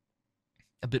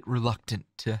a bit reluctant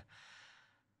to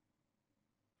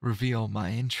reveal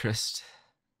my interest,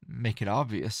 make it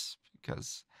obvious,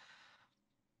 because,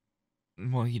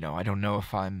 well, I don't know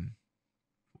if I'm,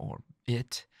 or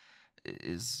it,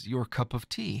 is your cup of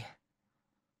tea.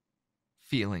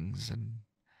 Feelings and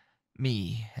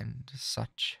me and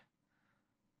such.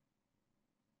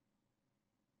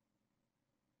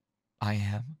 I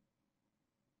am.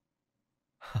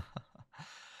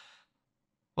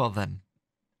 Well then,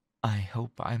 I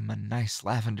hope I'm a nice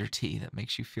lavender tea that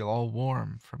makes you feel all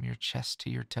warm from your chest to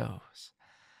your toes.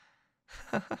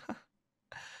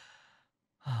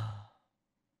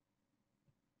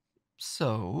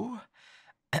 So,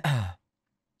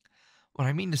 what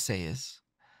I mean to say is,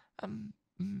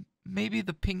 maybe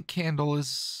the pink candle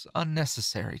is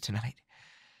unnecessary tonight.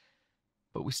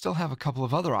 But we still have a couple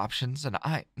of other options, and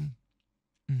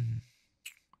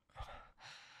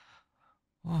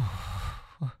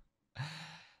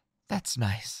that's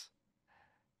nice.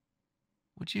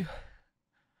 Would you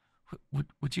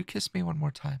Would you kiss me one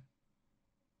more time?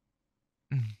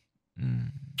 Mm,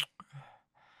 mm.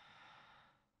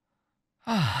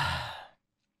 Ah.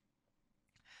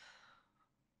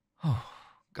 Oh,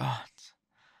 God.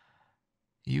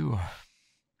 You're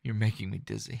making me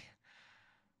dizzy.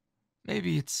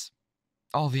 Maybe it's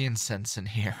all the incense in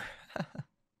here.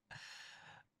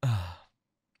 uh,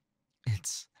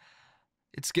 it's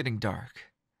getting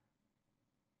dark.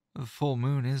 The full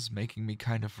moon is making me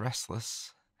kind of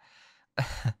restless.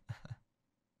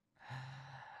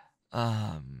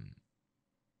 um,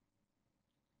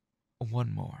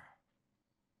 one more.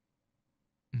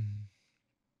 Mm.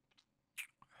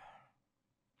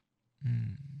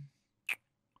 Mm.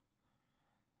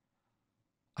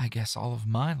 I guess all of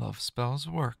my love spells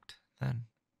worked, then.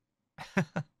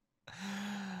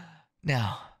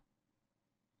 Now,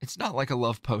 it's not like a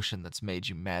love potion that's made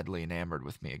you madly enamored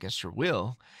with me against your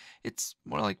will. It's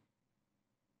more like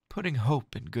putting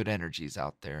hope and good energies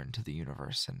out there into the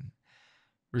universe and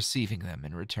receiving them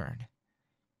in return.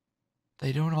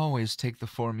 They don't always take the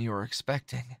form you were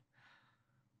expecting.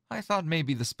 I thought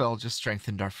maybe the spell just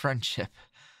strengthened our friendship.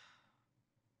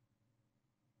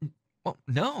 Well,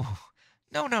 no.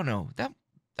 No.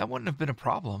 That wouldn't have been a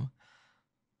problem.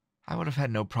 I would have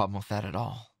had no problem with that at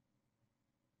all.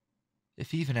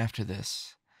 If even after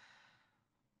this,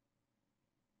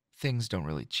 things don't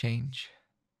really change,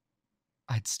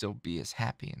 I'd still be as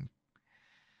happy and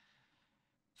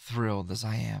thrilled as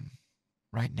I am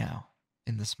right now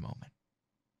in this moment.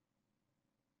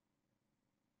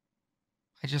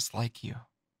 I just like you.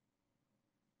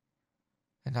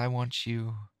 And I want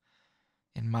you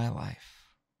in my life,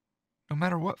 no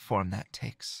matter what form that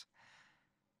takes.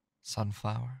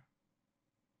 Sunflower.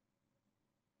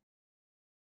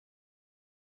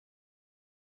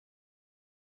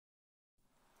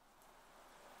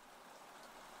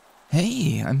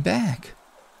 Hey, I'm back.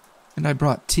 And I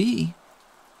brought tea.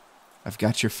 I've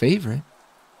got your favorite.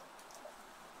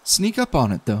 Sneak up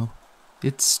on it, though.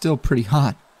 It's still pretty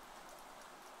hot.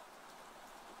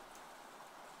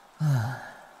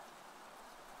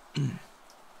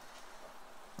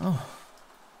 Oh,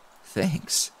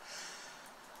 thanks.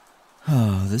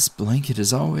 Oh, this blanket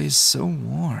is always so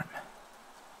warm.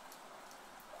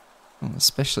 Well,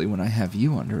 especially when I have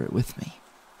you under it with me.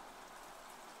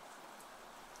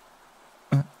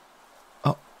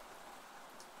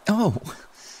 Oh,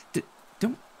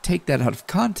 don't take that out of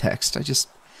context. I just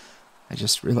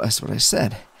realized what I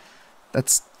said.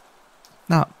 That's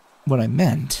not what I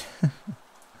meant.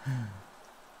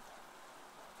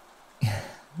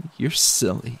 You're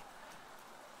silly.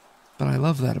 But I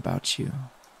love that about you.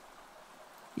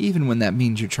 Even when that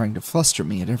means you're trying to fluster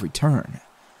me at every turn.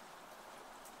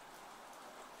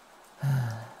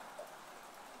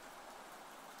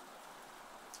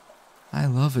 I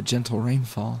love a gentle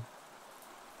rainfall.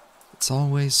 It's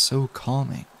always so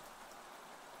calming.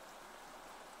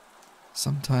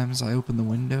 Sometimes I open the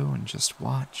window and just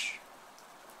watch,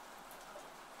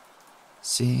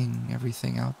 seeing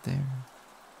everything out there.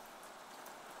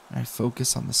 And I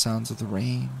focus on the sounds of the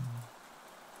rain.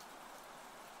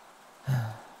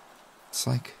 It's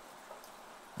like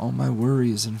all my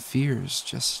worries and fears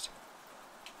just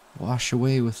wash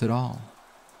away with it all.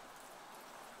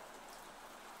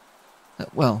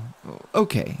 Well,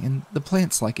 okay, and the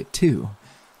plants like it too,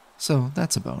 so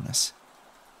that's a bonus.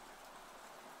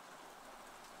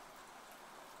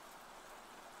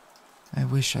 I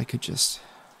wish I could just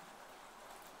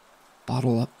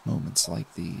bottle up moments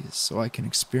like these so I can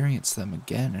experience them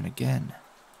again and again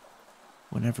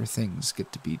whenever things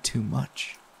get to be too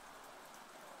much.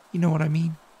 You know what I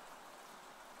mean?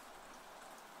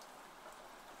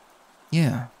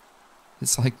 Yeah,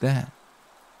 it's like that.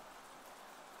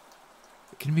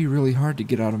 It can be really hard to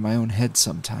get out of my own head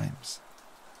sometimes.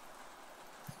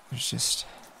 There's just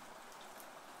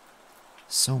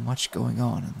so much going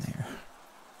on in there.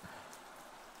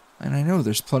 And I know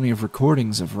there's plenty of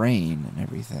recordings of rain and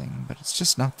everything, but it's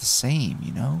just not the same,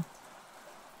 you know?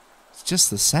 It's just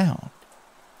the sound.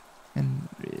 And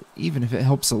even if it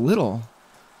helps a little,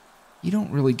 you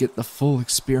don't really get the full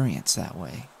experience that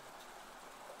way.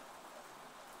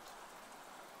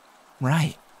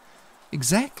 Right.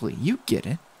 Exactly, you get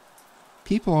it.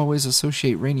 People always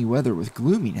associate rainy weather with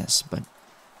gloominess, but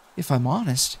if I'm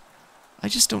honest, I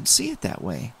just don't see it that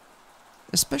way.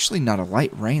 Especially not a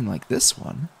light rain like this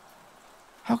one.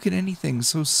 How can anything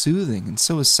so soothing and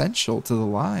so essential to the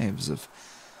lives of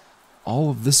all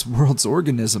of this world's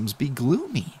organisms be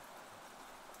gloomy?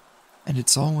 And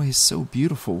it's always so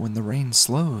beautiful when the rain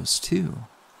slows, too.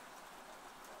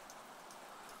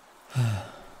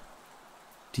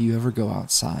 Do you ever go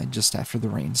outside just after the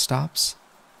rain stops?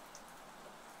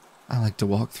 I like to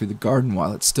walk through the garden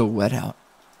while it's still wet out.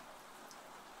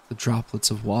 The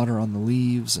droplets of water on the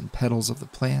leaves and petals of the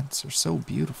plants are so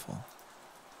beautiful.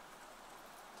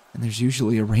 And there's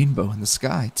usually a rainbow in the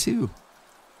sky, too.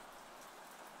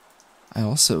 I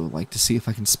also like to see if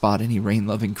I can spot any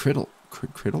rain-loving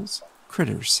critters.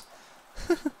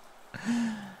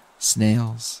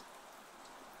 Snails,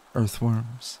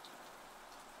 earthworms.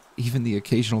 Even the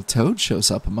occasional toad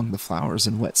shows up among the flowers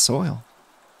in wet soil.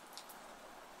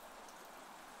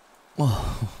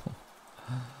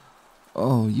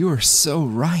 Oh, you are so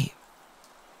right.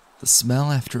 The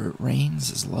smell after it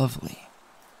rains is lovely.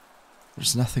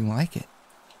 There's nothing like it.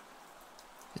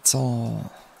 It's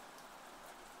all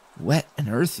wet and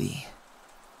earthy.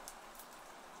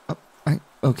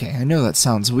 Okay, I know that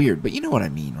sounds weird, but you know what I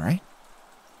mean, right?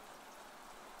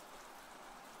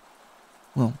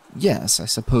 Well, yes, I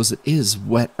suppose it is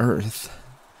wet earth,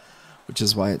 which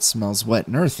is why it smells wet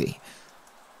and earthy.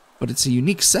 But it's a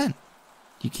unique scent.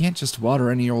 You can't just water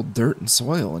any old dirt and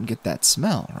soil and get that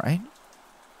smell, right?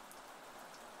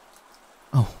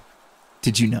 Oh,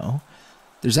 did you know?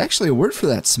 There's actually a word for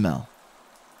that smell.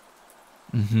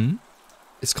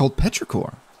 It's called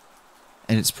petrichor,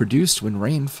 and it's produced when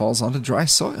rain falls onto dry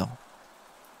soil.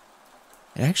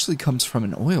 It actually comes from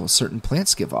an oil certain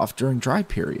plants give off during dry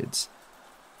periods,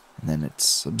 and then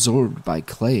it's absorbed by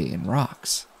clay and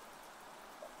rocks.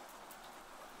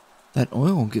 That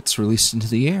oil gets released into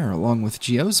the air along with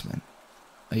geosmin,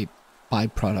 a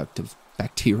byproduct of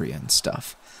bacteria and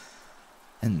stuff,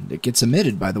 and it gets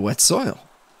emitted by the wet soil.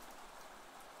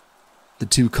 The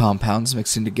two compounds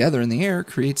mixing together in the air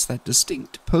creates that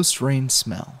distinct post-rain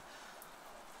smell.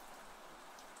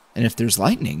 And if there's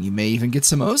lightning, you may even get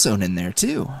some ozone in there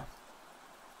too.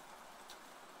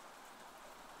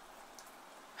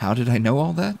 How did I know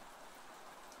all that?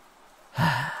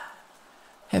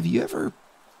 Have you ever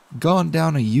gone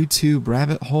down a YouTube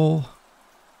rabbit hole?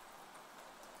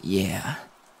 Yeah,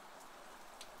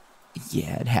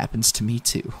 it happens to me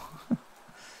too.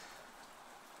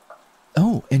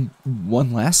 Oh, and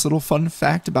one last little fun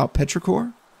fact about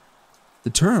petrichor. The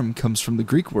term comes from the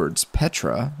Greek words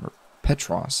petra, or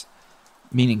petros,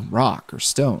 meaning rock or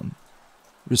stone,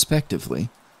 respectively,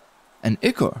 and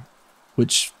ichor,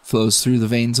 which flows through the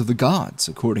veins of the gods,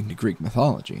 according to Greek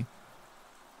mythology.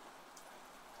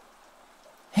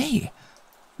 Hey,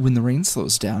 when the rain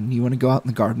slows down, you want to go out in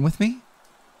the garden with me?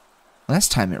 Last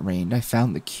time it rained, I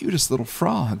found the cutest little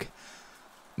frog.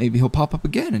 Maybe he'll pop up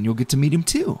again and you'll get to meet him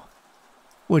too.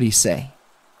 What do you say?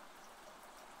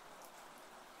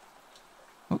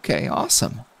 Okay,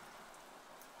 awesome.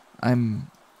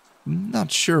 I'm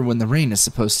not sure when the rain is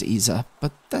supposed to ease up,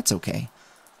 but that's okay.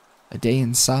 A day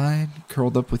inside,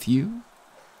 curled up with you,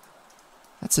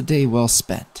 that's a day well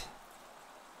spent.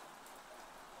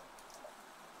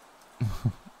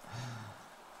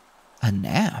 A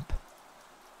nap?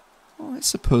 Well, I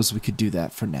suppose we could do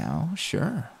that for now,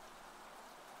 sure.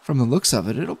 From the looks of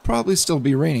it, it'll probably still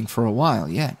be raining for a while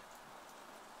yet.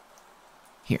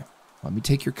 Here, let me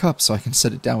take your cup so I can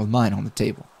set it down with mine on the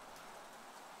table.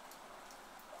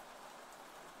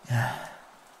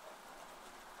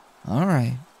 All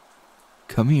right.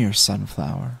 Come here,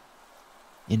 sunflower.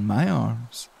 In my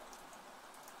arms.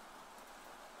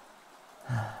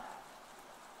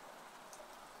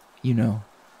 You know,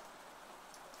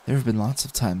 there have been lots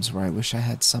of times where I wish I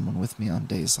had someone with me on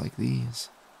days like these.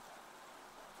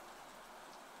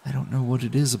 I don't know what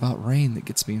it is about rain that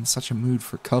gets me in such a mood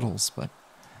for cuddles, but,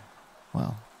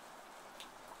 well,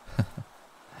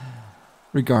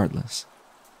 regardless,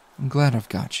 I'm glad I've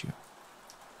got you.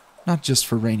 Not just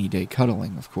for rainy day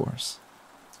cuddling, of course.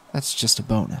 That's just a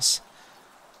bonus.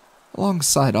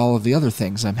 Alongside all of the other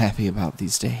things I'm happy about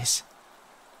these days.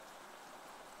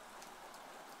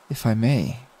 If I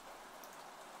may,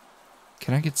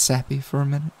 can I get sappy for a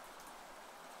minute?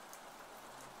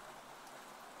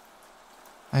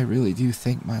 I really do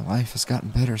think my life has gotten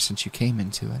better since you came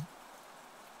into it.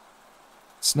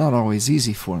 It's not always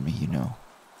easy for me, you know.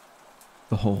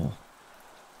 The whole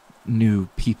new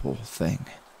people thing.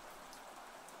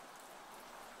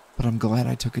 But I'm glad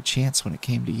I took a chance when it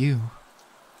came to you.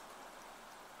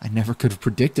 I never could have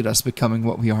predicted us becoming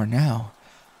what we are now.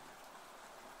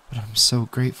 But I'm so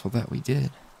grateful that we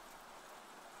did.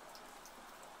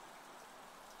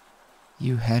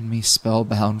 You had me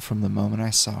spellbound from the moment I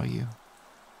saw you.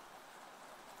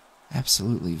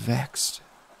 Absolutely vexed.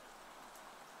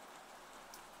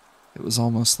 It was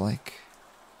almost like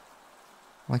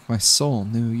my soul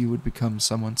knew you would become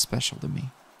someone special to me.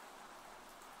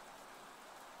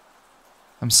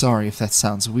 I'm sorry if that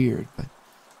sounds weird, but...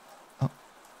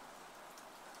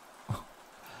 Oh.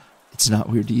 It's not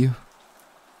weird to you?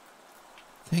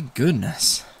 Thank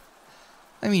goodness.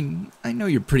 I mean, I know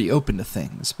you're pretty open to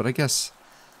things, but I guess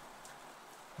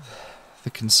the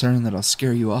concern that I'll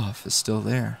scare you off is still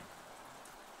there.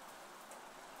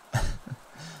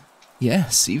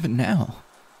 Yes, even now.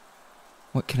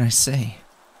 What can I say?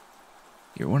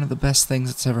 You're one of the best things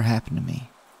that's ever happened to me,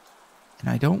 and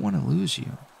I don't want to lose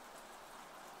you.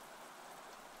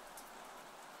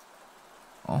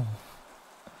 Oh,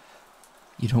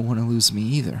 you don't want to lose me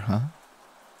either, huh?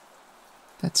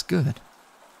 That's good.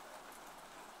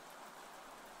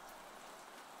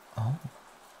 Oh.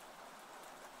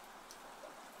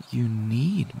 You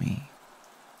need me.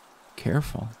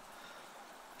 Careful.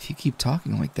 If you keep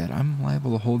talking like that, I'm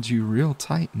liable to hold you real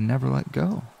tight and never let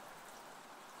go.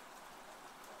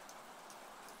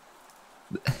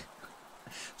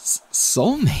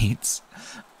 Soulmates?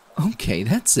 Okay,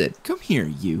 that's it. Come here,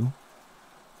 you.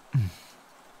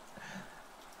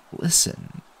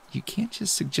 Listen, you can't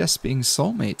just suggest being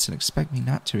soulmates and expect me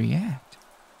not to react.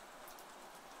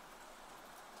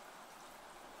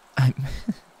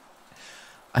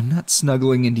 I'm not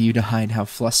snuggling into you to hide how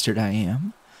flustered I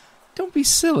am. Don't be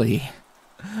silly.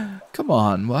 Come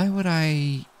on, why would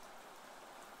I...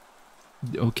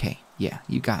 Okay, yeah,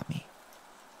 you got me.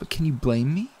 But can you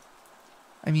blame me?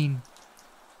 I mean,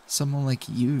 someone like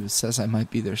you says I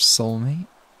might be their soulmate.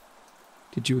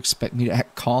 Did you expect me to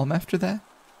act calm after that?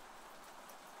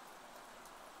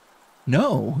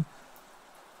 No.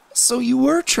 So you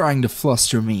were trying to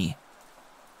fluster me.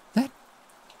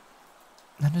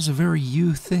 That is a very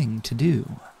you thing to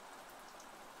do.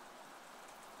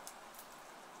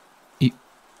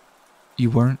 You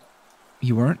weren't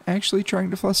actually trying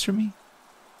to fluster me?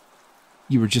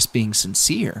 You were just being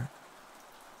sincere.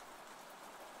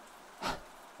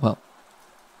 Well,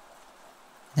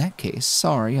 in that case,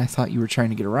 sorry, I thought you were trying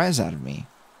to get a rise out of me.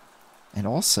 And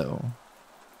also,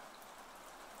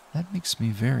 that makes me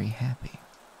very happy.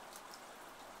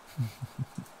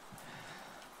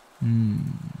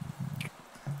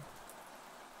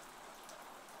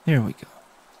 There we go.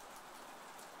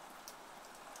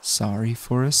 Sorry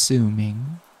for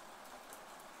assuming.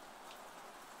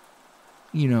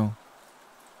 You know,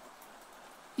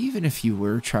 even if you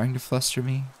were trying to fluster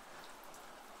me,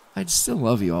 I'd still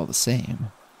love you all the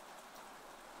same.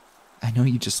 I know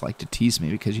you just like to tease me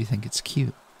because you think it's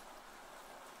cute.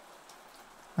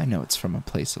 I know it's from a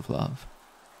place of love.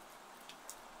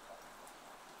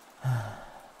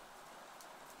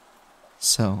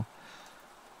 So,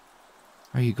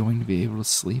 are you going to be able to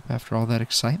sleep after all that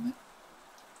excitement?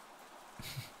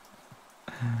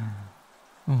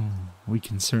 Oh, we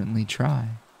can certainly try.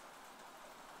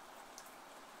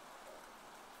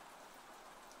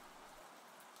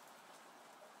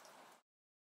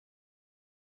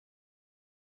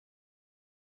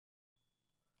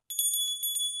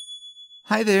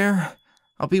 Hi there.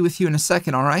 I'll be with you in a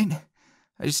second, all right?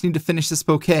 I just need to finish this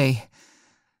bouquet.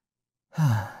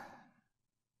 And...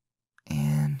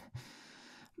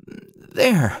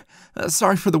 there.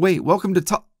 Sorry for the wait. Welcome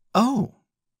to Oh.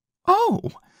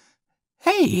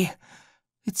 Hey.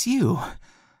 It's you.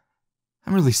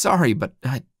 I'm really sorry, but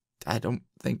I don't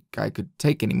think I could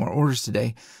take any more orders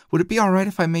today. Would it be all right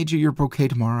if I made you your bouquet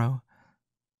tomorrow?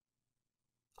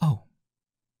 Oh.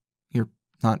 You're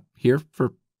not here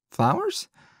for flowers?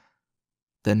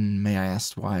 Then may I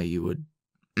ask why you would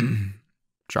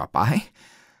drop by?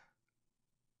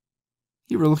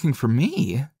 You were looking for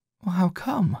me? Well, how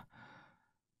come?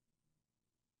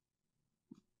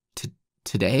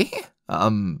 Today?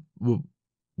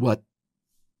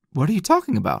 What are you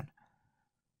talking about?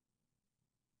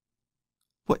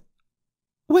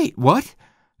 Wait, what?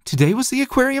 Today was the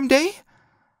aquarium day?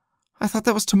 I thought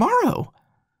that was tomorrow.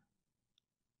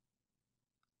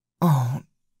 Oh,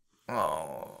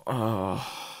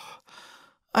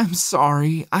 I'm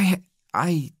sorry. I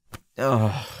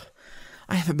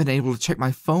haven't been able to check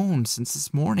my phone since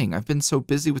this morning. I've been so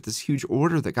busy with this huge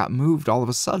order that got moved all of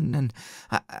a sudden, and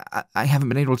I haven't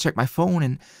been able to check my phone,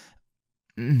 and...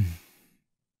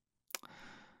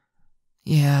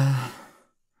 Yeah.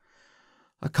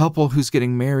 A couple who's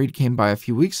getting married came by a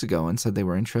few weeks ago and said they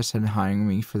were interested in hiring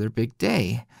me for their big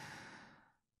day.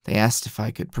 They asked if I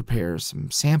could prepare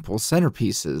some sample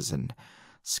centerpieces and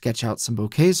sketch out some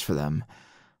bouquets for them.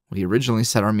 We originally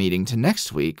set our meeting to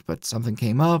next week, but something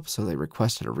came up, so they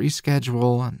requested a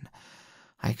reschedule, and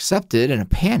I accepted in a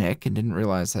panic and didn't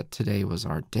realize that today was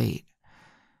our date.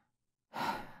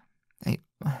 Hey,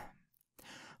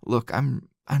 look, I'm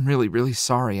really, really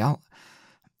sorry. I'll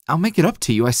make it up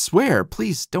to you, I swear.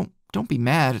 Please, don't be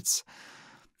mad. It's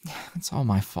all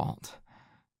my fault.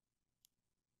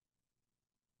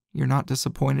 You're not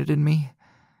disappointed in me?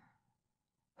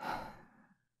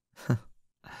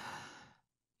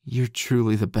 You're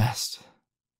truly the best,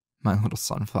 my little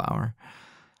sunflower.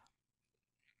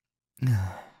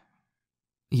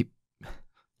 You,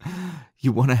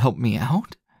 you want to help me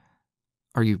out?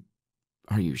 Are you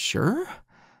sure?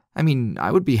 I mean,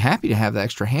 I would be happy to have the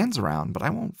extra hands around, but I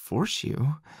won't force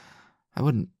you. I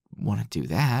wouldn't want to do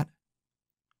that.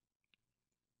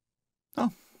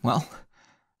 Oh, well,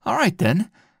 all right then.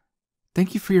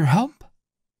 Thank you for your help.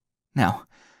 Now,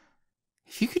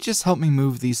 if you could just help me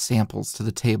move these samples to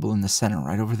the table in the center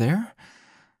right over there.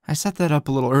 I set that up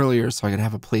a little earlier so I could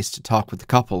have a place to talk with the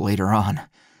couple later on.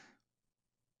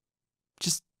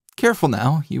 Just careful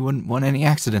now. You wouldn't want any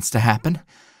accidents to happen.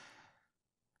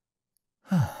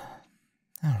 All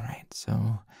right,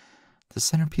 so the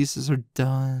centerpieces are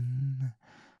done.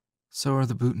 So are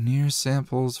the boutonniere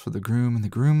samples for the groom and the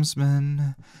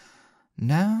groomsmen.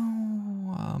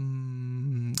 Now,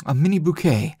 a mini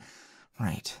bouquet.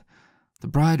 Right. The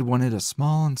bride wanted a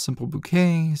small and simple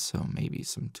bouquet, so maybe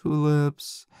some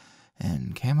tulips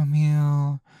and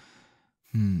chamomile.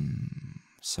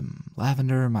 Some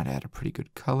lavender might add a pretty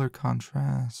good color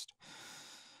contrast.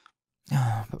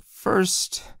 But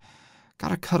first,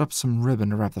 gotta cut up some ribbon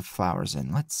to wrap the flowers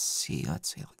in. Let's see. I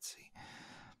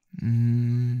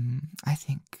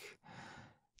think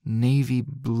navy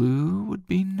blue would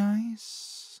be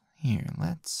nice. Here,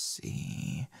 let's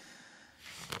see.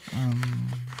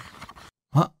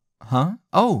 Huh?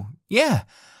 Oh, yeah.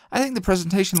 I think the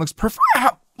presentation looks perfect.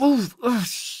 Ow! Ooh,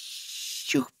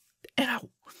 shoot. Ow.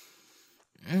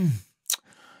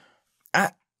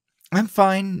 I'm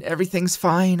fine. Everything's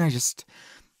fine. I just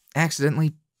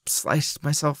accidentally sliced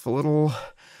myself a little.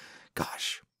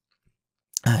 Gosh.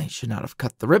 I should not have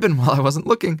cut the ribbon while I wasn't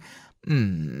looking.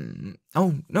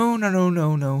 Oh, no.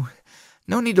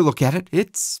 No need to look at it.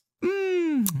 It's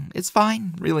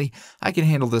fine, really. I can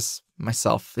handle this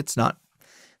myself. It's not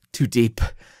too deep.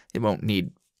 It won't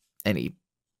need any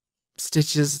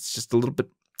stitches. It's just a little bit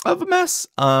of a mess.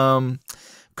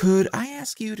 Could I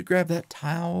ask you to grab that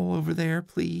towel over there,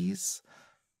 please?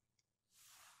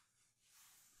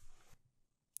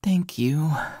 Thank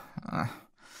you.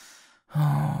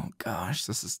 Oh, gosh,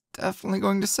 this is definitely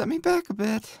going to set me back a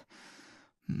bit.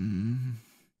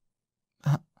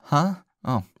 Huh?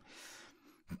 Oh.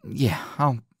 Yeah,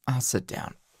 I'll sit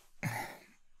down.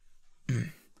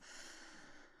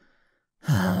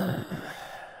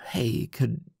 Hey,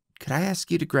 could I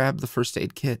ask you to grab the first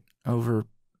aid kit over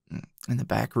in the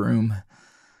back room?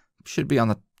 Should be on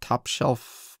the top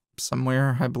shelf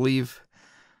somewhere, I believe.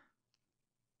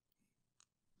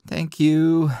 Thank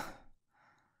you.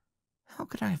 How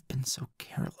could I have been so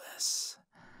careless?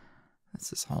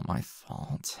 This is all my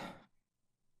fault.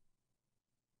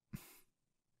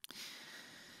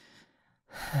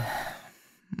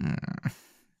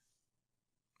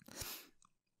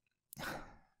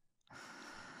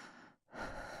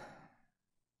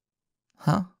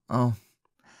 Huh? Oh,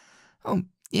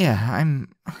 yeah,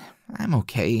 I'm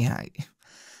okay.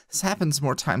 This happens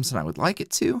more times than I would like it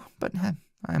to, but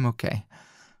I'm okay.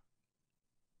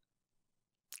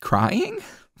 Crying?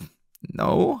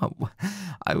 No.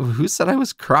 Who said I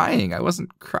was crying? I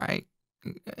wasn't crying.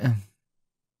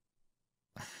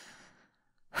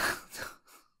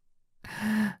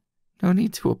 No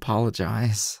need to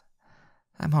apologize.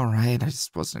 I'm all right. I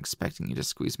just wasn't expecting you to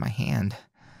squeeze my hand.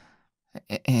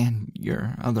 And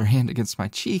your other hand against my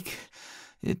cheek.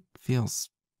 It feels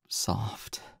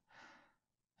soft.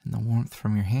 And the warmth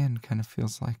from your hand kind of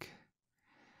feels like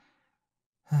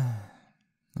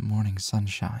the morning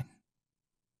sunshine.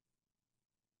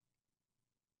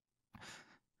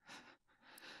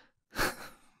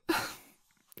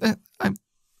 I'm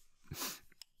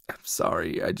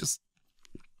sorry. I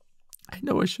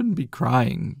know I shouldn't be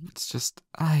crying. It's just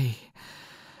I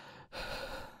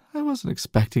wasn't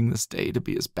expecting this day to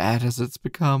be as bad as it's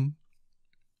become.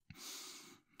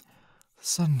 The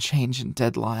sudden change in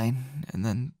deadline, and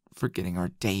then forgetting our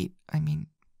date. I mean,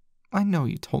 I know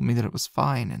you told me that it was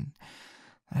fine, and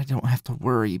I don't have to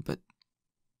worry, but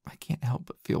I can't help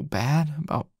but feel bad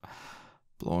about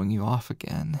blowing you off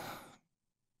again.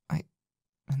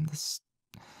 And this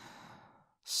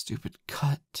stupid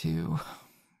cut, too.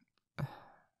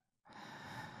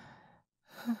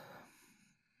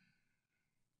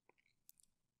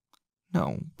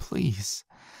 No, please.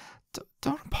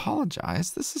 Don't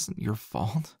apologize. This isn't your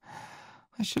fault.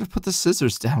 I should have put the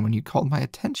scissors down when you called my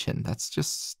attention. That's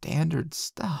just standard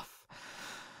stuff.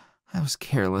 I was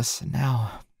careless, and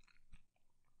now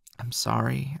I'm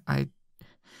sorry. I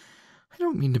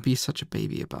don't mean to be such a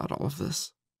baby about all of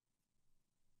this.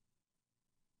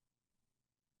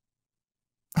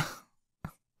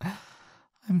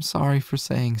 I'm sorry for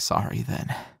saying sorry,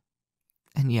 then.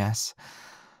 And yes,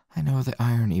 I know the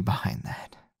irony behind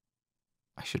that.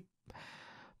 I should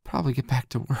probably get back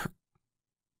to work.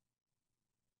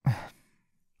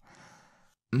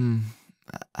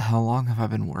 How long have I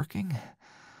been working?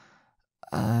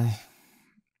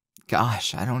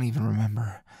 Gosh, I don't even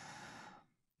remember.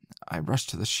 I rushed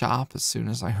to the shop as soon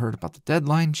as I heard about the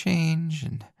deadline change,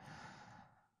 and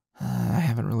I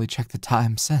haven't really checked the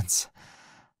time since.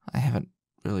 I haven't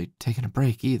really taken a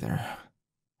break either.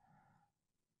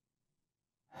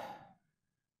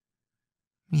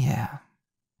 Yeah,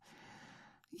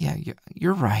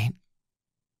 you're right.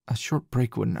 A short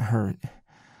break wouldn't hurt.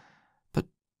 But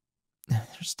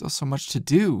there's still so much to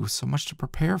do, so much to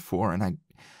prepare for, and I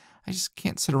just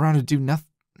can't sit around and do nothing.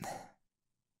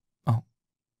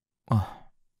 Oh.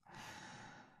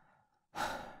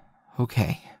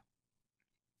 Okay.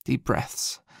 Deep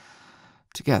breaths.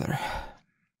 Together.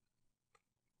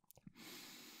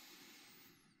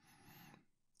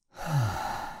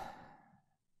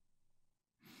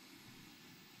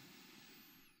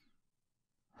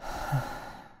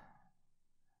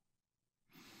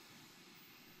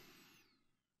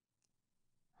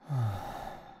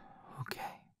 Okay.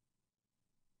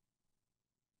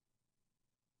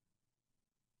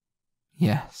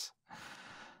 Yes.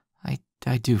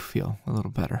 I do feel a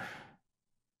little better.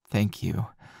 Thank you.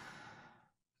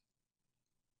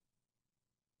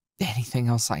 Anything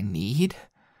else I need?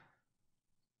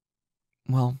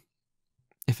 Well,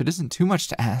 if it isn't too much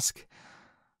to ask,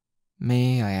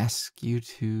 may I ask you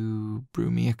to brew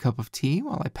me a cup of tea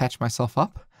while I patch myself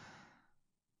up?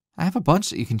 I have a bunch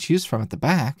that you can choose from at the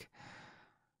back.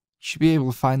 You should be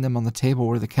able to find them on the table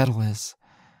where the kettle is.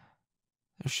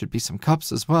 There should be some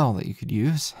cups as well that you could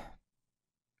use.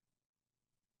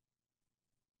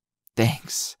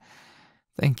 Thanks.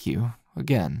 Thank you,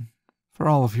 again, for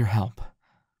all of your help.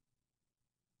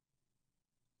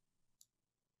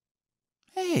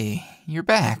 Hey, you're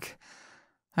back.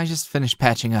 I just finished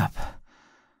patching up.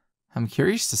 I'm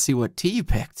curious to see what tea you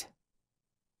picked.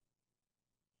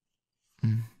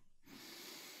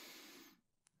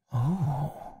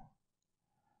 Oh,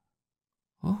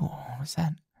 is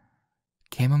that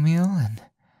chamomile and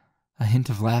a hint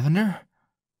of lavender?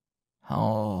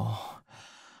 Oh,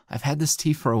 I've had this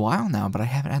tea for a while now, but I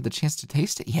haven't had the chance to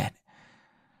taste it yet.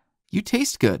 You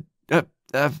taste good.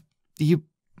 You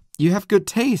have good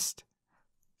taste.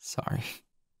 Sorry.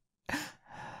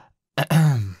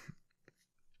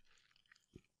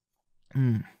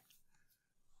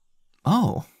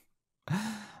 Oh.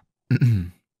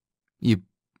 You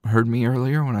heard me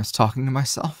earlier when I was talking to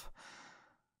myself?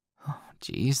 Oh,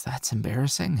 geez, that's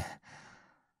embarrassing.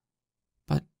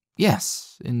 But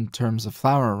yes, in terms of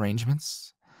flower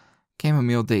arrangements,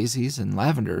 chamomile daisies and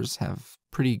lavenders have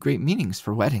pretty great meanings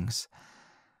for weddings.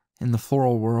 In the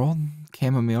floral world,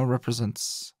 chamomile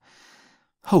represents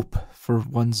hope for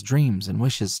one's dreams and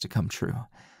wishes to come true.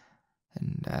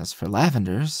 And as for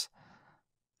lavenders,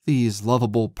 these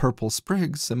lovable purple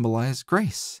sprigs symbolize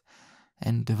grace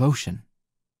and devotion.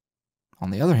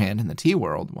 On the other hand, in the tea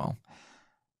world, well,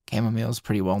 chamomile is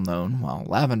pretty well known, while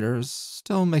lavender is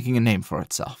still making a name for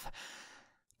itself.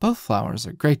 Both flowers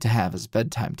are great to have as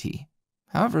bedtime tea.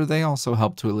 However, they also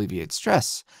help to alleviate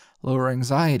stress, lower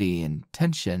anxiety and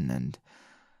tension, and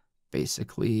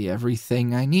basically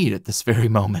everything I need at this very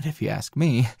moment, if you ask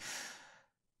me.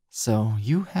 So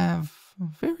you have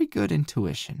very good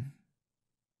intuition.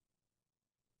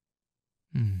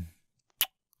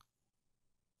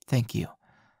 Thank you,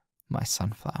 my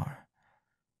sunflower,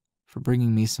 for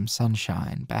bringing me some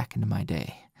sunshine back into my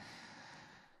day.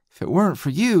 If it weren't for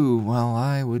you, well,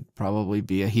 I would probably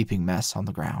be a heaping mess on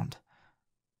the ground.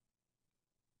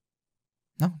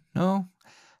 No.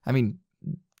 I mean,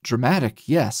 dramatic,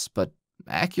 yes, but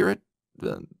accurate,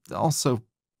 also,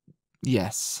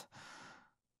 yes.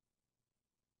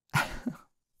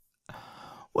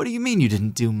 What do you mean you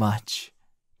didn't do much?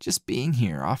 Just being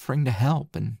here, offering to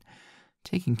help, and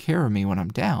taking care of me when I'm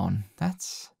down,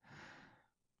 that's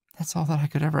all that I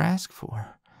could ever ask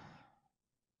for.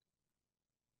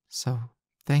 So,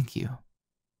 thank you.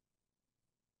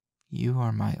 You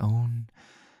are my own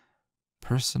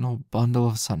personal bundle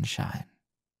of sunshine,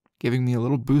 giving me a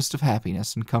little boost of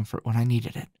happiness and comfort when I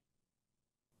needed it.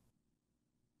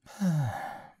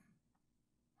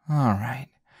 All right.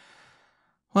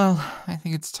 Well, I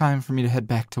think it's time for me to head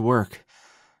back to work.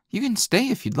 You can stay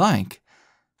if you'd like.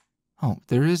 Oh,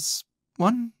 there is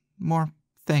one more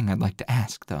thing I'd like to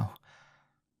ask, though.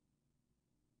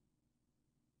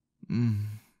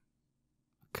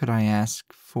 Could I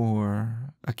ask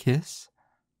for a kiss?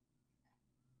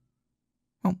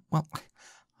 Oh, well,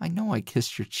 I know I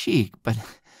kissed your cheek, but,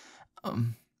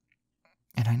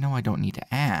 And I know I don't need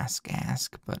to ask,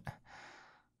 but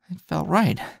it felt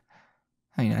right.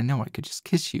 I mean, I know I could just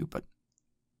kiss you, but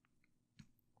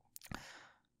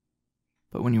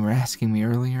when you were asking me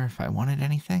earlier if I wanted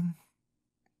anything,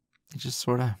 it just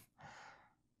sort of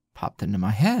popped into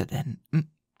my head, and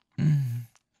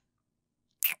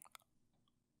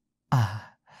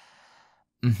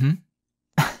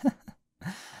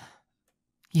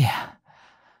yeah.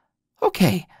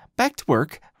 Okay, back to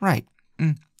work. Right.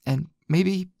 And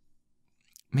maybe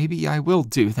I will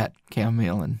do that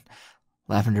chamomile and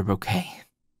lavender bouquet.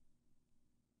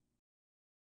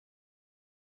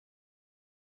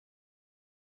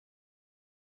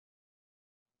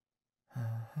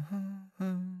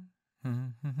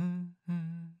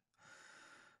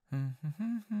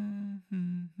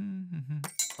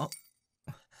 Oh.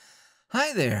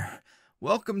 Hi there.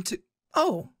 Welcome to...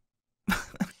 Oh.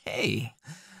 Hey.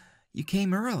 You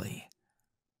came early.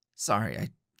 Sorry, I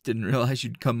didn't realize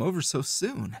you'd come over so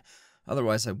soon.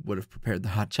 Otherwise, I would have prepared the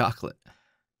hot chocolate.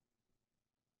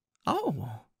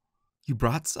 Oh. You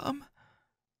brought some?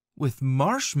 With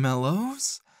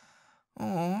marshmallows?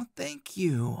 Oh, thank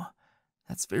you.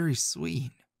 That's very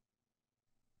sweet.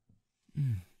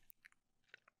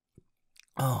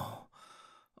 Oh,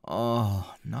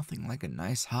 nothing like a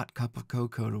nice hot cup of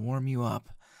cocoa to warm you up.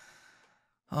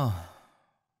 Oh,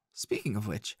 speaking of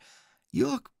which, you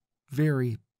look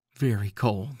very, very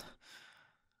cold.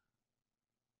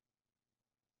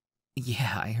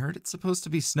 Yeah, I heard it's supposed to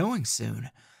be snowing soon.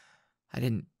 I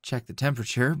didn't check the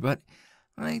temperature, but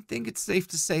I think it's safe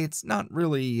to say it's not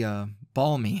really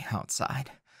balmy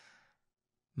outside.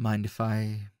 Mind if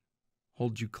I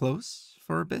hold you close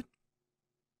for a bit?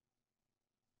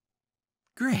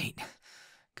 Great.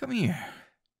 Come here.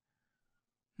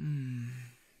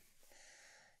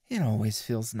 It always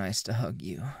feels nice to hug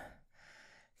you.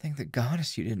 Thank the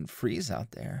goddess you didn't freeze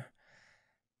out there.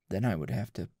 Then I would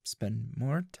have to spend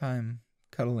more time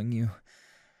cuddling you.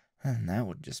 And that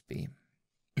would just be...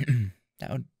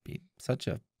 that would be such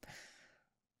a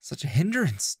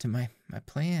hindrance to my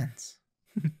plans.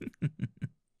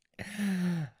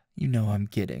 You know I'm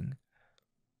kidding.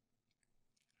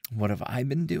 What have I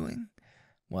been doing?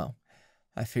 Well,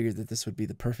 I figured that this would be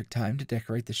the perfect time to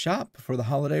decorate the shop before the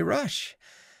holiday rush.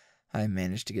 I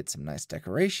managed to get some nice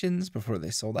decorations before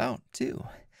they sold out, too.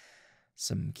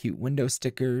 Some cute window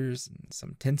stickers and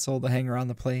some tinsel to hang around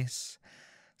the place.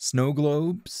 Snow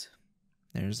globes.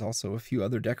 There's also a few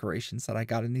other decorations that I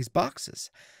got in these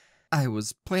boxes. I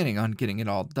was planning on getting it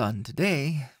all done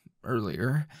today,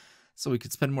 earlier, so we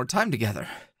could spend more time together.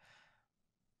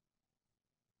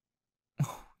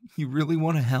 You really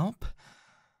want to help?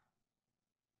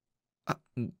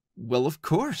 Well, of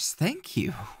course, thank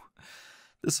you.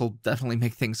 This'll definitely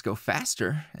make things go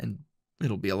faster, and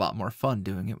it'll be a lot more fun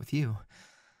doing it with you.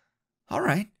 All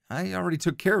right, I already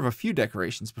took care of a few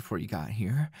decorations before you got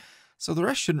here, so the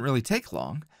rest shouldn't really take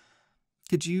long.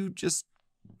 Could you just...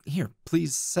 Here,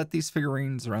 please set these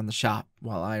figurines around the shop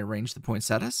while I arrange the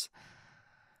poinsettias?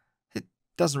 It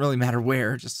doesn't really matter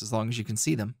where, just as long as you can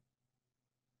see them.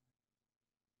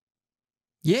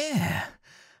 Yeah,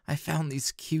 I found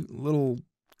these cute little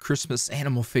Christmas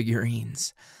animal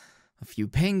figurines. A few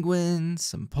penguins,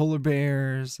 some polar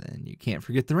bears, and you can't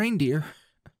forget the reindeer.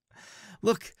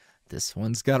 Look, this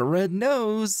one's got a red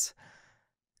nose.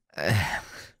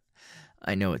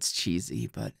 I know it's cheesy,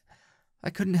 but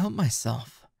I couldn't help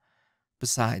myself.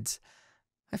 Besides,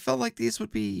 I felt like these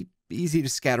would be easy to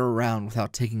scatter around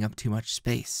without taking up too much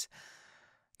space.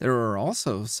 There are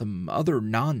also some other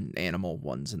non-animal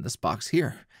ones in this box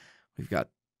here. We've got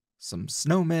some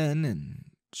snowmen and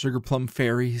sugar plum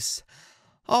fairies.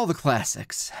 All the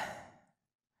classics.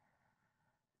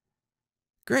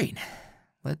 Great.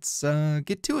 Let's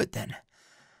get to it then.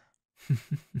 The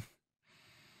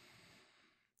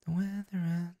weather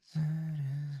outside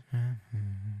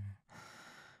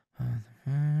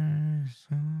is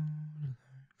so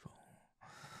delightful.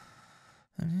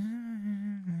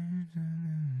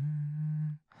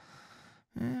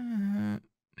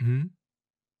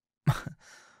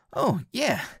 Oh,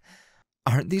 yeah.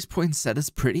 Aren't these poinsettias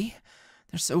pretty?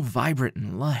 They're so vibrant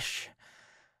and lush.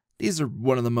 These are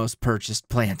one of the most purchased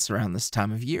plants around this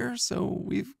time of year, so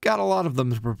we've got a lot of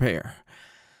them to prepare.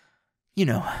 You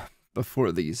know,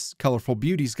 before these colorful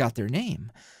beauties got their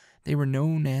name, they were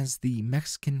known as the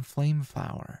Mexican flame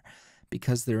flower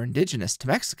because they're indigenous to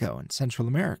Mexico and Central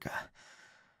America.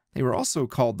 They were also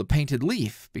called the painted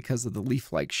leaf because of the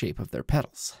leaf-like shape of their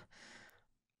petals.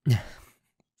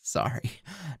 Sorry,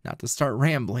 not to start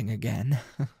rambling again.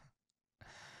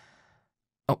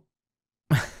 Oh.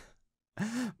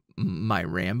 My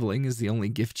rambling is the only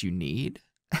gift you need?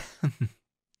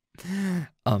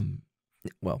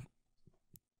 Well,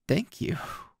 thank you.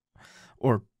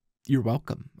 Or you're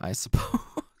welcome, I suppose.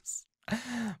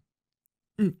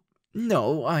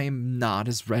 No, I'm not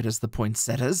as red as the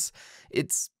poinsettias.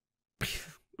 It's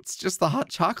just the hot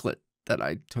chocolate that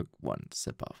I took one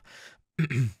sip of.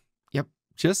 Yep,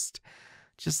 just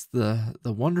the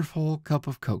wonderful cup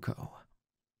of cocoa.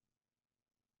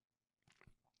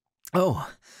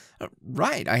 Oh,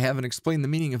 right, I haven't explained the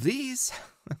meaning of these.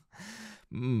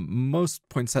 Most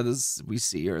poinsettias we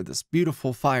see are this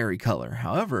beautiful fiery color.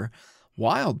 However,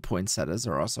 wild poinsettias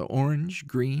are also orange,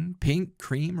 green, pink,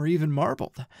 cream, or even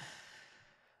marbled.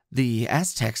 The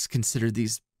Aztecs considered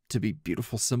these to be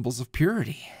beautiful symbols of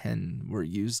purity and were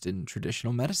used in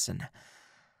traditional medicine.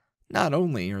 Not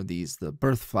only are these the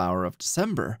birth flower of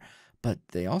December, but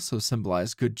they also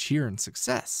symbolize good cheer and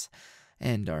success,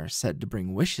 and are said to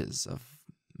bring wishes of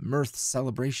mirth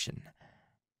celebration.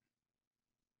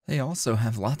 They also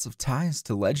have lots of ties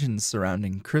to legends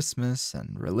surrounding Christmas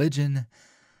and religion.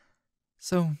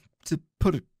 So, to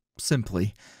put it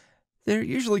simply, they're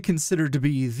usually considered to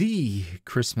be the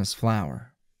Christmas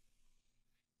flower.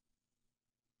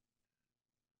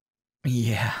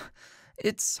 Yeah,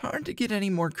 it's hard to get any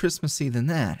more Christmassy than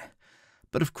that.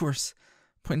 But of course,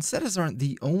 poinsettias aren't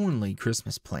the only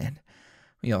Christmas plant.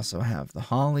 We also have the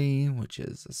holly, which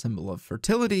is a symbol of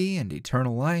fertility and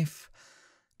eternal life.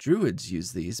 Druids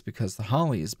use these because the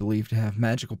holly is believed to have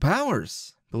magical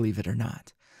powers, believe it or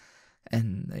not.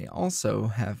 And they also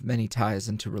have many ties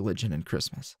into religion and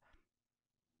Christmas.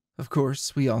 Of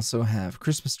course, we also have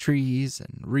Christmas trees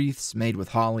and wreaths made with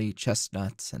holly,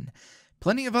 chestnuts, and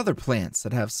plenty of other plants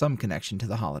that have some connection to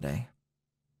the holiday.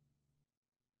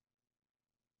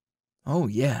 Oh,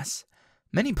 yes.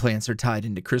 Many plants are tied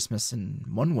into Christmas in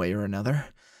one way or another,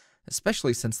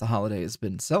 especially since the holiday has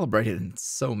been celebrated in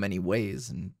so many ways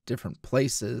in different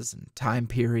places and time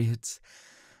periods.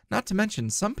 Not to mention,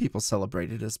 some people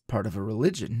celebrate it as part of a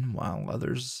religion, while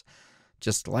others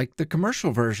just like the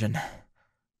commercial version.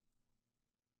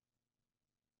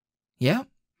 Yeah,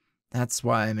 that's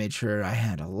why I made sure I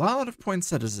had a lot of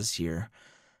poinsettias this year.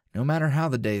 No matter how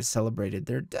the day is celebrated,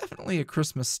 they're definitely a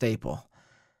Christmas staple.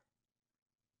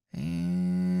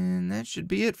 And that should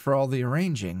be it for all the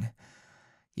arranging.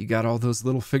 You got all those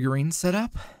little figurines set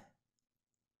up?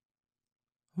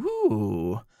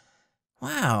 Ooh,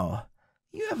 wow,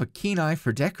 you have a keen eye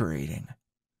for decorating.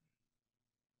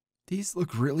 These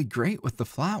look really great with the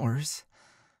flowers.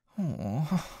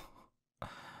 Oh,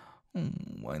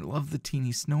 I love the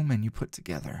teeny snowmen you put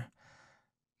together.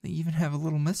 They even have a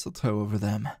little mistletoe over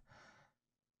them.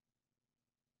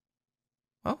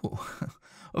 Oh,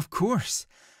 of course.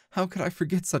 How could I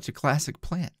forget such a classic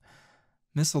plant?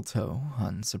 Mistletoe,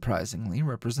 unsurprisingly,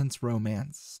 represents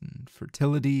romance and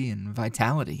fertility and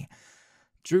vitality.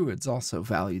 Druids also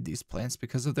valued these plants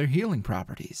because of their healing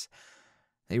properties.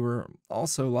 They were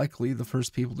also likely the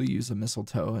first people to use a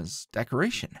mistletoe as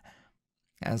decoration.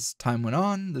 As time went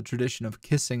on, the tradition of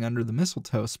kissing under the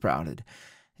mistletoe sprouted,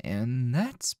 and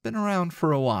that's been around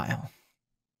for a while.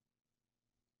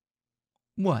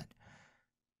 What?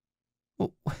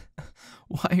 Well,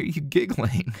 why are you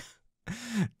giggling?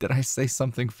 Did I say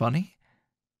something funny?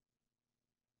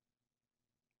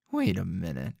 Wait a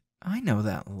minute. I know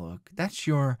that look. That's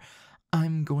your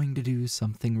I'm going to do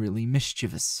something really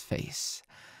mischievous face.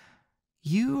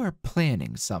 You are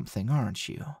planning something, aren't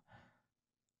you?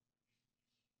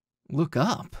 Look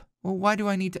up? Well, why do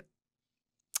I need to...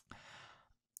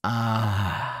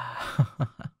 Ah.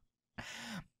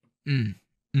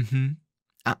 Mm-hmm.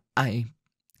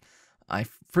 I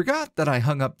forgot that I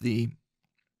hung up the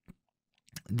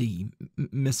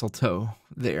mistletoe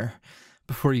there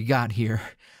before you got here.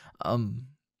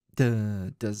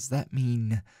 Does that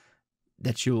mean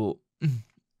that you'll...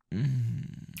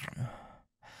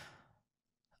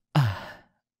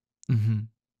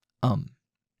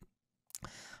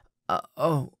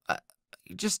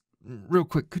 Just real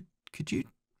quick, could you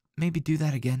maybe do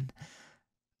that again,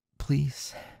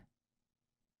 please?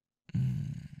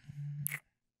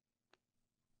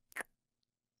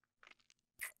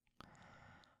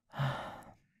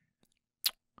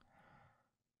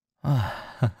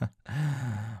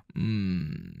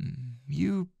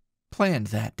 You planned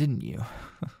that, didn't you?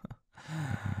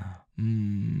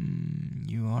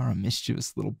 You are a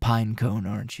mischievous little pine cone,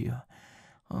 aren't you?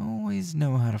 Always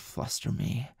know how to fluster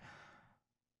me.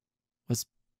 Was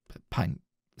pine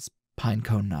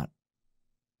cone not...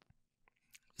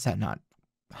 Is that not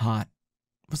hot?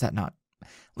 Was that not...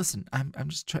 Listen, I'm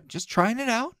just trying it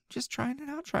out. Just trying it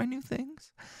out. Try new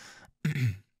things.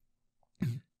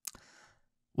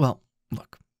 Well,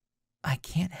 look, I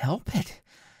can't help it.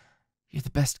 You're the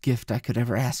the best gift I could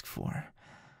ever ask for.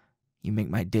 You make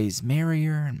my days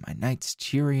merrier and my nights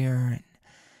cheerier, and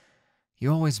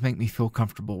you always make me feel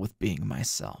comfortable with being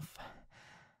myself.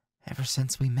 Ever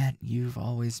since we met, you've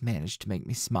always managed to make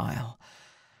me smile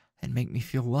and make me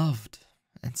feel loved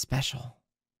and special.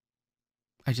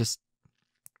 I just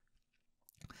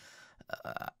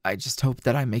hope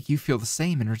that I make you feel the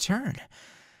same in return.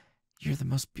 You're the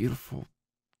most beautiful,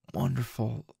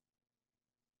 wonderful,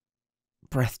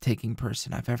 breathtaking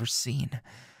person I've ever seen,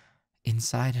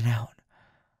 inside and out.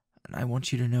 And I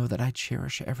want you to know that I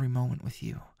cherish every moment with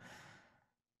you,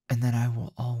 and that I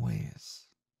will always,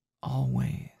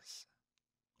 always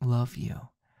love you.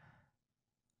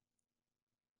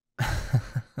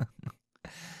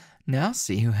 Now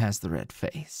see who has the red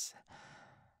face.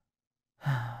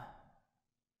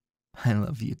 I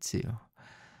love you too.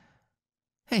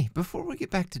 Hey, before we get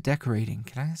back to decorating,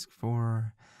 can I ask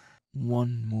for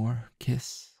one more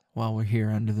kiss while we're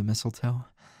here under the mistletoe?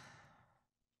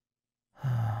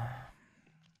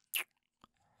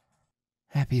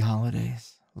 Happy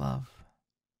holidays, love.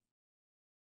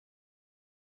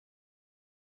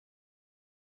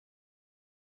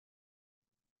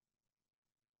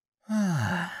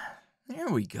 There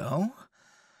we go.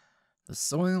 The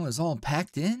soil is all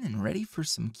packed in and ready for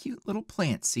some cute little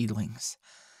plant seedlings.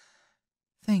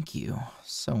 Thank you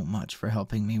so much for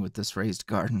helping me with this raised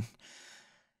garden.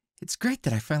 It's great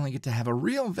that I finally get to have a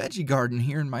real veggie garden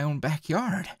here in my own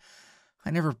backyard. I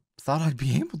never thought I'd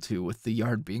be able to with the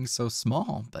yard being so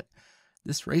small, but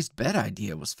this raised bed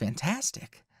idea was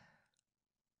fantastic.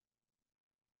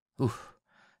 Ooh,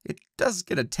 it does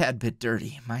get a tad bit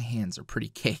dirty. My hands are pretty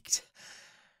caked.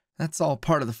 That's all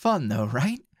part of the fun, though,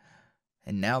 right?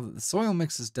 And now that the soil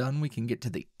mix is done, we can get to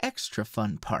the extra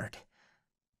fun part.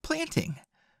 Planting.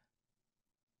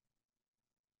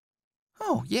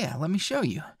 Oh, yeah, let me show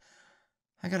you.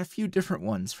 I got a few different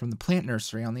ones from the plant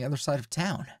nursery on the other side of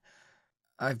town.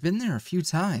 I've been there a few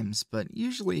times, but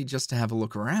usually just to have a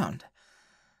look around.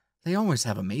 They always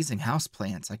have amazing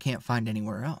houseplants I can't find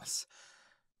anywhere else.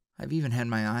 I've even had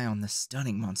my eye on this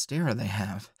stunning monstera they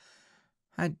have.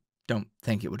 I don't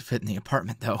think it would fit in the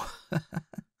apartment, though.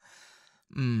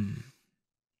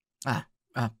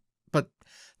 But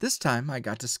this time I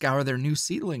got to scour their new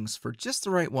seedlings for just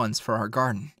the right ones for our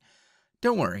garden.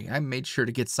 Don't worry, I made sure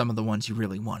to get some of the ones you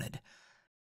really wanted.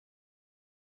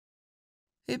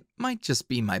 It might just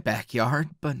be my backyard,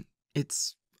 but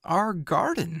it's our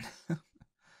garden.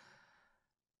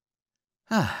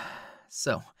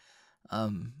 So,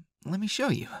 let me show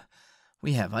you.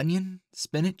 We have onion,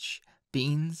 spinach,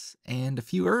 beans, and a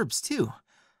few herbs, too.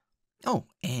 Oh,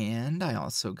 and I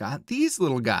also got these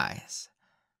little guys.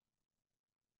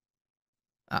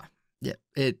 Yeah,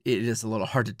 it is a little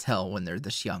hard to tell when they're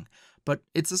this young, but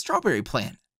it's a strawberry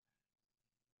plant.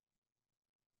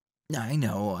 I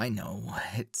know.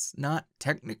 It's not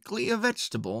technically a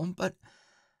vegetable, but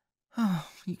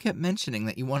you kept mentioning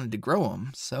that you wanted to grow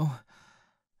them, so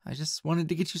I just wanted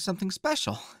to get you something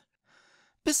special.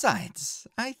 Besides,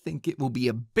 I think it will be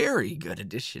a very good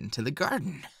addition to the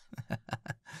garden.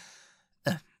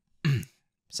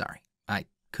 Sorry, I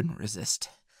couldn't resist.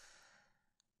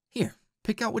 Here,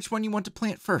 pick out which one you want to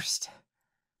plant first.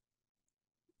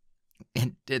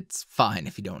 And it's fine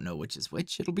if you don't know which is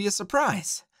which. It'll be a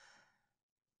surprise.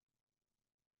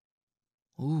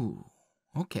 Ooh,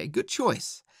 okay, good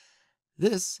choice.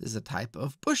 This is a type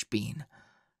of bush bean.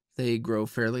 They grow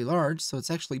fairly large, so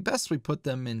it's actually best we put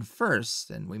them in first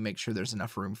and we make sure there's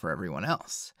enough room for everyone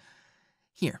else.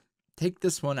 Here, take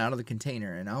this one out of the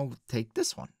container and I'll take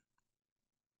this one.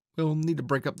 We'll need to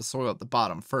break up the soil at the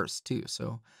bottom first, too,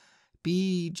 so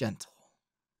be gentle.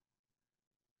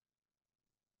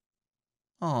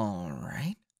 All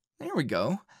right, there we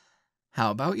go. How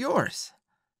about yours?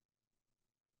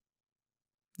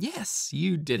 Yes,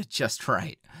 you did it just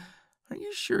right. Are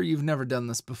you sure you've never done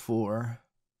this before?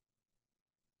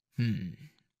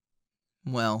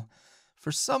 Well,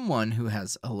 for someone who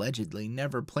has allegedly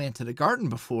never planted a garden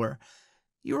before,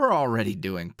 you're already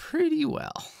doing pretty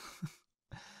well.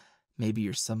 Maybe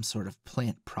you're some sort of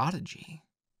plant prodigy.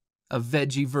 A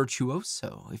veggie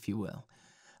virtuoso, if you will.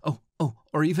 Oh,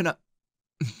 or even a...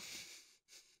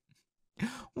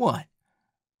 What?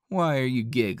 Why are you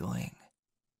giggling?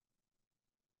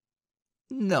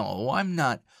 No, I'm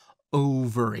not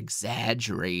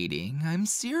over-exaggerating. I'm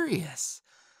serious.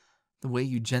 The way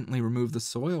you gently removed the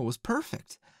soil was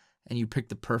perfect, and you picked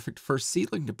the perfect first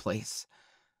seedling to place.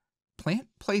 Plant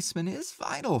placement is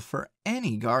vital for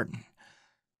any garden.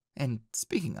 And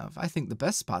speaking of, I think the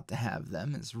best spot to have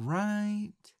them is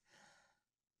right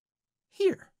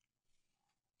here.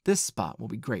 This spot will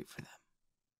be great for them.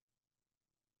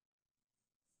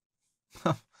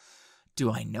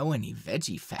 Do I know any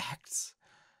veggie facts?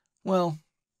 Well,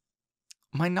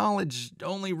 my knowledge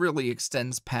only really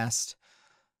extends past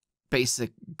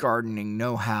basic gardening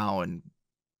know-how and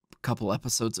a couple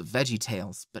episodes of Veggie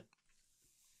Tales, but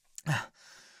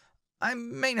I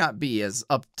may not be as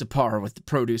up to par with the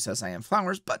produce as I am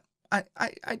flowers, but I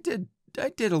did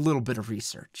a little bit of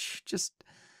research, just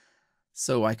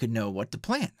so I could know what to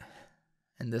plant.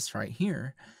 And this right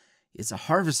here is a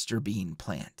harvester bean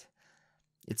plant.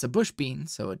 It's a bush bean,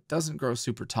 so it doesn't grow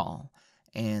super tall,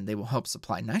 and they will help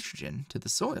supply nitrogen to the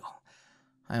soil.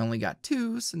 I only got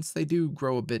 2 since they do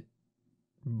grow a bit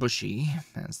bushy,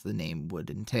 as the name would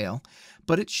entail,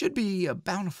 but it should be a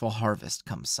bountiful harvest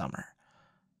come summer.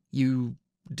 You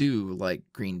do like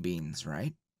green beans,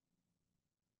 right?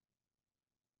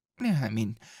 Yeah, I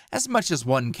mean, as much as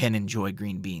one can enjoy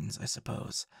green beans, I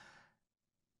suppose.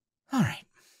 All right.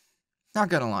 Not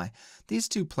gonna lie, these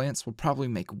 2 plants will probably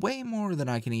make way more than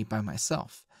I can eat by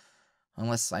myself,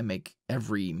 unless I make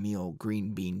every meal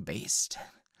green bean based.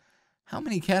 How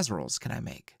many casseroles can I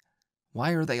make?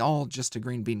 Why are they all just a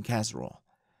green bean casserole?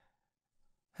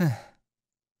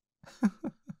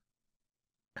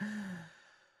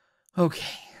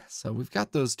 Okay, so we've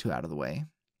got those 2 out of the way.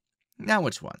 Now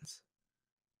which ones?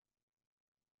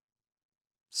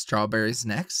 Strawberries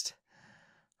next?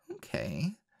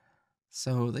 Okay.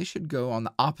 So they should go on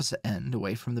the opposite end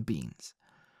away from the beans.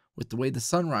 With the way the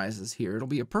sun rises here, it'll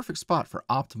be a perfect spot for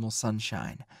optimal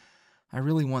sunshine. I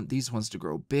really want these ones to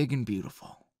grow big and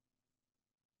beautiful.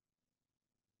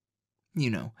 You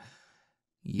know,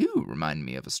 you remind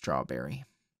me of a strawberry.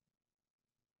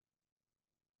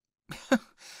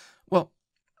 Well,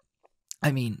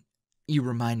 I mean, you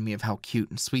remind me of how cute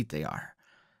and sweet they are,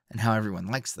 and how everyone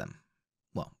likes them.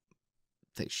 Well,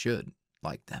 they should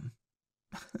like them.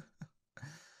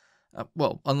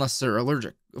 Well, unless they're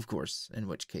allergic, of course, in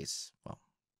which case, well,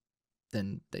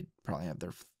 then they'd probably have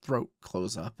their throat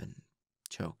close up and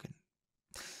choke.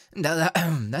 And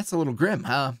that's a little grim,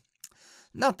 huh?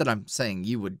 Not that I'm saying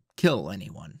you would kill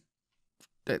anyone.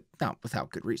 Not without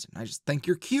good reason. I just think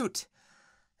you're cute,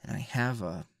 and I have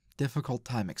a difficult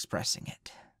time expressing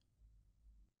it.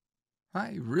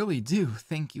 I really do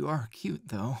think you are cute,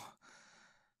 though.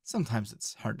 Sometimes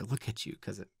it's hard to look at you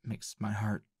because it makes my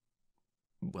heart,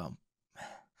 well,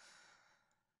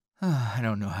 I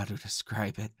don't know how to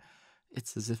describe it.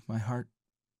 It's as if my heart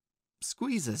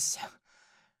squeezes.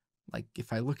 Like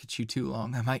if I look at you too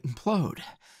long, I might implode.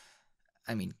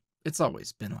 I mean, it's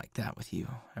always been like that with you.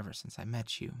 Ever since I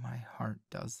met you, my heart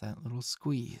does that little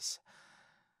squeeze.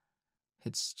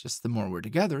 It's just the more we're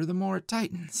together, the more it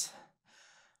tightens.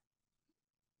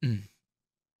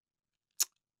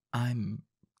 I'm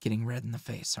getting red in the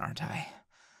face, aren't I?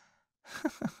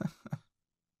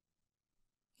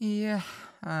 Yeah,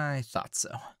 I thought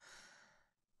so.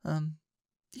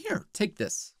 Here, take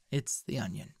this. It's the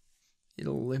onion.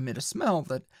 It'll emit a smell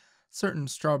that certain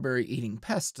strawberry-eating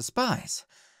pests despise.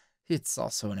 It's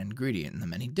also an ingredient in the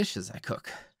many dishes I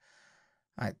cook.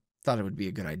 I thought it would be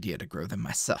a good idea to grow them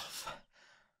myself.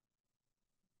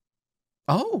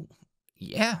 Oh,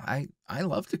 yeah, I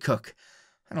love to cook.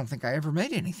 I don't think I ever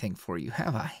made anything for you,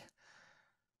 have I?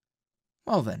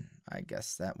 Well then, I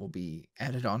guess that will be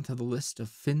added onto the list of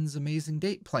Finn's amazing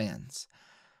date plans.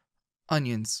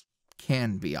 Onions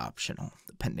can be optional,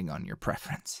 depending on your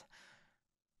preference.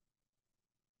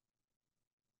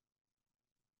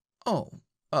 Oh,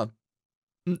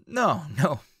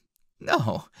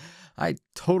 no. I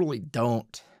totally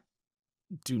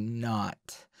do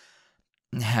not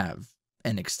have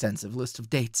an extensive list of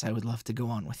dates I would love to go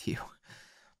on with you.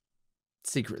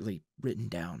 Secretly written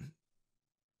down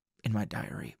in my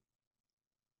diary.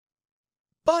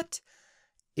 But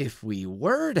if we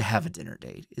were to have a dinner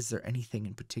date, is there anything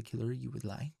in particular you would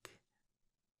like?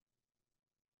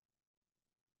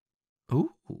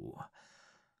 Ooh.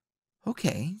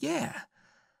 Okay, yeah.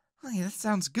 Well, yeah, that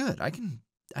sounds good. I can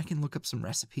look up some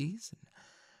recipes, and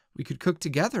we could cook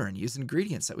together and use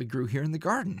ingredients that we grew here in the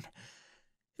garden.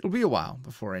 It'll be a while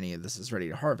before any of this is ready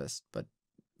to harvest, but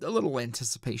a little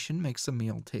anticipation makes a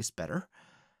meal taste better.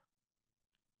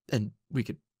 And we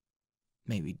could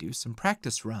maybe do some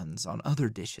practice runs on other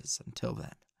dishes until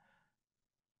then.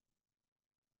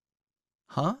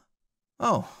 Huh?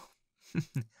 Oh.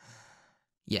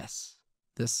 Yes,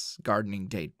 this gardening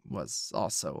date was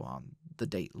also on the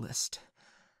date list.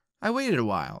 I waited a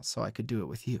while so I could do it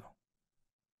with you.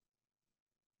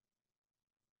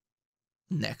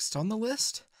 Next on the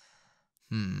list?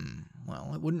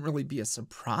 Well, it wouldn't really be a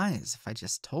surprise if I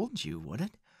just told you, would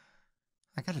it?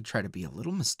 I gotta try to be a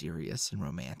little mysterious and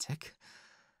romantic.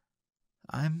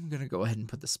 I'm gonna go ahead and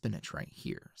put the spinach right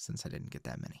here, since I didn't get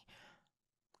that many.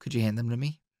 Could you hand them to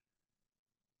me?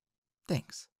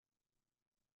 Thanks.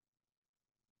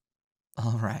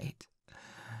 All right.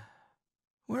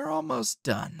 We're almost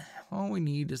done. All we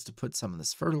need is to put some of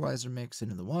this fertilizer mix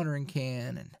into the watering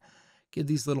can and give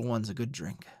these little ones a good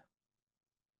drink.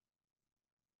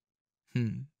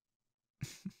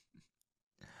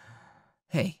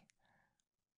 Hey,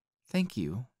 thank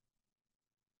you.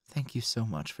 Thank you so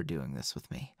much for doing this with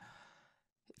me.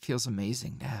 It feels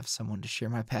amazing to have someone to share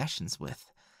my passions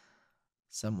with.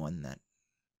 Someone that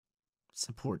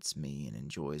supports me and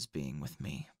enjoys being with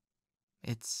me.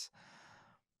 It's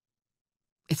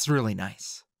really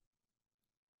nice.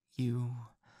 You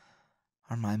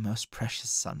are my most precious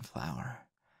sunflower.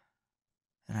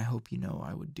 And I hope you know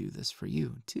I would do this for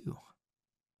you, too.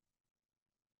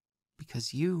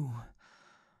 Because you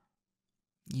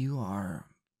are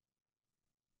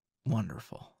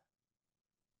wonderful.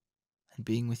 And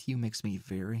being with you makes me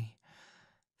very,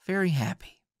 very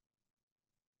happy.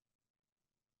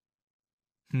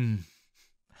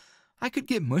 I could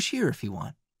get mushier if you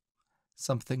want.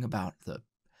 Something about the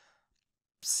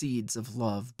seeds of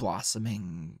love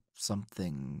blossoming,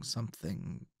 something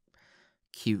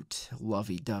cute,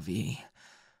 lovey-dovey.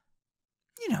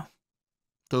 You know,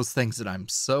 those things that I'm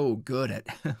so good at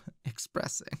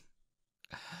expressing.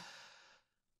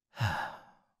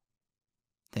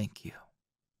 Thank you.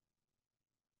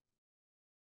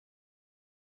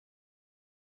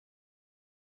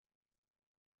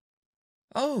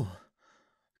 Oh,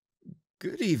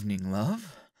 good evening,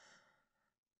 love.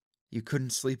 You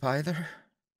couldn't sleep either?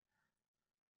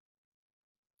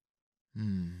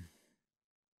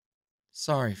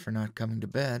 Sorry for not coming to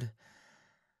bed.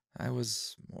 I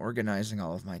was organizing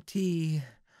all of my tea.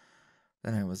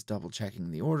 Then I was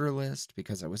double-checking the order list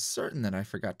because I was certain that I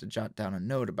forgot to jot down a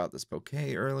note about this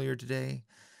bouquet earlier today.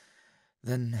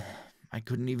 Then I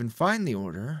couldn't even find the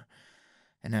order,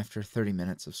 and after 30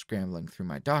 minutes of scrambling through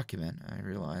my document, I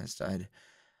realized I'd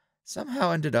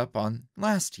somehow ended up on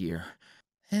last year.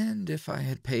 And if I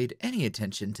had paid any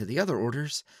attention to the other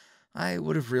orders, I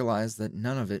would have realized that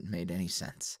none of it made any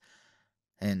sense.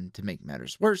 And to make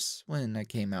matters worse, when I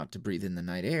came out to breathe in the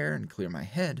night air and clear my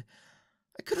head,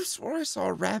 I could have swore I saw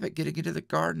a rabbit getting into the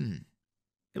garden.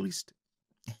 At least,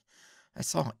 I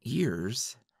saw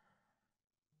ears.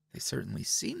 They certainly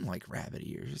seem like rabbit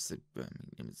ears.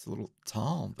 It's a little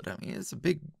tall, but it's a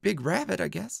big rabbit, I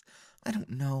guess. I don't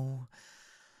know.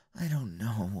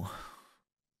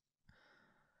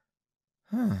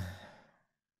 Huh.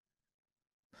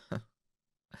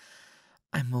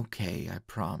 I'm okay, I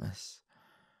promise.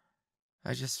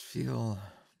 I just feel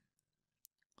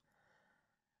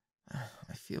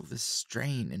this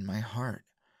strain in my heart,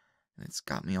 and it's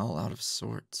got me all out of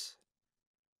sorts.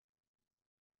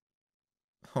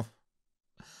 Oh,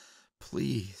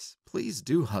 please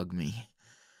do hug me.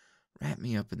 Wrap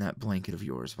me up in that blanket of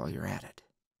yours while you're at it.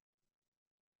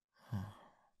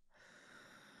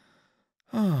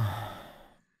 Oh.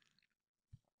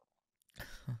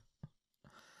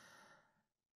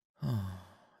 Oh,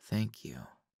 thank you.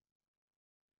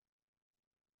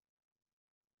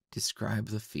 Describe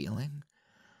the feeling?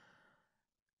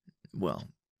 Well,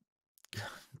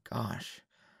 gosh,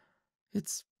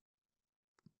 it's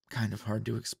kind of hard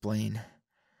to explain.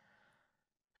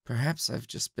 Perhaps I've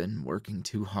just been working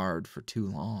too hard for too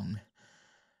long.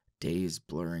 Days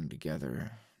blurring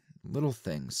together, little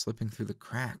things slipping through the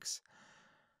cracks.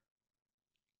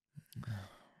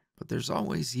 But there's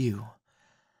always you.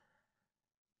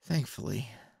 Thankfully,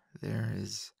 there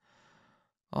is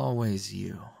always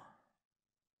you.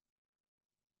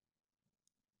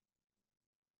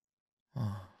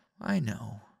 Oh, I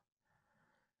know.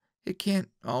 It can't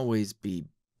always be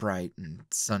bright and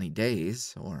sunny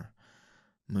days, or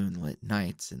moonlit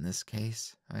nights in this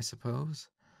case, I suppose.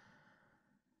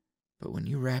 But when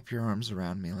you wrap your arms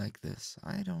around me like this,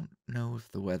 I don't know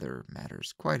if the weather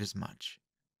matters quite as much.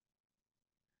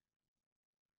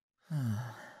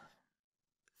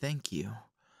 Thank you.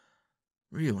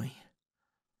 Really.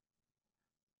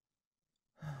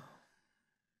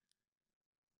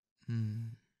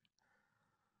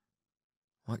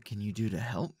 What can you do to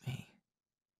help me?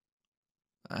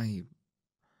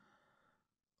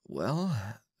 Well,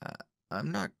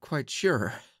 I'm not quite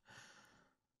sure.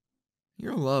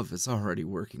 Your love is already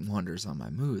working wonders on my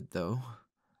mood, though.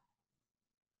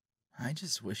 I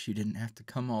just wish you didn't have to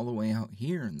come all the way out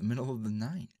here in the middle of the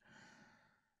night.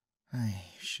 I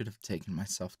should have taken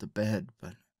myself to bed,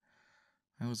 but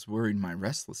I was worried my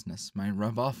restlessness might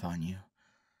rub off on you.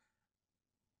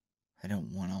 I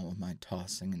don't want all of my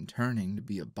tossing and turning to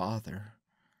be a bother.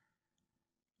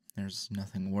 There's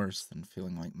nothing worse than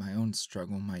feeling like my own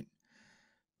struggle might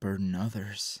burden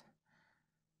others.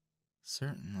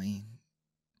 certainly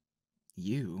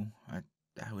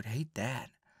I would hate that.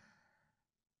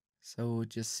 So it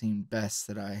just seemed best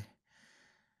that I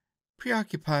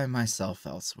preoccupy myself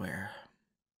elsewhere.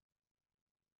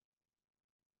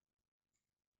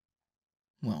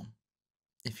 Well,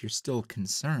 if you're still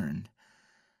concerned,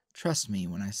 trust me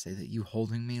when I say that you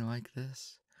holding me like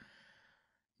this,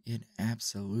 it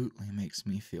absolutely makes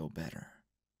me feel better.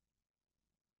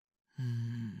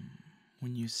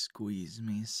 When you squeeze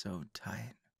me so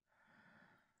tight.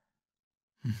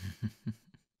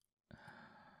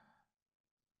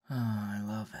 Oh, I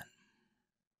love it.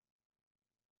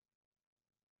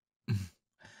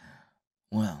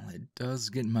 Well, it does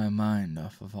get my mind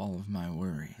off of all of my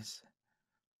worries.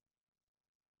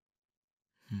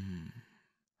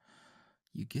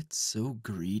 You get so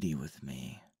greedy with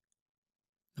me.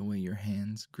 The way your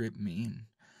hands grip me and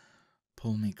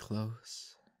pull me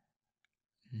close.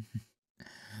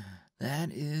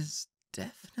 That is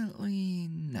definitely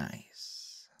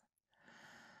nice.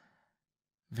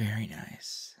 Very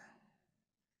nice.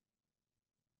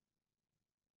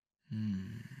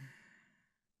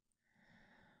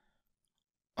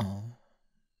 Oh,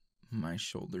 my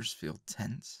shoulders feel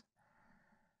tense.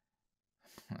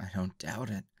 I don't doubt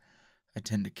it. I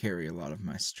tend to carry a lot of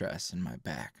my stress in my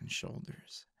back and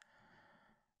shoulders.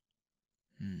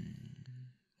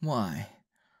 Why?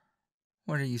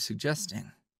 What are you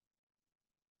suggesting?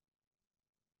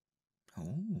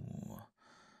 Oh,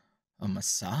 a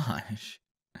massage.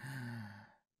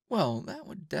 Well, that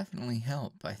would definitely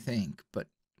help, I think, but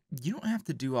you don't have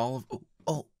to do all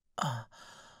of...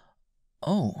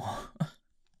 Oh.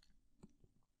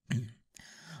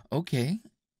 Okay.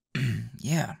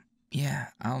 Yeah,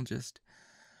 I'll just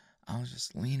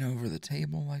lean over the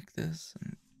table like this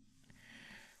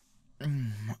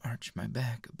and arch my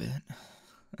back a bit.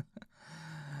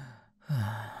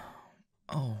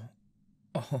 Oh.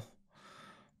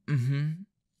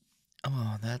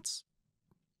 Oh,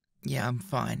 yeah, I'm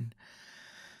fine.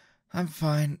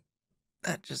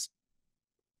 That just,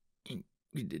 it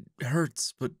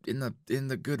hurts, but in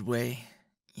the good way.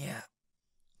 Yeah.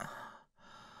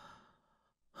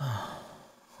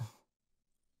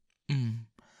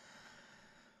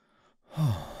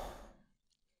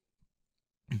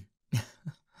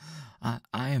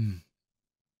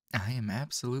 I am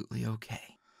absolutely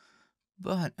okay.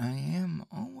 But I am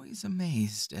always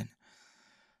amazed at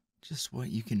just what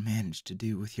you can manage to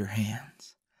do with your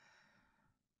hands.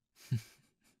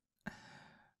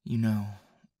 You know,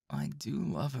 I do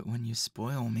love it when you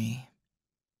spoil me.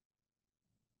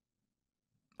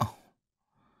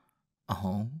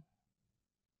 Oh?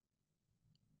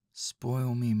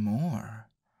 Spoil me more?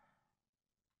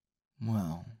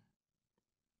 Well,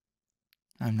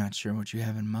 I'm not sure what you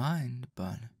have in mind,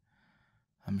 but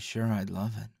I'm sure I'd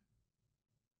love it.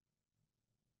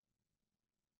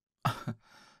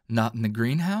 Not in the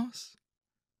greenhouse?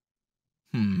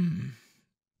 Now,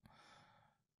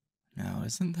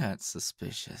 isn't that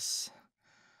suspicious?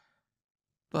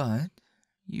 But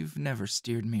you've never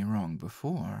steered me wrong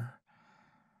before.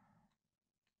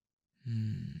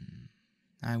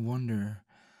 I wonder,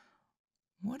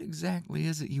 what exactly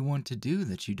is it you want to do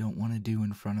that you don't want to do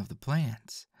in front of the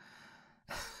plants?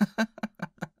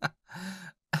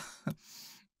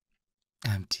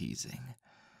 I'm teasing.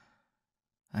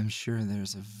 I'm sure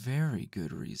there's a very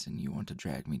good reason you want to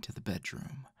drag me to the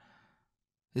bedroom.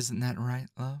 Isn't that right,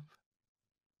 love?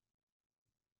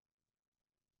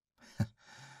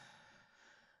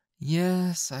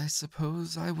 Yes, I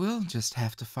suppose I will just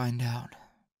have to find out.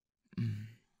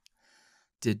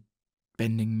 Did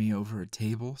bending me over a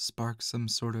table spark some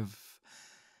sort of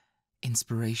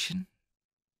inspiration?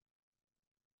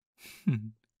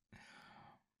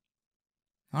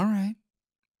 All right.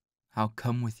 I'll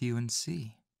come with you and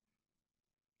see.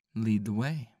 Lead the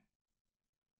way.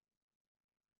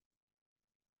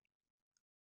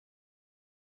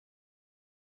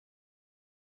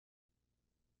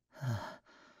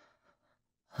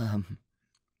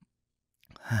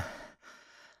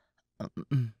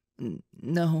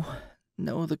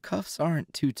 No, the cuffs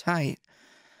aren't too tight.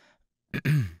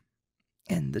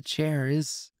 And the chair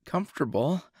is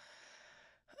comfortable.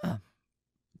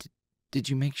 Did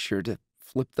you make sure to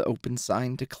flip the open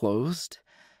sign to closed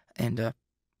and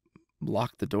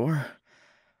lock the door?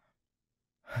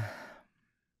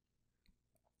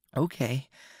 Okay.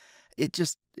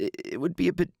 It would be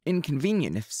a bit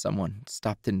inconvenient if someone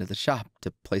stopped into the shop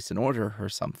to place an order or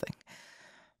something.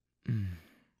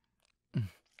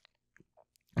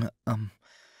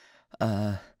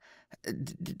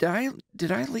 Did I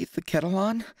leave the kettle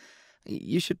on?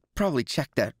 You should probably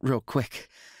check that real quick.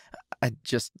 I'd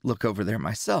just look over there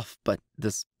myself, but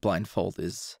this blindfold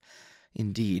is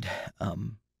indeed,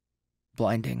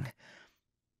 blinding.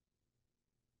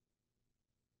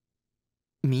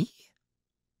 Me?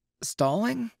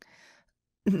 Stalling?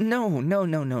 No,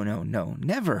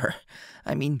 never.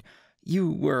 I mean,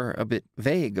 you were a bit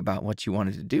vague about what you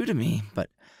wanted to do to me, but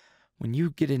when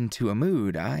you get into a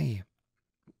mood, I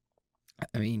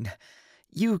mean,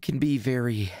 you can be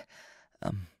very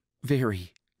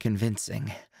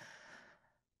convincing.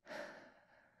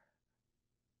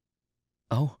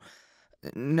 Oh,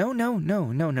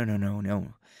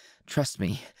 no. Trust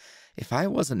me, if I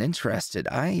wasn't interested,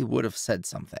 I would have said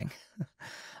something.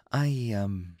 I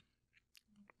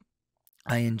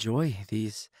enjoy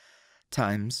these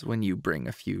times when you bring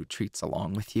a few treats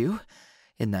along with you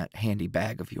in that handy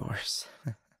bag of yours.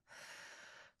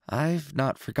 I've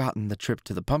not forgotten the trip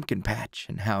to the pumpkin patch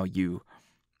and how you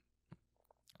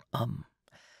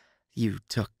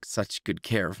took such good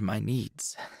care of my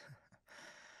needs.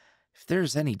 If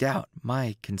there's any doubt,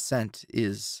 my consent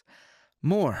is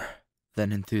more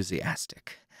than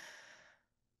enthusiastic.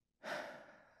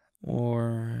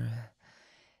 Or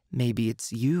maybe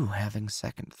it's you having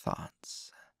second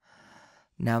thoughts.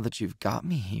 Now that you've got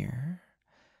me here,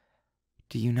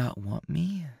 do you not want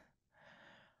me?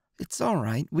 It's all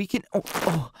right. We can...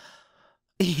 Oh.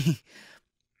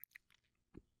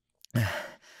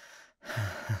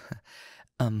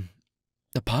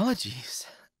 Apologies.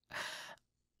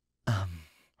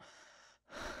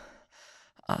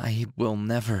 I will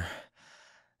never,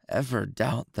 ever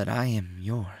doubt that I am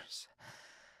yours.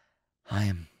 I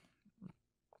am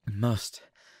most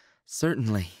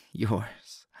certainly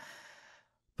yours.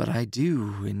 But I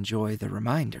do enjoy the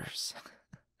reminders.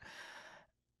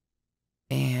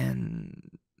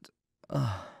 And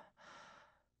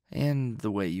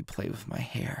the way you play with my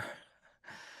hair.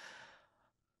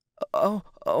 Oh,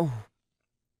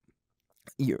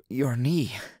 your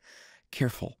knee.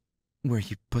 Careful where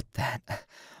you put that.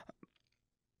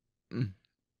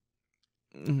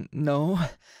 No,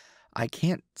 I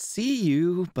can't see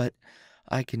you, but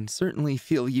I can certainly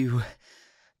feel you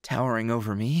towering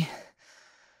over me.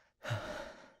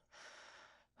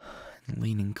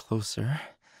 Leaning closer.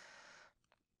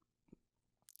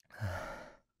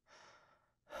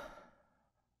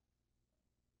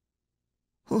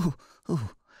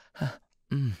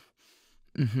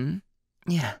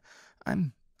 Yeah,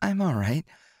 I'm all right.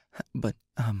 But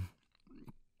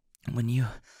when you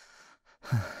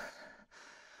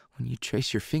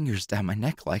trace your fingers down my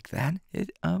neck like that,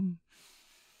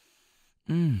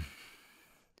 I'm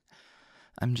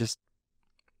just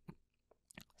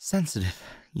sensitive,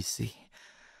 you see.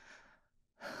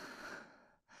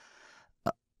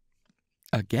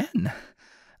 Again?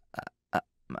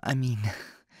 I mean,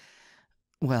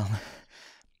 well,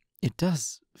 it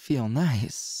does feel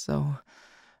nice, so,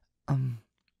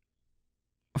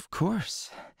 of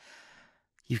course,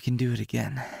 you can do it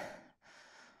again.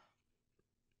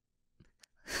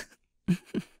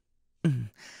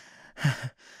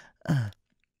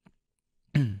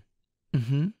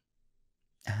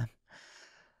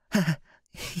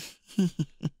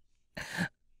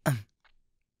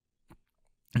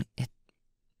 It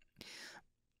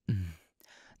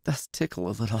does tickle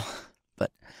a little,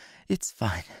 but it's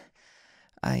fine.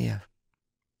 I'm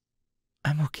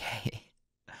okay.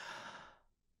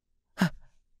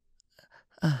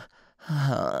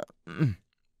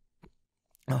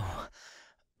 Oh,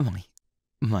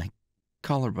 my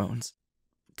collarbones,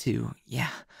 too, yeah.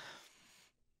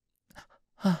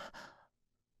 Oh,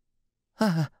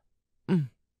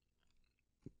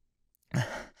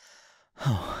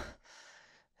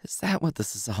 is that what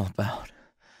this is all about?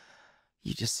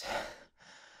 You just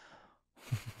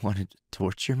wanted to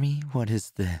torture me? What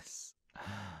is this?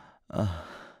 Well,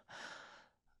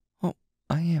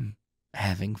 I am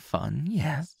having fun,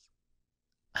 yes.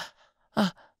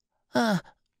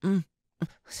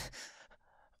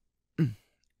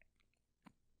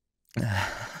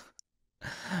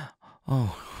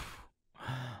 Oh.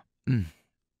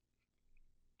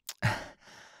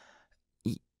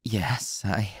 Yes,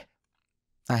 I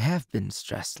have been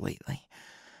stressed lately.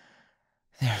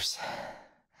 There's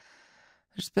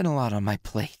been a lot on my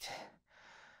plate.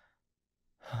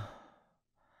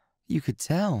 You could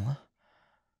tell.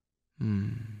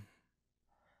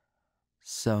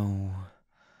 So,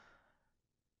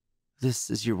 this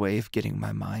is your way of getting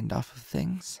my mind off of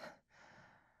things?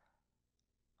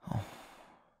 Oh.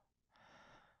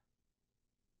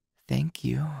 Thank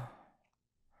you.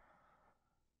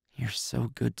 You're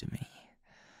so good to me.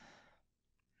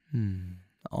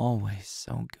 Always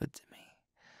so good to me.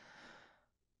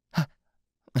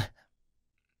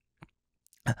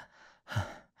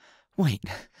 Wait,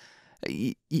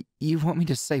 you want me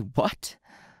to say what?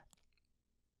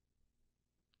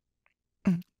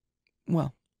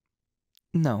 Well,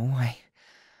 no, I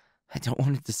don't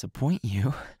want to disappoint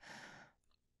you.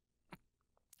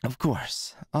 Of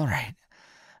course. All right.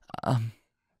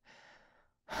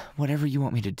 Whatever you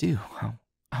want me to do,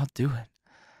 I'll do it.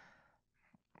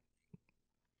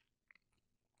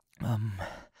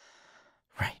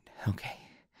 Right, okay.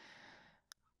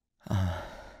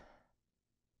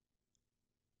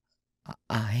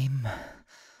 I'm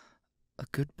a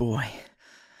good boy.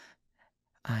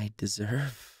 I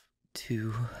deserve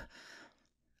to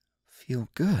feel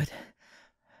good.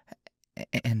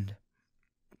 And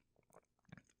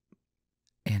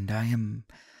I am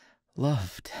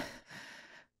loved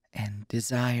and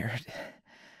desired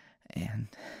and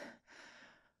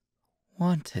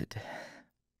wanted.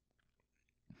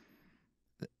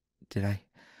 Did I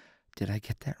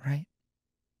get that right?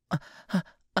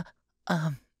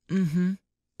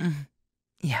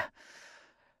 Yeah,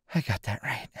 I got that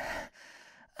right.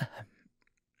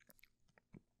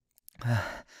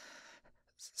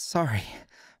 Sorry,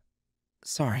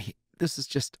 this is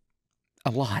just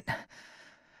a lot.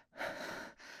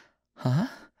 Huh?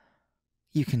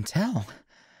 You can tell.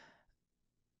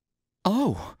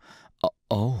 Oh.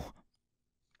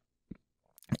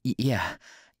 Yeah.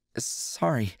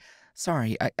 Sorry,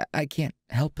 I can't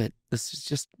help it. This is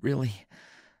just really,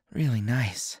 really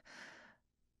nice.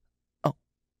 Oh,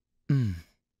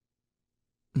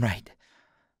 right.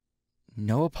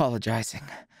 No apologizing.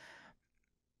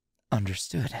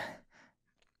 Understood.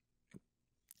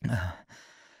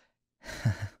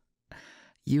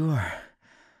 You're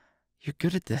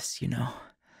good at this, you know.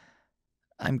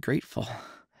 I'm grateful.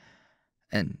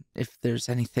 And if there's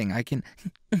anything I can...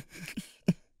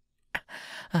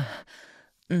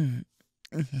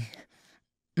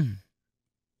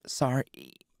 Sorry,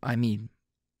 I mean...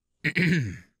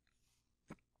 that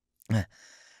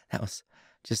was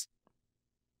just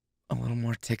a little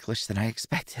more ticklish than I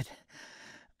expected.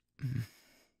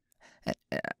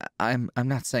 I'm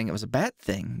not saying it was a bad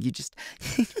thing. You just...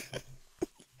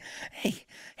 Hey.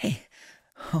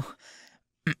 Oh.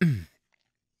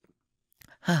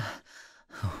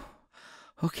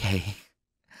 Okay.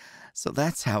 So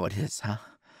that's how it is, huh?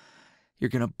 You're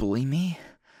gonna bully me?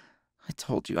 I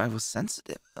told you I was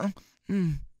sensitive. Oh.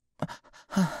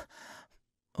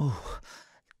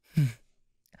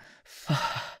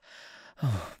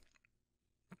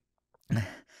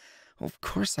 Of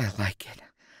course I like it.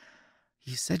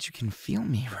 You said you can feel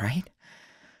me, right?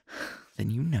 Then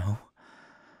you know.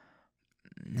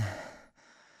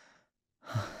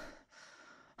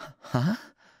 Huh?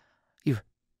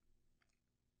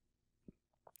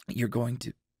 You're going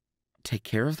to take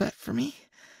care of that for me?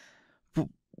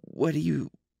 What do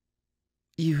you...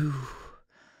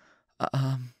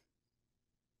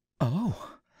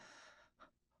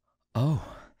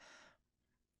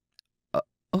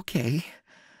 Okay.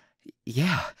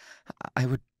 Yeah, I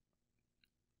would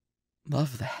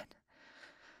love that.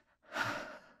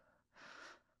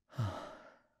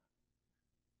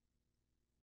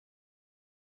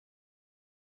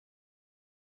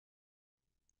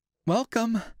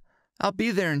 Welcome. I'll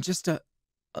be there in just a...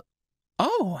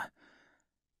 Oh!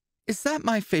 Is that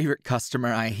my favorite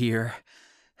customer I hear?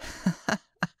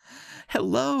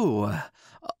 Hello.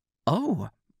 Oh.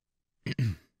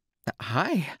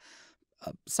 Hi.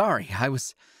 Sorry, I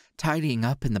was tidying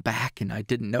up in the back and I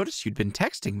didn't notice you'd been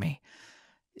texting me.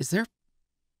 Is there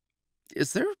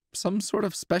some sort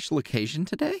of special occasion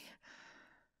today?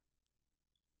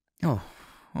 Oh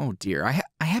dear. I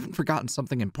haven't forgotten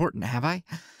something important, have I?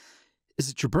 Is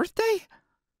it your birthday?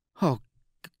 Oh,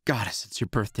 goddess, it's your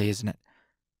birthday, isn't it?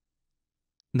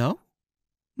 No?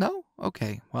 No?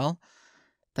 Okay, well,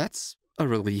 that's a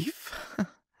relief.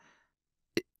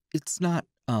 It's not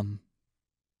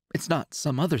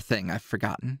some other thing I've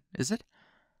forgotten, is it?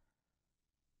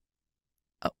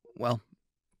 Well,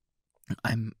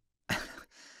 I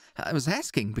was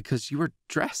asking because you were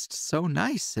dressed so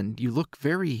nice and you look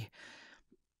very,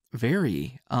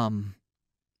 very,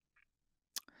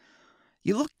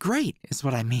 you look great is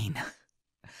what I mean.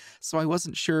 So I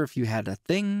wasn't sure if you had a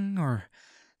thing or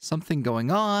something going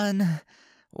on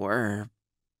or...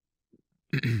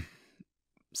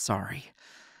 Sorry.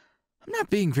 I'm not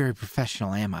being very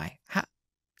professional, am I?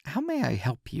 How may I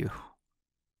help you?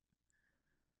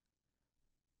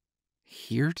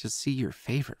 Here to see your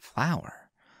favorite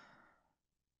flower.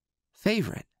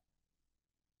 Favorite?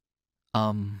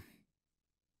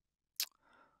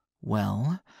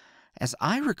 Well, as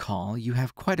I recall, you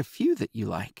have quite a few that you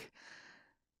like.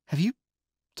 Have you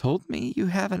told me you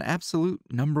have an absolute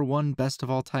 #1 best of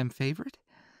all time favorite?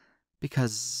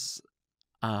 Because,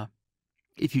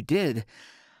 if you did,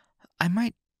 I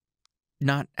might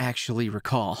not actually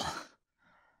recall.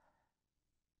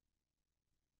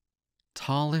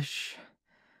 Tallish,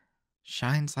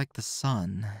 shines like the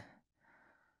sun.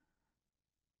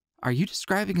 Are you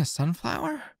describing a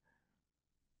sunflower?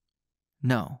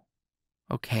 No.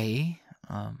 Okay,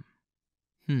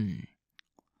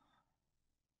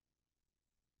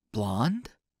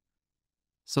 Blonde?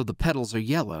 So the petals are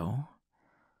yellow.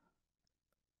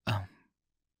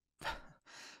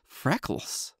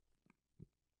 Freckles.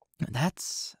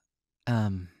 That's,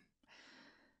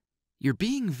 you're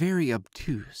being very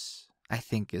obtuse, I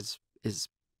think is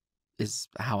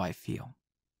how I feel.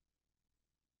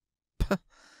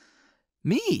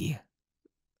 Me?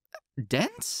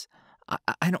 Dense?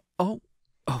 I don't, oh,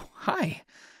 hi.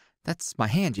 That's my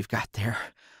hand you've got there.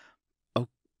 Oh,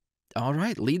 all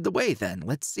right, lead the way then.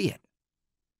 Let's see it.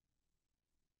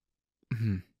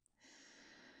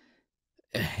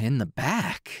 In the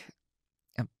back,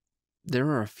 there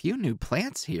are a few new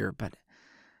plants here, but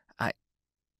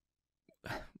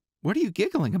what are you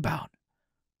giggling about?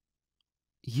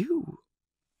 You're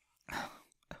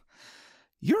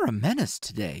a menace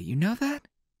today, you know that?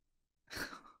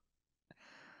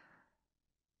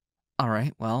 All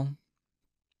right, well,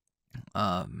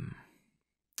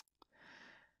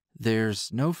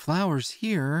 there's no flowers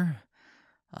here.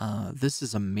 This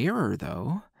is a mirror,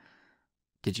 though.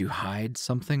 Did you hide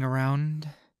something around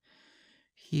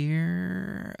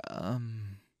here?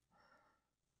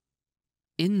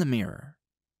 In the mirror.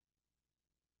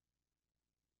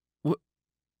 What?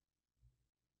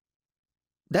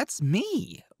 That's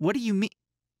me. What do you mean?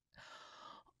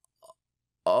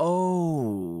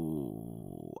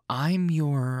 Oh, I'm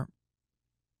your...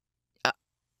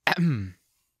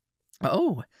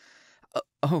 Oh,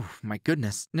 my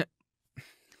goodness. No,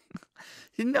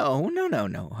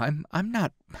 no. I'm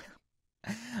not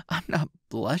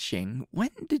blushing. When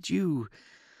did you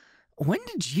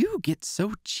get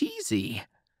so cheesy?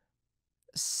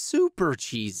 Super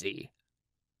cheesy.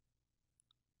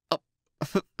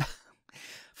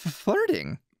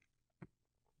 Flirting.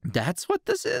 That's what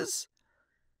this is?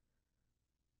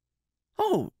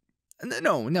 Oh,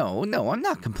 no, I'm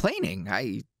not complaining.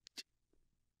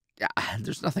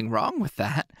 There's nothing wrong with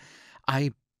that.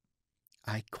 I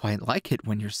quite like it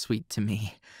when you're sweet to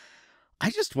me.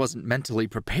 I just wasn't mentally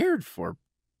prepared for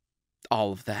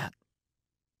all of that.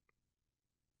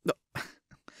 No,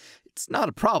 it's not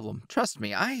a problem. Trust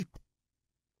me,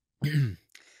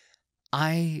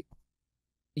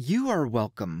 you are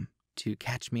welcome to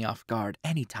catch me off guard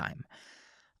anytime.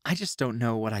 I just don't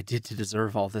know what I did to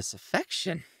deserve all this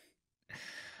affection.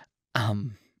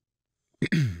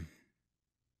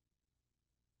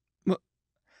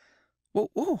 Whoa,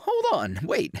 hold on,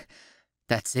 wait.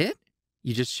 That's it?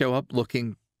 You just show up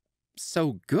looking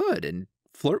so good and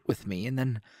flirt with me, and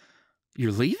then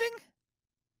you're leaving?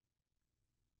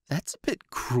 That's a bit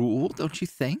cruel, don't you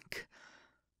think?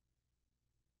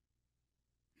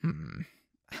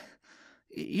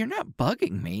 You're not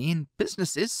bugging me, and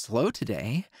business is slow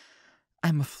today.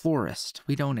 I'm a florist.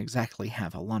 We don't exactly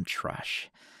have a lunch rush.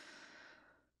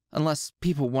 Unless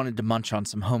people wanted to munch on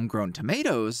some homegrown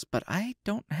tomatoes, but I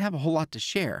don't have a whole lot to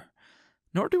share.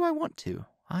 Nor do I want to.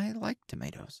 I like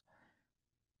tomatoes.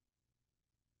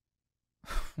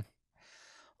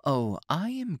 Oh,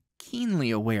 I am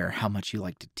keenly aware how much you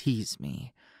like to tease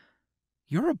me.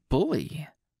 You're a bully.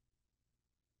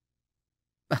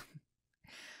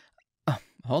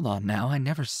 Hold on now, I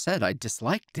never said I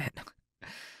disliked it.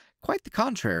 Quite the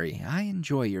contrary, I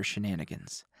enjoy your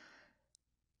shenanigans.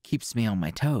 Keeps me on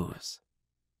my toes.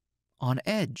 On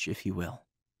edge, if you will.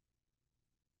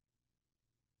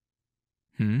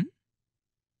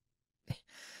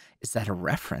 Is that a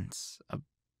reference? A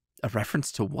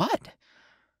reference to what?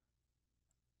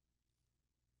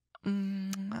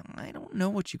 I don't know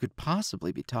what you could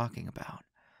possibly be talking about.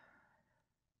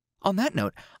 On that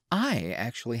note, I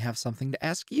actually have something to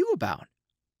ask you about.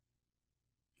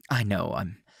 I know,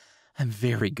 I'm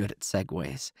very good at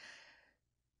segues.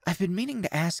 I've been meaning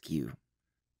to ask you...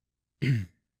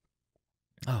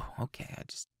 Oh, okay,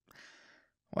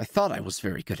 I thought I was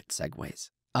very good at segues.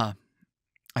 I've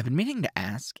been meaning to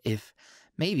ask if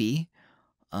maybe,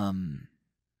 I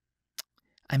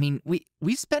mean,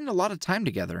 we spend a lot of time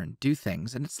together and do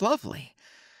things, and it's lovely.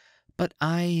 But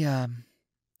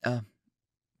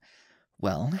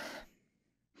well,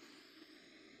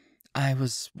 I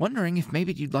was wondering if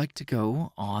maybe you'd like to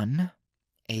go on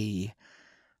a,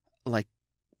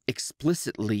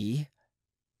 explicitly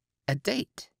a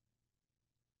date.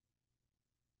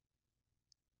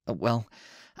 Well,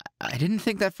 I didn't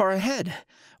think that far ahead.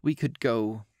 We could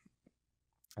go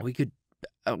We could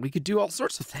do all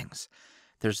sorts of things.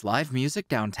 There's live music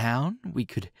downtown. We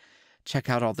could check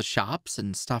out all the shops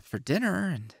and stop for dinner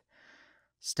and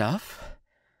stuff.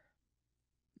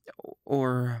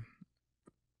 Or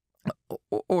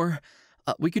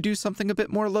we could do something a bit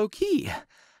more low-key.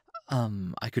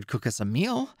 I could cook us a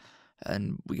meal,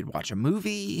 and we could watch a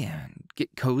movie and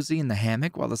get cozy in the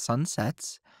hammock while the sun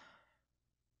sets.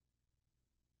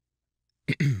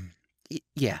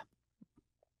 Yeah.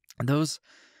 Those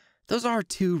are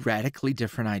two radically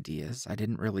different ideas. I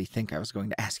didn't really think I was going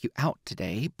to ask you out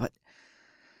today, but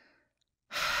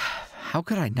how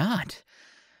could I not?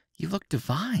 You look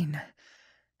divine,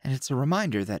 and it's a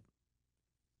reminder that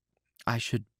I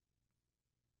should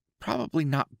probably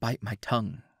not bite my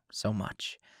tongue so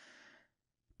much,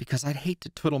 because I'd hate to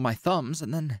twiddle my thumbs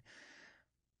and then,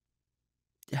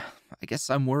 I guess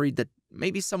I'm worried that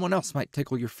maybe someone else might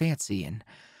tickle your fancy and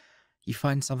you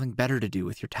find something better to do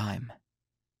with your time.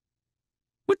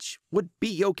 Which would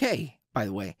be okay, by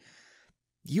the way.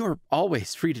 You're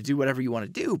always free to do whatever you want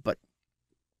to do, but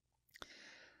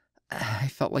I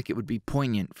felt like it would be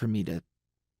poignant for me to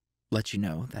let you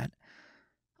know that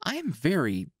I am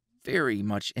very, very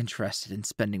much interested in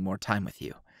spending more time with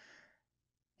you.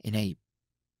 In a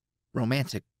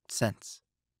romantic sense.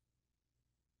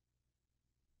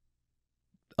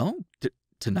 Oh,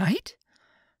 tonight?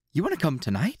 You want to come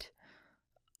tonight?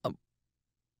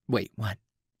 Wait, what?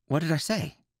 What did I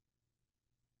say?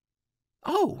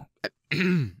 Oh,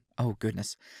 oh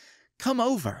goodness. Come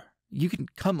over. You can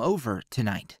come over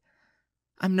tonight.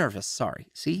 I'm nervous, sorry.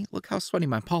 See, look how sweaty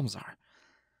my palms are.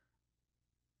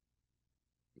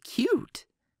 Cute.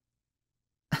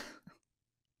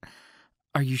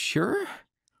 Are you sure?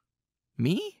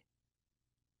 Me?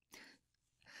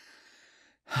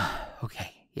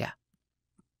 Okay, yeah.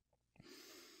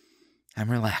 I'm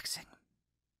relaxing.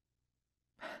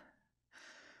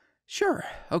 Sure,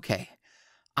 okay.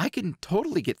 I can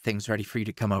totally get things ready for you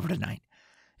to come over tonight.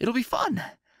 It'll be fun.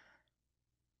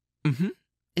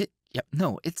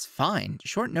 No, it's fine.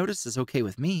 Short notice is okay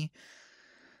with me.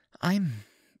 I'm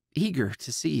eager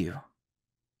to see you.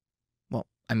 Well,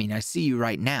 I mean, I see you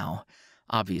right now,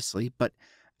 obviously, but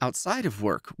outside of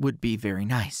work would be very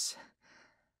nice.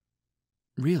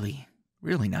 Really,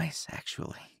 really nice,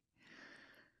 actually.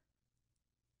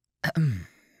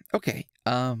 Okay,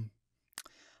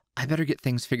 I better get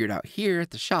things figured out here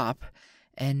at the shop,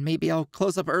 and maybe I'll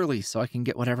close up early so I can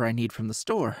get whatever I need from the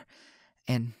store.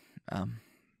 And,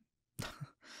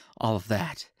 all of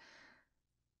that.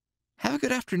 Have a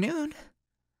good afternoon.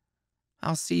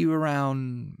 I'll see you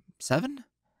around 7?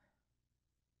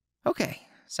 Okay,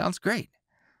 sounds great.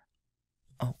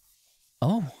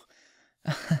 Oh,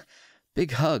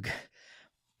 big hug.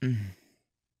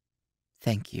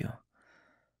 Thank you.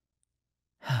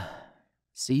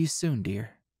 See you soon,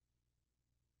 dear.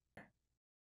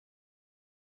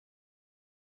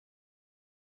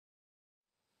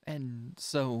 And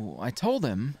so I told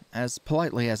him, as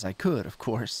politely as I could, of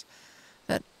course,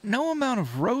 that no amount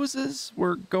of roses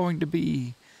were going to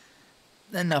be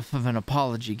enough of an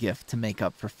apology gift to make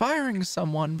up for firing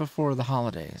someone before the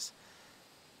holidays.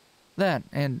 That,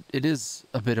 and it is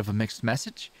a bit of a mixed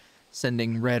message,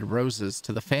 sending red roses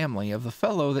to the family of the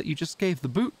fellow that you just gave the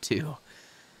boot to.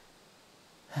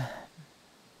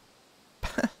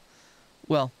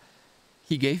 Well,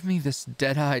 he gave me this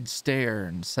dead-eyed stare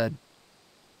and said,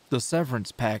 "The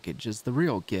severance package is the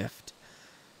real gift,"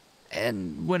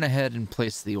 and went ahead and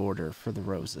placed the order for the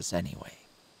roses anyway.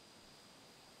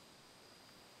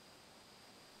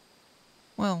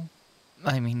 Well,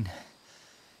 I mean,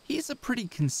 he's a pretty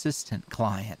consistent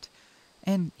client,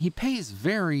 and he pays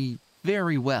very,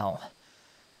 very well.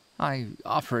 I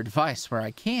offer advice where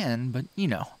I can, but, you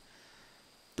know,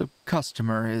 the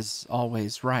customer is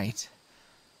always right.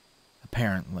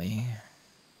 Apparently.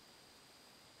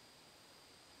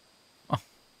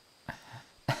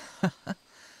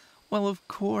 Well, of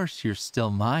course you're still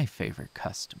my favorite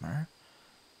customer.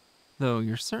 Though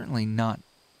you're certainly not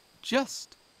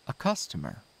just a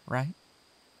customer, right?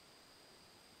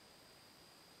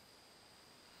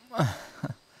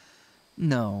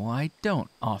 No, I don't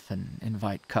often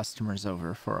invite customers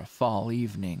over for a fall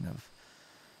evening of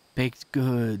baked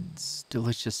goods,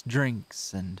 delicious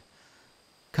drinks, and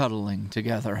cuddling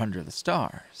together under the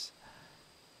stars.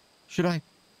 Should I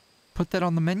put that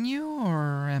on the menu,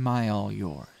 or am I all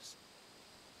yours?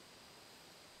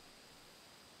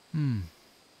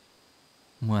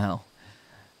 Well,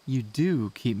 you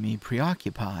do keep me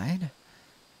preoccupied.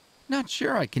 Not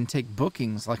sure I can take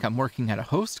bookings like I'm working at a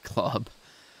host club.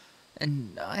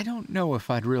 And I don't know if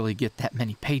I'd really get that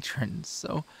many patrons,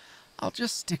 so I'll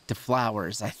just stick to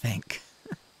flowers, I think.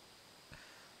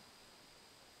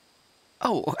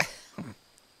 Oh,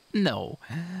 no.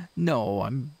 No,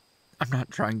 I'm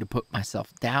not trying to put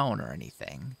myself down or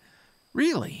anything.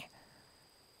 Really.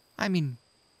 I mean,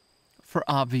 for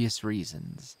obvious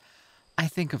reasons. I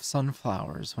think of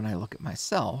sunflowers when I look at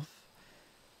myself,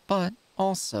 but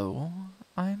also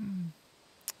I'm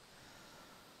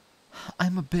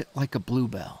a bit like a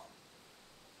bluebell.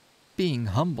 Being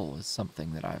humble is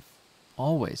something that I've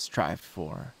always strived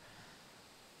for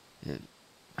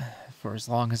as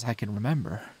long as I can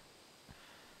remember.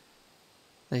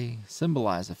 They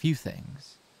symbolize a few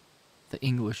things. The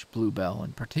English bluebell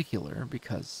in particular,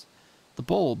 because the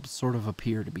bulbs sort of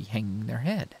appear to be hanging their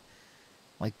head,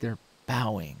 like they're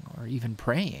bowing or even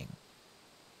praying.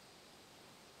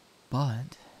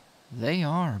 But they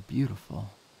are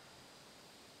beautiful,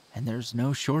 and there's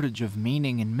no shortage of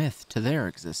meaning and myth to their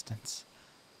existence.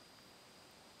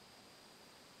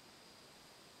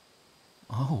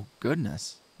 Oh,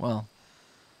 goodness. Well,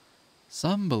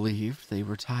 some believed they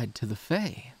were tied to the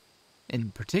Fae.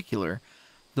 In particular,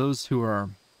 those who are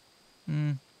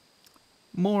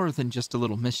more than just a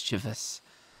little mischievous.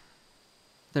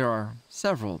 There are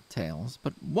several tales,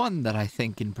 but one that I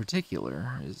think in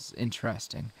particular is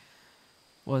interesting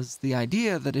was the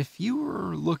idea that if you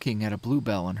were looking at a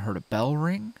bluebell and heard a bell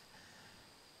ring,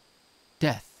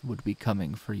 death would be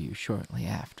coming for you shortly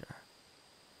after.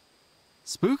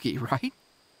 Spooky, right?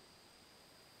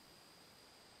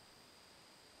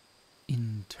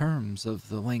 In terms of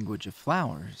the language of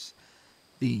flowers,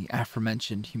 the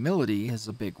aforementioned humility is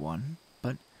a big one,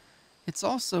 but it's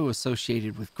also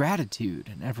associated with gratitude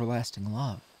and everlasting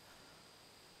love.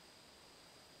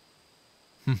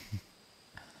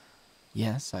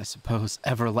 Yes, I suppose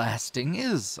everlasting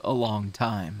is a long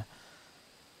time.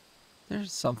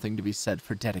 There's something to be said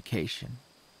for dedication,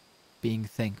 being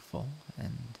thankful,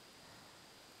 and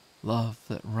love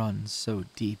that runs so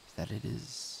deep that it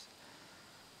is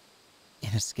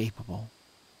inescapable.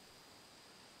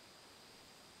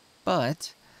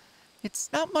 But it's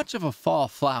not much of a fall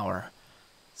flower.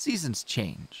 Seasons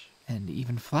change, and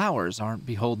even flowers aren't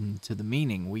beholden to the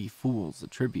meaning we fools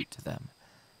attribute to them.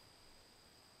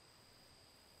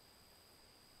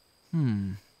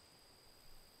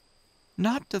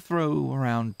 Not to throw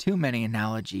around too many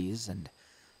analogies and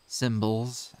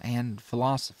symbols and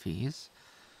philosophies,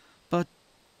 but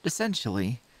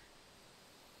essentially,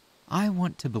 I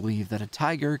want to believe that a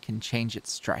tiger can change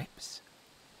its stripes.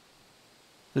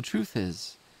 The truth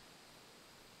is,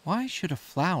 why should a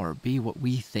flower be what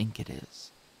we think it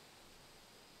is?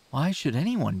 Why should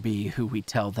anyone be who we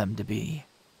tell them to be?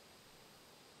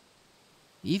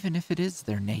 Even if it is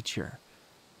their nature,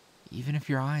 even if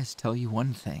your eyes tell you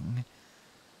one thing,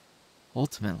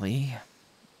 ultimately,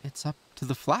 it's up to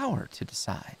the flower to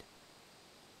decide.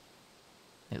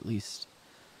 At least,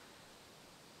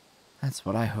 that's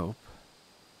what I hope.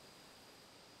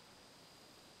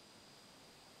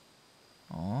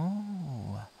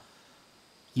 Oh,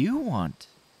 you want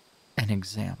an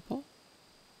example?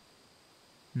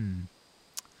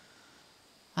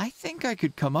 I think I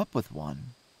could come up with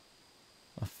one.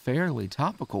 A fairly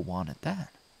topical one at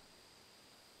that.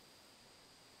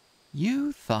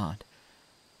 You thought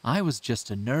I was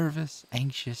just a nervous,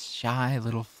 anxious, shy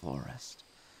little florist.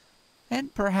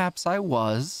 And perhaps I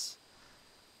was,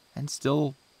 and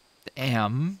still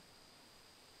am.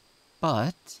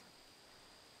 But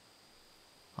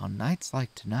on nights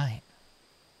like tonight,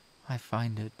 I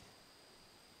find it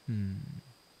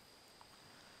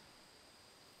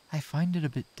a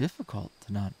bit difficult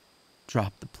to not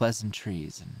drop the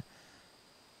pleasantries and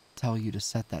tell you to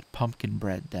set that pumpkin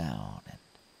bread down and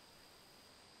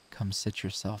come sit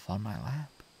yourself on my lap.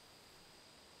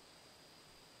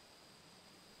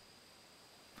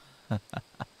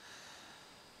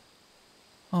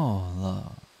 Oh,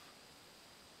 love,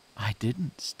 I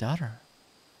didn't stutter.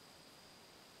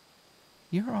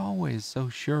 You're always so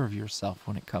sure of yourself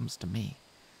when it comes to me.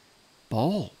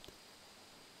 Bold.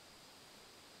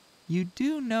 You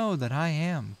do know that I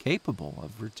am capable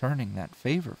of returning that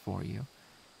favor for you,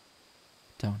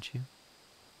 don't you?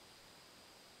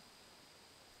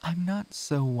 I'm not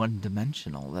so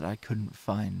one-dimensional that I couldn't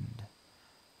find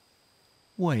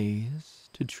ways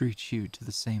to treat you to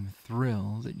the same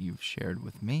thrill that you've shared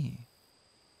with me.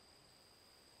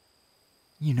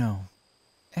 You know,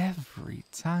 every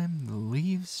time the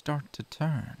leaves start to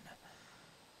turn,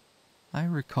 I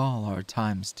recall our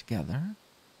times together.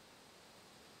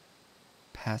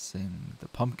 Passing the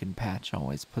pumpkin patch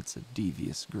always puts a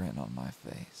devious grin on my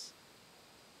face.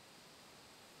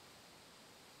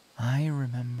 I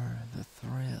remember the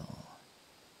thrill,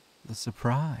 the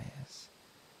surprise,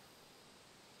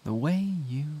 the way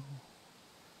you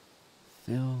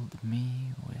filled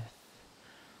me with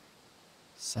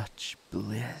Such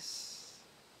bliss.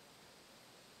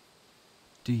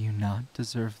 Do you not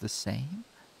deserve the same?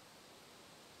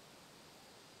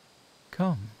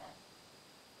 Come.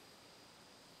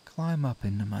 Climb up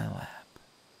into my lap.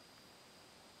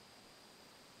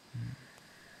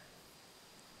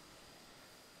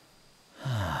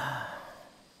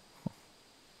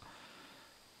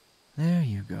 There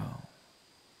you go.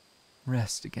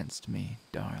 Rest against me,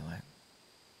 darling.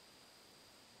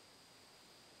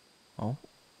 Oh.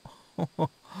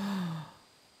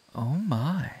 Oh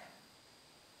my.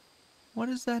 What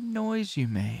is that noise you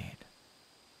made?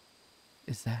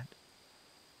 Is that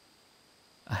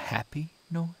a happy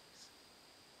noise?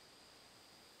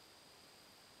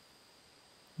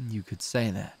 You could say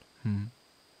that,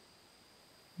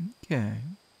 Okay.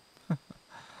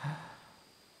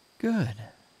 Good.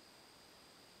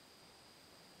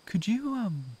 Could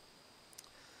you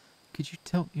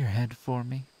tilt your head for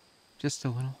me? Just a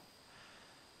little?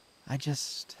 I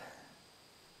just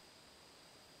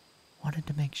wanted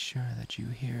to make sure that you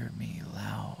hear me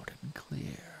loud and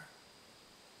clear.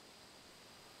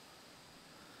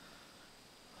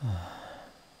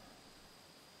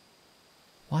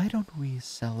 Why don't we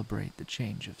celebrate the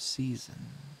change of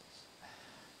seasons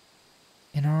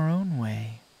in our own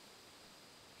way,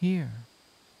 here,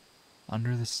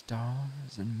 under the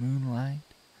stars and moonlight?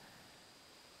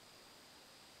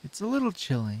 It's a little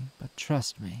chilly, but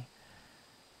trust me,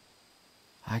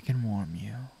 I can warm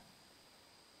you.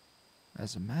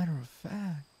 As a matter of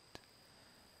fact,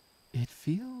 it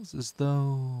feels as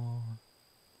though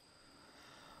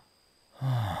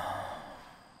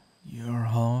you're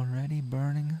already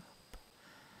burning up.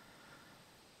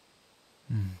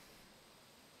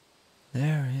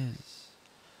 There is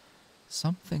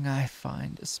something I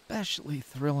find especially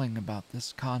thrilling about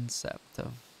this concept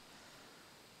of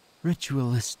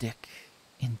ritualistic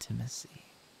intimacy,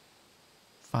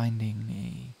 finding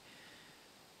a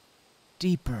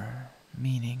deeper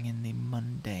meaning in the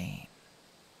mundane,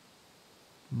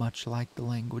 much like the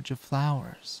language of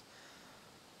flowers,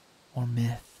 or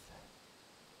myth,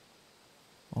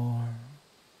 or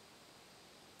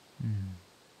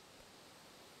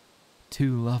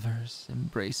two lovers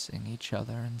embracing each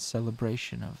other in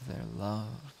celebration of their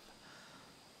love,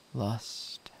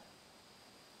 lust,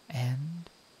 and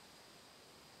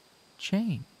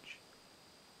change.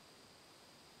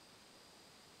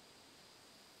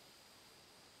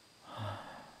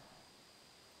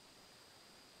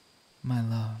 My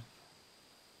love,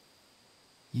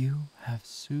 you have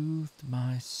soothed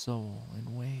my soul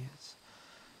in ways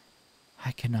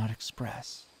I cannot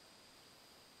express.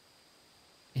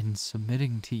 In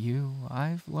submitting to you,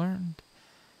 I've learned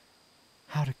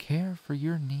how to care for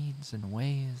your needs in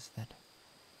ways that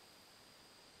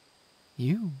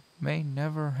you may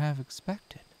never have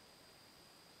expected.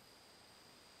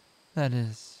 That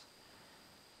is,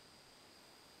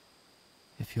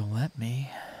 if you'll let me.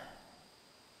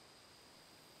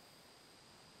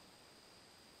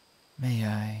 May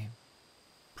I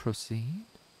proceed?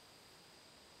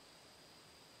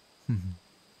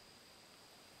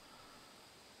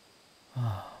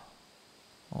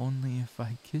 Only if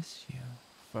I kiss you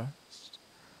first.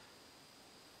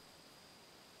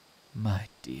 My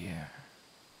dear,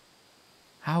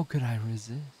 how could I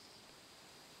resist?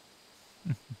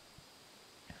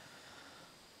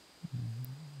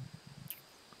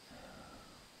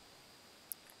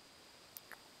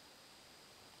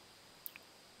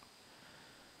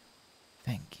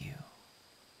 Thank you,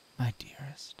 my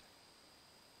dearest,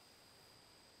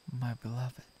 my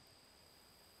beloved.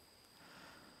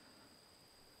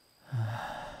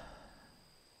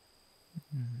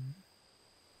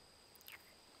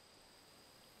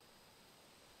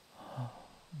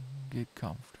 Get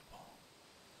comfortable.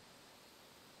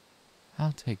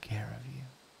 I'll take care of you.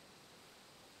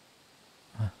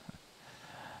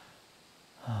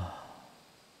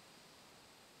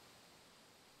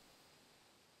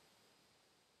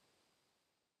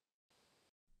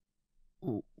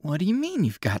 What do you mean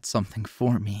you've got something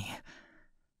for me?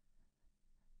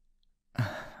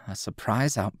 A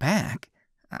surprise out back?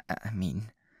 I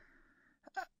mean...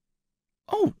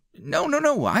 Oh, no.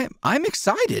 I'm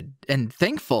excited and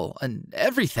thankful and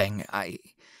everything.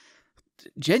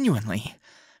 Genuinely,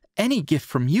 any gift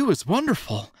from you is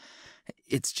wonderful.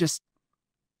 It's just,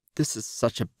 this is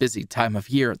such a busy time of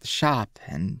year at the shop,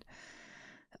 and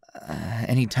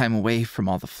any time away from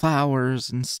all the flowers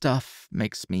and stuff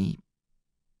makes me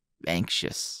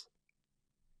anxious.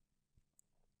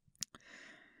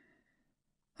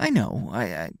 I know,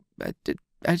 I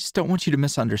just don't want you to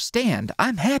misunderstand.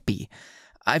 I'm happy.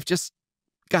 I've just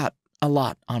got a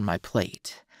lot on my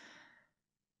plate.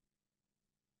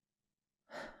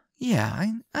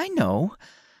 Yeah, I know.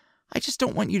 I just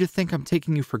don't want you to think I'm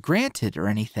taking you for granted or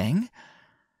anything.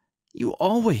 You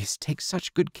always take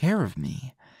such good care of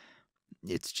me.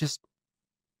 It's just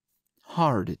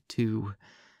hard to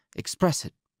express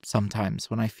it sometimes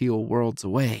when I feel worlds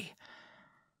away.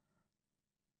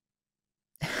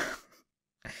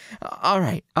 All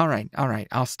right.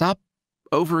 I'll stop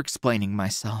over-explaining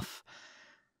myself.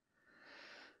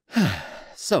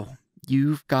 So,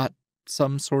 you've got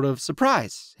some sort of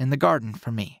surprise in the garden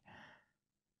for me.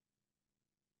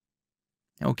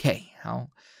 Okay, I'll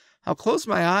close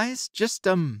my eyes. Just,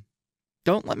 don't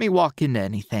let me walk into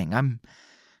anything. I'm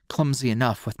clumsy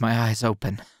enough with my eyes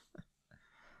open.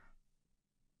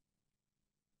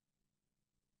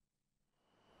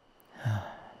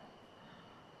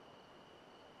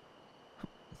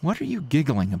 What are you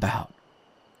giggling about?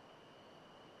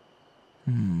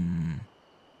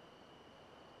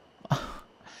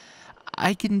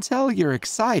 I can tell you're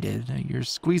excited. You're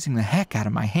squeezing the heck out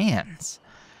of my hands.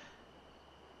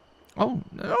 Oh,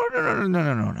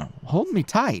 no. Hold me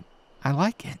tight. I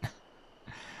like it.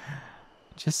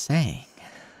 Just saying.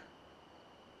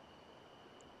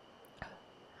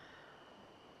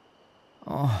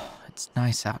 Oh, it's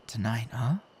nice out tonight,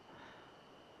 huh?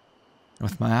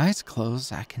 With my eyes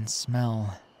closed, I can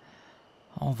smell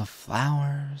all the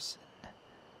flowers.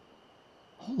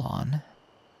 Hold on.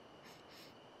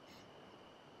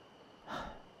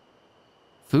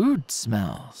 Food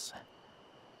smells.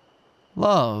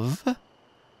 Love,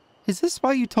 is this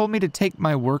why you told me to take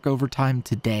my work overtime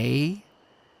today?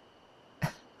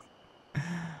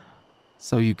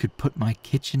 So you could put my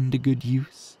kitchen to good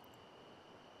use?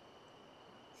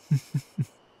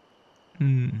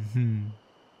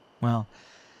 Well,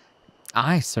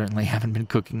 I certainly haven't been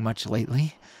cooking much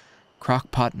lately.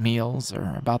 Crock-pot meals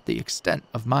are about the extent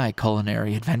of my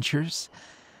culinary adventures.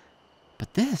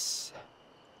 But this...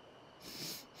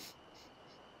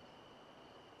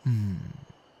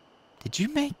 Did you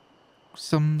make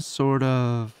some sort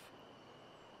of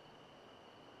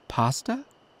pasta?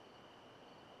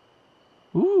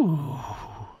 Ooh.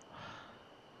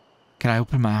 Can I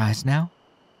open my eyes now?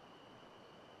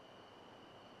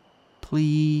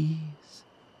 Please.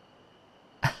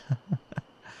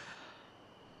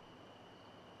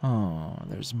 Oh,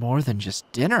 there's more than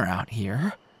just dinner out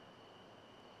here.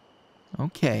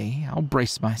 Okay, I'll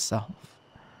brace myself.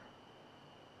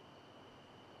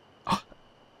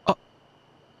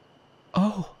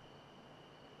 Oh.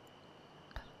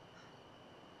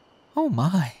 Oh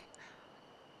my.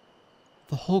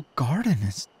 The whole garden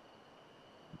is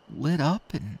lit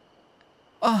up and...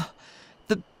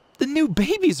 The new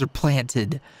babies are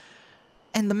planted.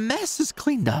 And the mess is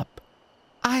cleaned up.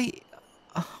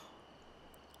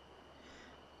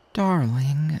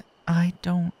 Darling, I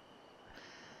don't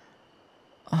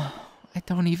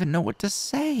even know what to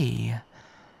say.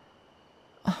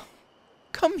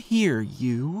 Come here,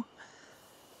 you.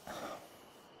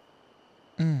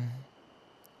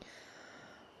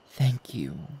 Thank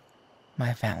you,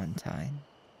 my Valentine.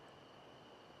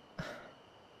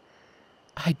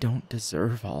 I don't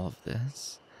deserve all of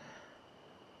this.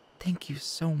 Thank you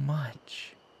so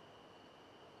much.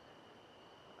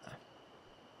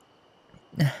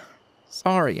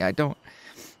 Sorry, I don't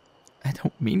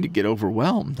mean to get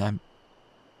overwhelmed. I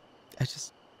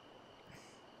just...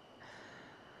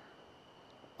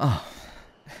 Oh,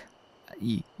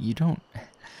 you don't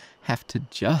have to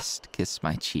just kiss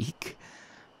my cheek.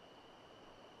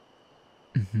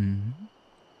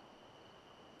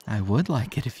 I would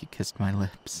like it if you kissed my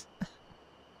lips.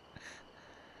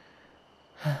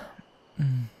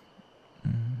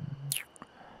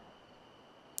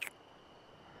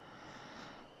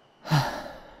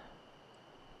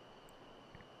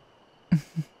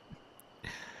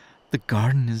 The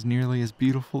garden is nearly as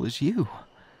beautiful as you.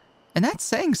 And that's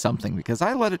saying something, because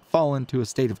I let it fall into a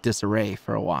state of disarray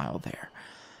for a while there.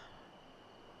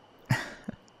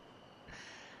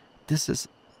 This is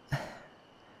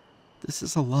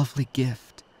a lovely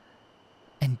gift.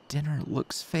 And dinner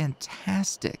looks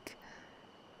fantastic.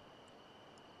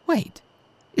 Wait,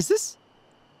 is this...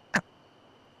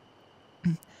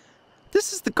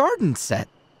 This is the garden set.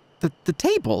 The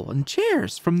table and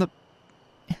chairs from the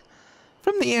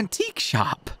antique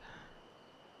shop.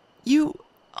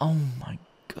 Oh my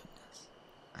goodness.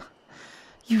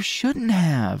 You shouldn't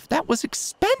have. That was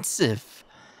expensive.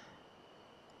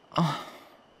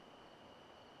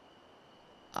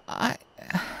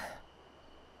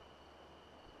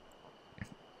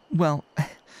 Well,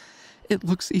 it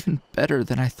looks even better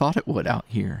than I thought it would out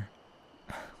here.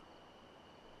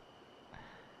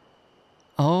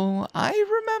 Oh, I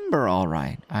remember all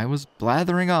right. I was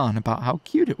blathering on about how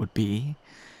cute it would be.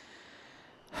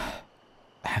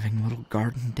 having little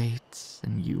garden dates,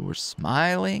 and you were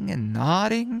smiling and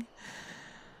nodding.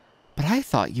 But I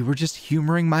thought you were just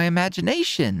humoring my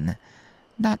imagination,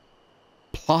 not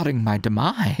plotting my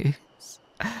demise.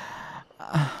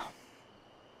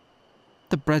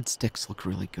 The breadsticks look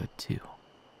really good, too.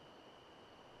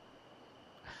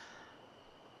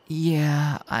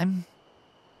 Yeah, I'm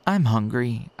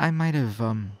hungry. I might have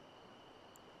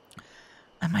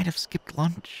skipped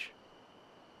lunch.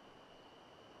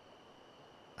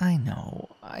 I know.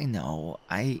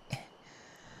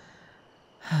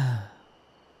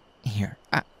 Here,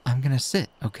 I'm gonna sit,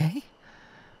 okay?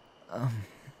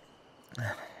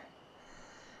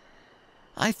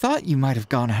 I thought you might have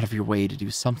gone out of your way to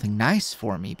do something nice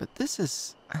for me, but this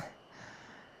is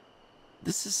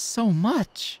so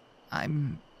much.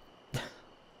 I'm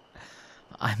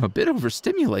a bit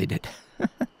overstimulated.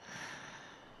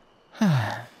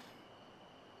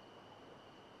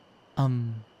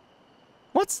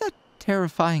 What's that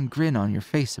terrifying grin on your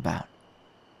face about?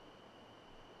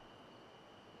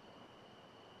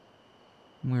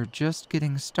 We're just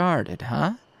getting started,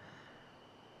 huh?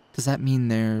 Does that mean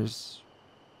there's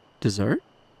dessert?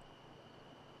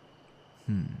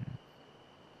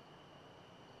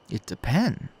 It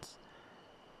depends.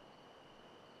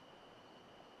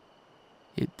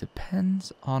 It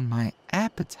depends on my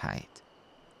appetite.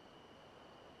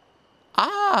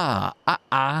 Aha.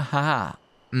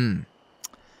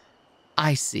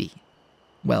 I see.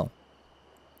 Well,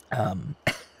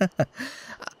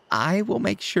 I will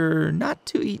make sure not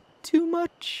to eat too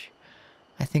much.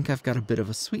 I think I've got a bit of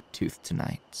a sweet tooth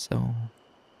tonight, so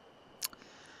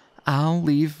I'll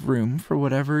leave room for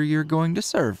whatever you're going to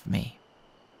serve me.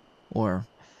 Or,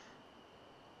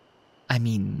 I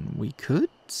mean, we could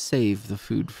save the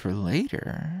food for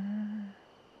later.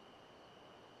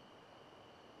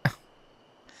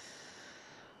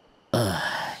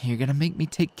 You're gonna make me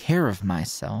take care of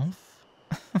myself.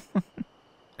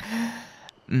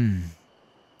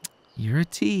 You're a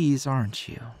tease, aren't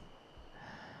you?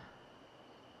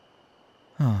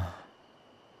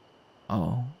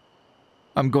 Oh.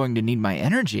 I'm going to need my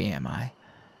energy, am I?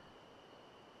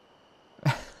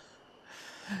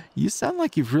 You sound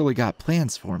like you've really got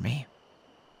plans for me.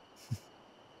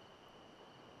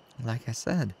 Like I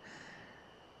said,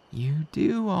 you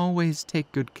do always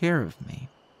take good care of me.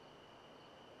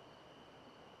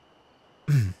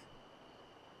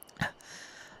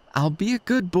 I'll be a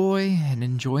good boy and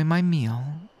enjoy my meal.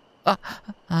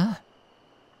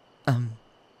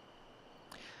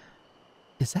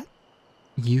 Is that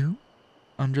you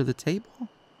under the table?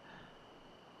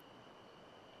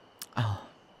 Oh,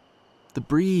 the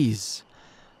breeze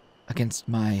against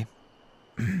my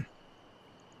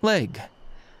leg.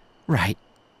 Right,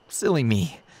 silly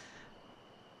me.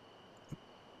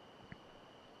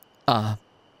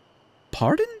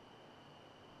 Pardon?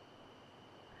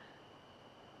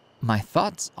 My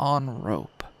thoughts on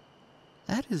rope.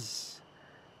 That is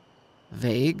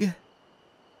vague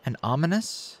and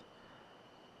ominous.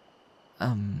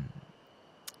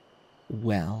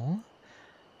 Well,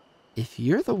 if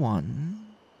you're the one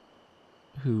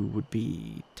who would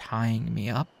be tying me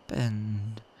up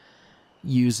and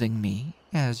using me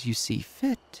as you see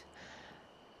fit,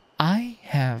 I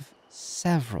have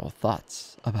several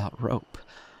thoughts about rope.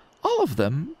 All of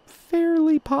them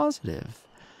fairly positive.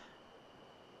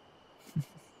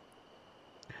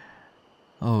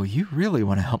 Oh, you really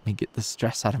want to help me get the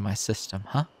stress out of my system,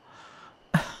 huh?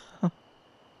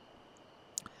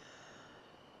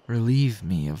 Relieve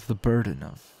me of the burden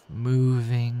of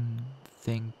moving,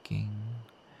 thinking,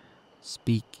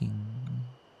 speaking.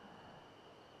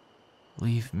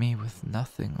 Leave me with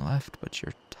nothing left but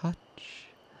your touch.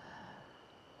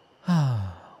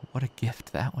 Ah, what a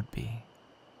gift that would be.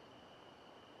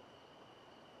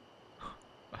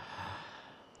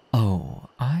 Oh,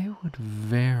 I would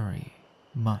very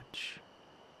much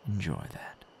enjoy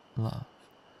that, love.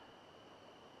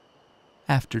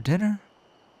 After dinner,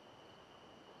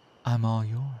 I'm all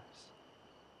yours.